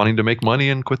 wanting to make money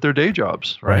and quit their day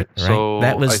jobs, right? So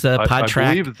that was the PodTrack.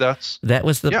 I believe that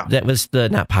was the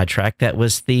not PodTrack. That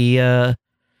was the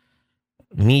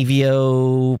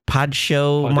Mevio Pod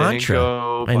Show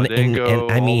mantra. And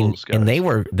I mean, and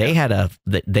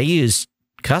they used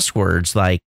cuss words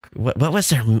like what was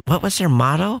their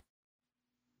motto?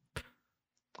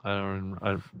 I don't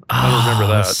remember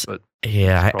that, but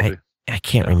yeah, I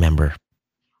can't remember.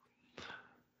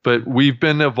 But we've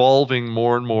been evolving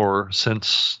more and more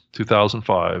since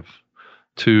 2005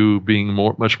 to being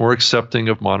much more accepting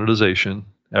of monetization,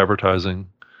 advertising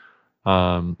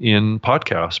in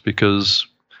podcasts, because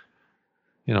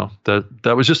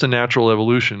that was just a natural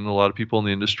evolution. A lot of people in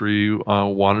the industry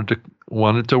wanted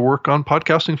to work on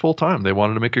podcasting full time. They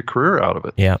wanted to make a career out of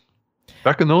it. Yeah.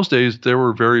 Back in those days, there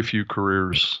were very few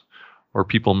careers or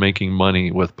people making money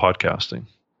with podcasting.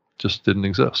 Just didn't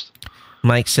exist.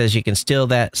 Mike says you can still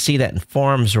see that in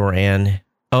forums we're in.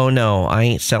 Oh no, I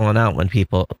ain't selling out when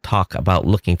people talk about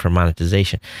looking for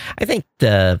monetization. I think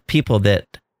the people that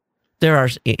there are,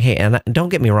 hey, and don't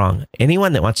get me wrong,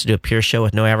 anyone that wants to do a pure show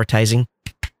with no advertising,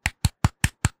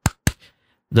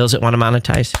 those that want to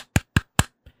monetize,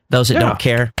 those that don't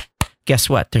care, guess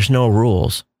what? There's no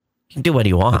rules. You can do what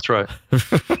you want. That's right.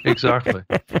 Exactly.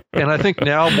 And I think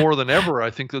now more than ever, I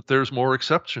think that there's more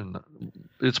exception.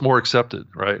 It's more accepted,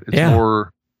 right? It's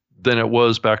more than it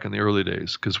was back in the early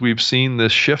days, because we've seen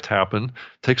this shift happen.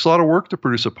 It takes a lot of work to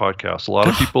produce a podcast. A lot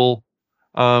of people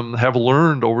have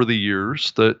learned over the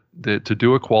years that to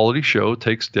do a quality show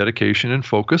takes dedication and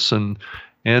focus and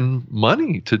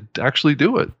money to actually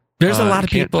do it. There's a lot of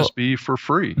people. Can't just be for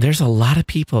free. There's a lot of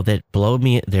people that blow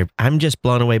me. I'm just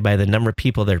blown away by the number of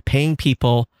people they're paying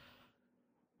people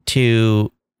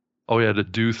to. Oh yeah, to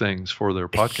do things for their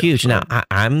podcast. Huge. Right? Now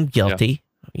I'm guilty.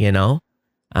 Yeah.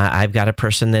 I've got a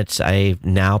person I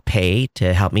now pay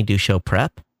to help me do show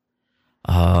prep.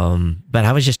 But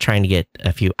I was just trying to get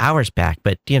a few hours back.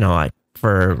 But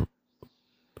for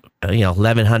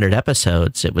 1,100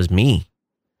 episodes, it was me.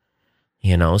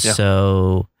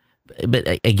 So.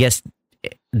 But I guess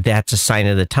that's a sign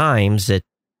of the times that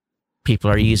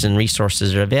people are using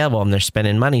resources that are available and they're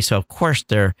spending money. So of course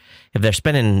if they're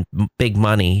spending big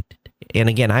money, and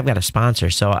again, I've got a sponsor,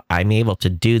 so I'm able to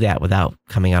do that without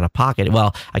coming out of pocket.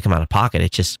 Well, I come out of pocket.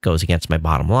 It just goes against my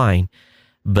bottom line.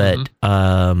 But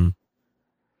for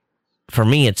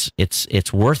me,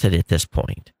 it's worth it at this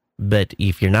point, But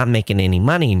if you're not making any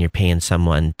money and you're paying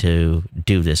someone to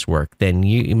do this work, then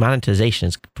monetization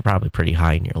is probably pretty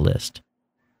high in your list.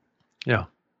 Yeah,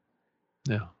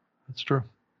 that's true.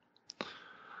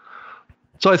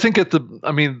 So I think the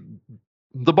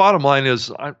bottom line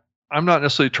is I'm not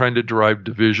necessarily trying to drive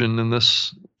division in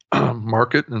this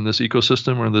market, in this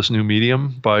ecosystem, or in this new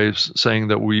medium by saying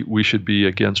that we should be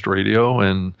against radio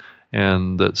and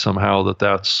that somehow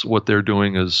that's what they're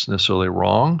doing is necessarily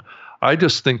wrong. I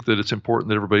just think that it's important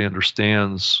that everybody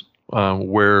understands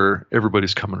where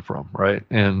everybody's coming from, right?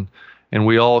 And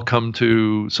we all come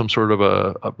to some sort of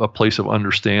a place of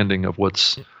understanding of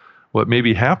what may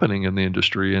be happening in the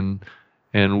industry,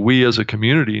 and we as a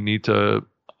community need to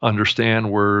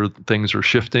understand where things are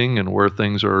shifting and where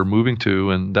things are moving to,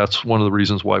 and that's one of the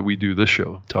reasons why we do this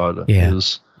show, Todd,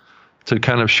 is to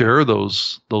kind of share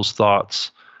those thoughts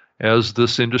as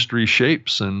this industry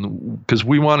shapes, and because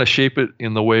we want to shape it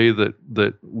in the way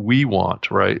that we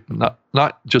want, right?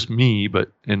 Not just me,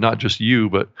 and not just you,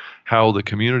 but how the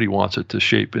community wants it to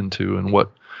shape into, and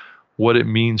what it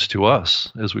means to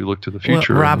us as we look to the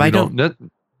future. Well, Rob, we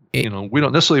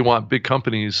don't necessarily want big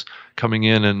companies coming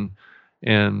in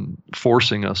and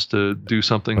forcing us to do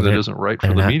something that isn't right for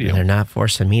the medium. They're not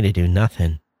forcing me to do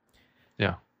nothing.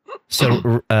 Yeah.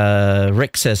 So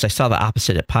Rick says, I saw the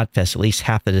opposite at Podfest. At least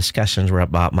half the discussions were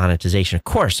about monetization. Of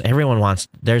course,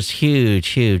 there's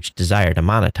huge desire to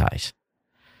monetize.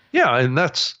 Yeah,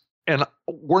 and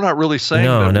we're not really saying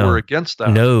we're against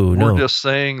that. We're just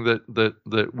saying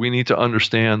that we need to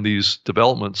understand these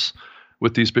developments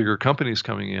with these bigger companies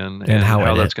coming in and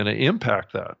how that's going to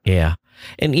impact that. Yeah.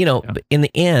 And in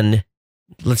the end,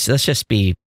 let's just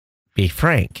be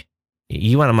frank.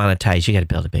 You want to monetize, you got to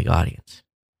build a big audience.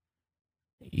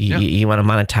 You want to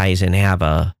monetize and have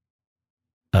a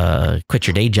quit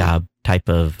your day job type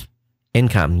of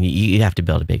income. You have to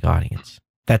build a big audience.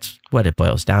 That's what it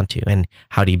boils down to. And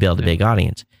how do you build a big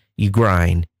audience? You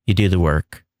grind, you do the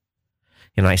work.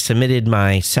 I submitted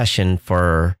my session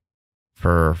for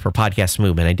Podcast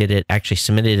Movement. I did it, actually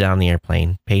submitted it on the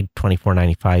airplane, paid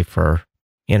 $24.95 for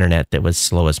internet that was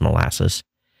slow as molasses,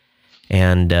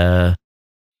 and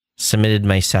submitted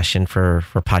my session for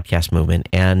Podcast Movement.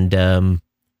 And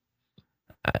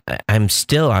I'm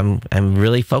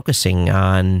really focusing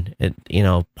on it.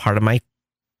 Part of my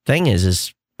thing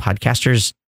is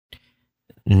podcasters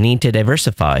need to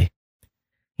diversify.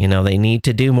 They need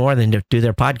to do more than do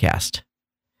their podcast.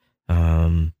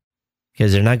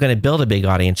 Because they're not going to build a big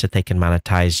audience that they can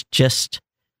monetize. Just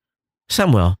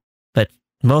some will, but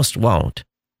most won't,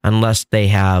 unless they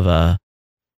have a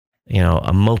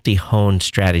multi-hone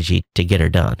strategy to get her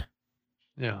done.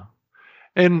 Yeah,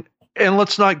 and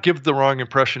let's not give the wrong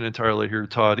impression entirely here,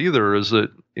 Todd. Either is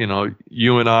that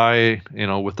you and I,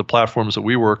 with the platforms that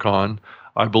we work on,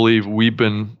 I believe we've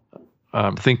been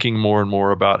thinking more and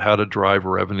more about how to drive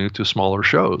revenue to smaller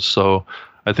shows. So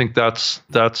I think that's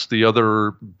the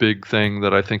other big thing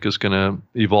that I think is going to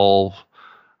evolve,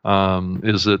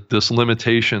 is that this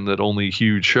limitation that only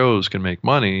huge shows can make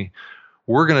money.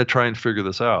 We're going to try and figure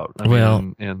this out.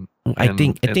 I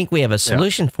think we have a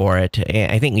solution for it.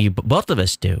 I think both of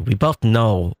us do. We both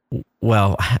know.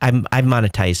 Well, I've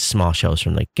monetized small shows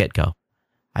from the get-go.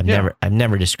 I've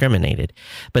never discriminated,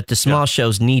 but the small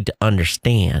shows need to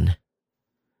understand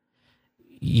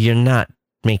you're not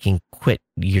making quit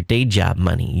your day job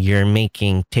money. You're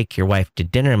making take your wife to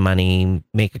dinner money,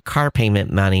 make a car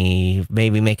payment money,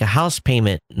 maybe make a house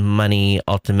payment money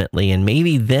ultimately, and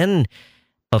maybe then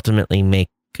ultimately make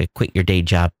a quit your day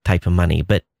job type of money.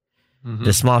 But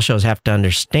the small shows have to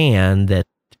understand that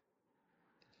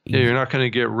you're not going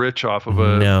to get rich off of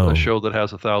a show that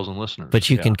has 1,000 listeners. But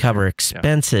you can cover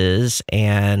expenses,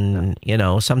 and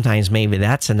sometimes maybe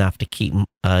that's enough to keep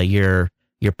your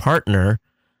partner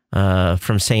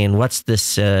from saying, what's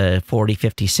this $40,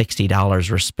 $50,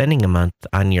 $60 we're spending a month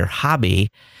on your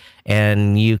hobby?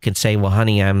 And you can say, well,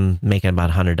 honey, I'm making about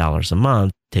 $100 a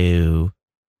month to,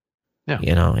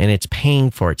 and it's paying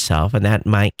for itself. And that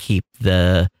might keep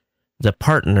the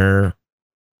partner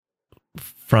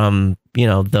from,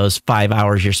 those 5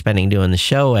 hours you're spending doing the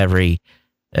show every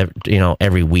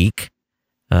week.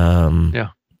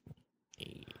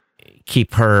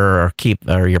 Keep your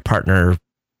partner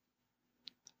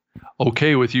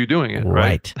okay with you doing it,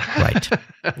 right? Right.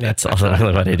 That's also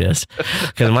what it is.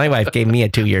 Because my wife gave me a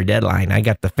 2-year deadline. I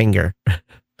got the finger. I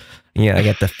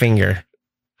got the finger.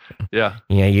 Yeah.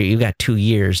 You got 2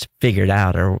 years figured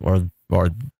out,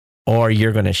 or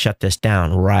you're going to shut this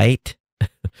down, right?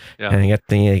 Yeah. And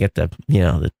you get the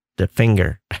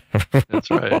finger. That's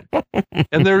right.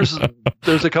 And there's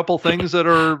a couple things that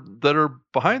are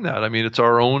behind that. I mean, it's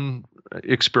our own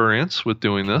experience with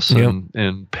doing this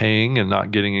and paying and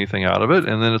not getting anything out of it.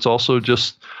 And then it's also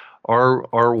just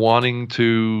our wanting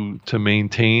to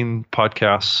maintain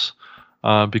podcasts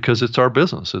because it's our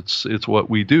business. It's what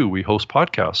we do. We host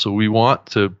podcasts. So we want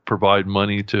to provide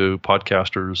money to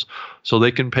podcasters so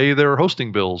they can pay their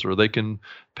hosting bills, or they can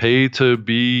pay to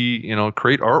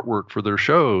create artwork for their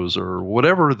shows, or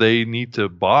whatever they need to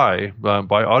buy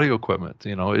audio equipment.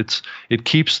 It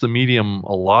keeps the medium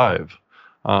alive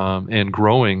and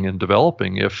growing and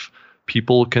developing if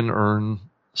people can earn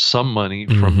some money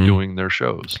from doing their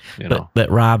shows. But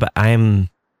Rob,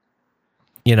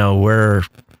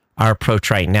 our approach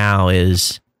right now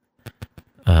is,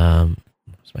 I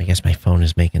guess my phone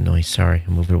is making noise. Sorry,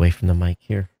 I'm moving away from the mic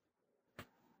here.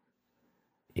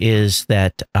 Is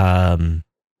that, I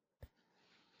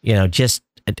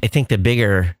think the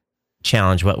bigger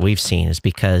challenge, what we've seen, is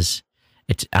because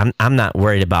I'm not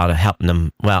worried about helping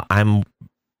them. Well,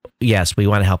 yes, we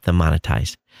want to help them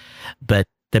monetize, but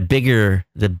the bigger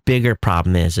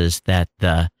problem is that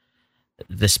the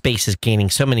space is gaining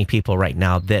so many people right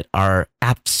now that are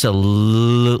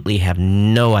absolutely have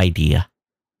no idea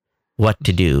what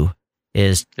to do,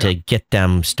 is to get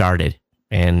them started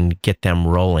and get them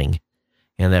rolling.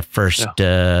 And the first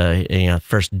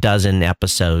dozen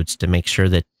episodes, to make sure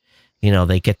that,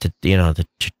 they get to,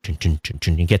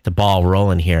 get the ball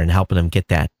rolling here and helping them get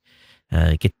that,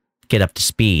 get up to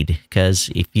speed. Because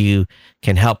if you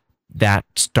can help that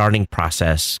starting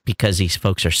process, because these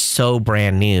folks are so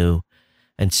brand new,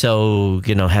 and so,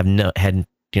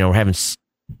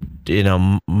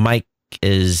 Mike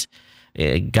is,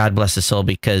 God bless his soul,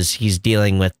 because he's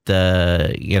dealing with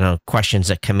the, questions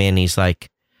that come in. He's like,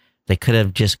 they could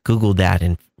have just Googled that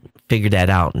and figured that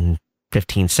out in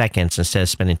 15 seconds instead of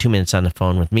spending 2 minutes on the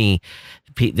phone with me.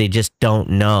 They just don't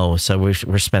know. So we're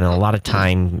spending a lot of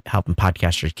time helping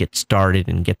podcasters get started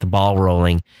and get the ball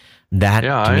rolling.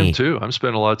 I am too. I'm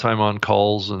spending a lot of time on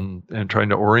calls and trying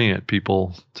to orient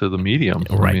people to the medium.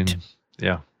 Right.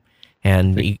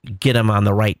 And you get them on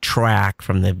the right track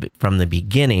from the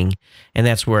beginning. And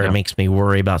that's where it makes me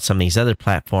worry about some of these other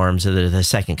platforms that are the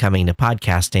second coming to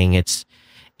podcasting.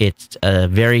 It's a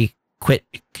very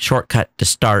quick shortcut to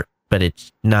start, but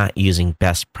it's not using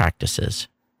best practices.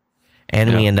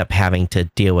 And we end up having to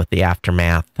deal with the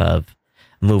aftermath of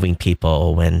moving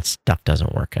people when stuff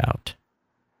doesn't work out.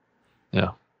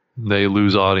 Yeah, they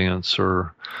lose audience,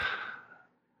 or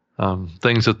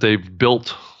things that they've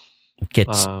built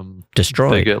gets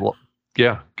destroyed.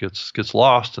 Gets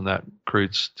lost, and that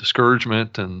creates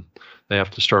discouragement, and they have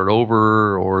to start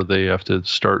over, or they have to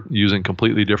start using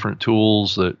completely different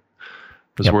tools that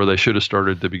is where they should have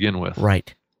started to begin with.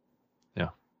 Right.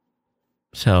 Yeah.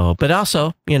 So, but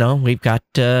also, we've got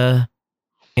some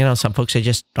folks that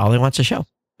just all they want's a show.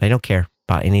 They don't care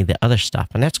about any of the other stuff,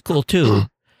 and that's cool too.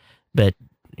 But,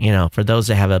 for those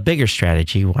that have a bigger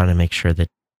strategy, you want to make sure that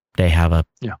they have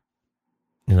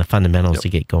the fundamentals to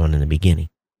get going in the beginning.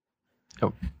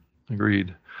 Yep.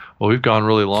 Agreed. Well, we've gone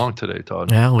really long today,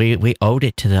 Todd. Well, we owed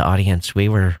it to the audience.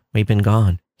 We've been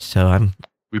gone. So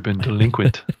we've been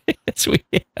delinquent. Yes, we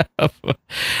have.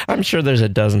 I'm sure there's a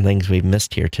dozen things we've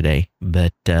missed here today,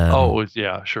 but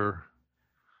sure.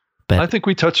 But I think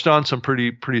we touched on some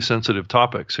pretty sensitive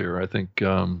topics here. I think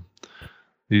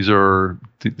these are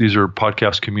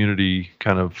podcast community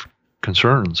kind of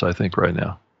concerns, I think, right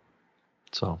now.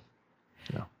 So,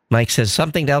 yeah. Mike says,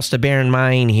 something else to bear in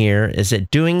mind here is that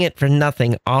doing it for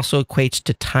nothing also equates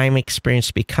to time experience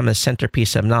to become a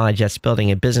centerpiece of knowledge. That's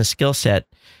building a business skill set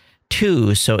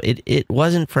too. So it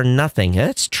wasn't for nothing.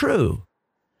 That's true.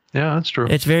 Yeah, that's true.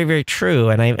 It's very, very true.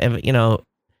 And a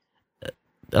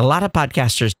lot of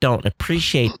podcasters don't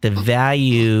appreciate the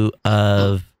value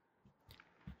of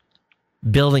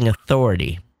building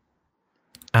authority.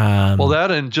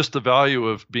 That and just the value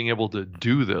of being able to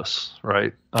do this,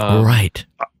 right? Right.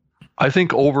 I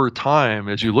think over time,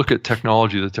 as you look at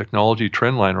technology, the technology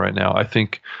trend line right now, I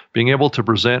think being able to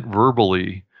present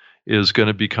verbally is going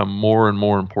to become more and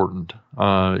more important.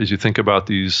 As you think about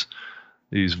these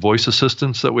voice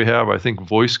assistants that we have, I think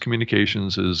voice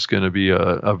communications is going to be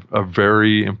a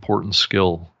very important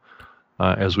skill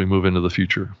as we move into the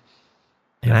future.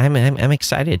 And I'm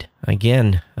excited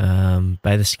again.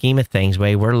 By the scheme of things,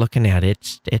 way we're looking at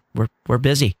it, we're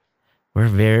busy. We're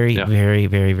very, very,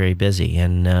 very, very busy.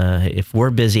 And if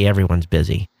we're busy, everyone's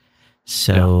busy.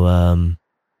 So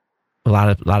a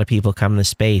lot of people come in the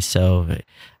space. So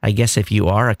I guess if you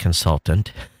are a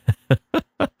consultant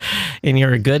and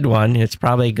you're a good one, it's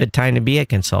probably a good time to be a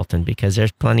consultant, because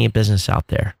there's plenty of business out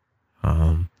there.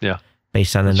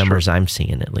 Based on the numbers I'm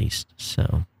seeing, at least.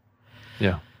 So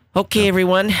yeah. Okay,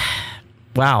 everyone.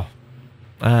 Wow.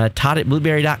 Todd at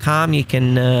blueberry.com. You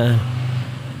can,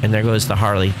 and there goes the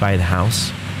Harley by the house.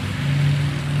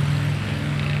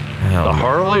 The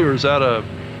Harley, or is that a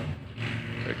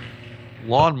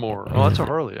lawnmower? Oh, that's a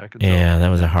Harley. I could. Yeah, that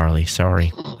was a Harley.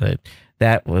 Sorry,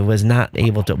 that was not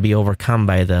able to be overcome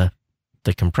by the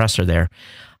compressor there.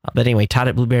 But anyway, Todd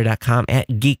at blueberry.com.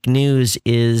 At Geek News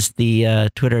is the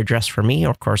Twitter address for me, or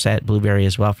of course at Blueberry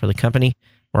as well for the company.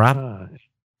 Rob?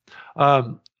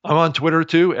 I'm on Twitter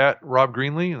too, at Rob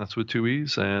Greenlee, and that's with 2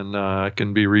 E's. And I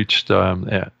can be reached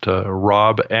at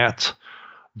Rob at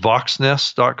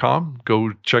voxnest.com.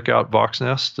 Go check out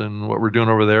Voxnest and what we're doing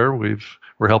over there.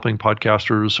 We're helping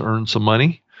podcasters earn some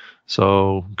money.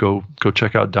 So go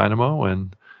check out Dynamo,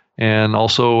 and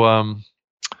also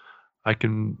I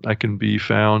can be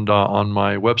found on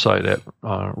my website at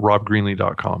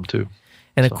robgreenlee.com too.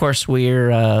 And of course,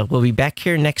 we'll be back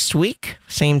here next week,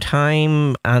 same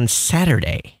time on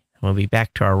Saturday. We'll be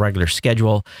back to our regular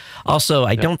schedule. Also,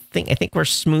 I think we're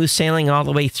smooth sailing all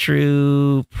the way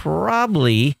through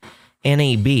probably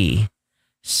NAB.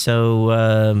 So,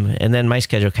 and then my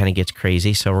schedule kind of gets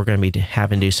crazy. So we're going to be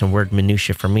having to do some word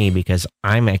minutia for me, because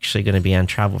I'm actually going to be on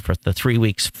travel for the 3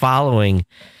 weeks following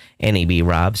NAB,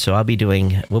 Rob. So we'll be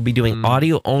doing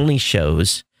audio only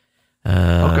shows,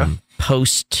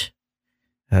 post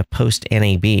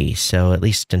NAB. So at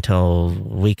least until the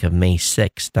week of May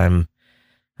 6th,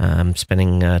 I'm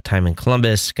spending time in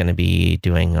Columbus, going to be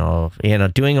doing all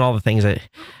the things that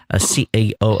a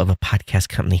CEO of a podcast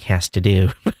company has to do.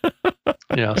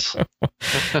 Yes.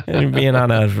 And being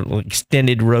on an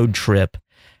extended road trip.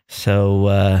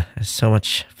 So, so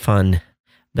much fun.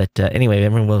 But anyway,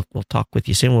 everyone, we'll talk with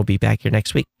you soon. We'll be back here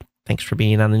next week. Thanks for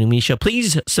being on the New Me Show.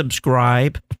 Please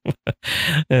subscribe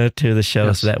to the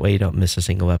show, so that way you don't miss a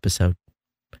single episode.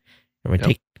 Everyone,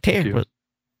 take care. We'll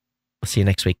see you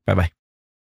next week. Bye-bye.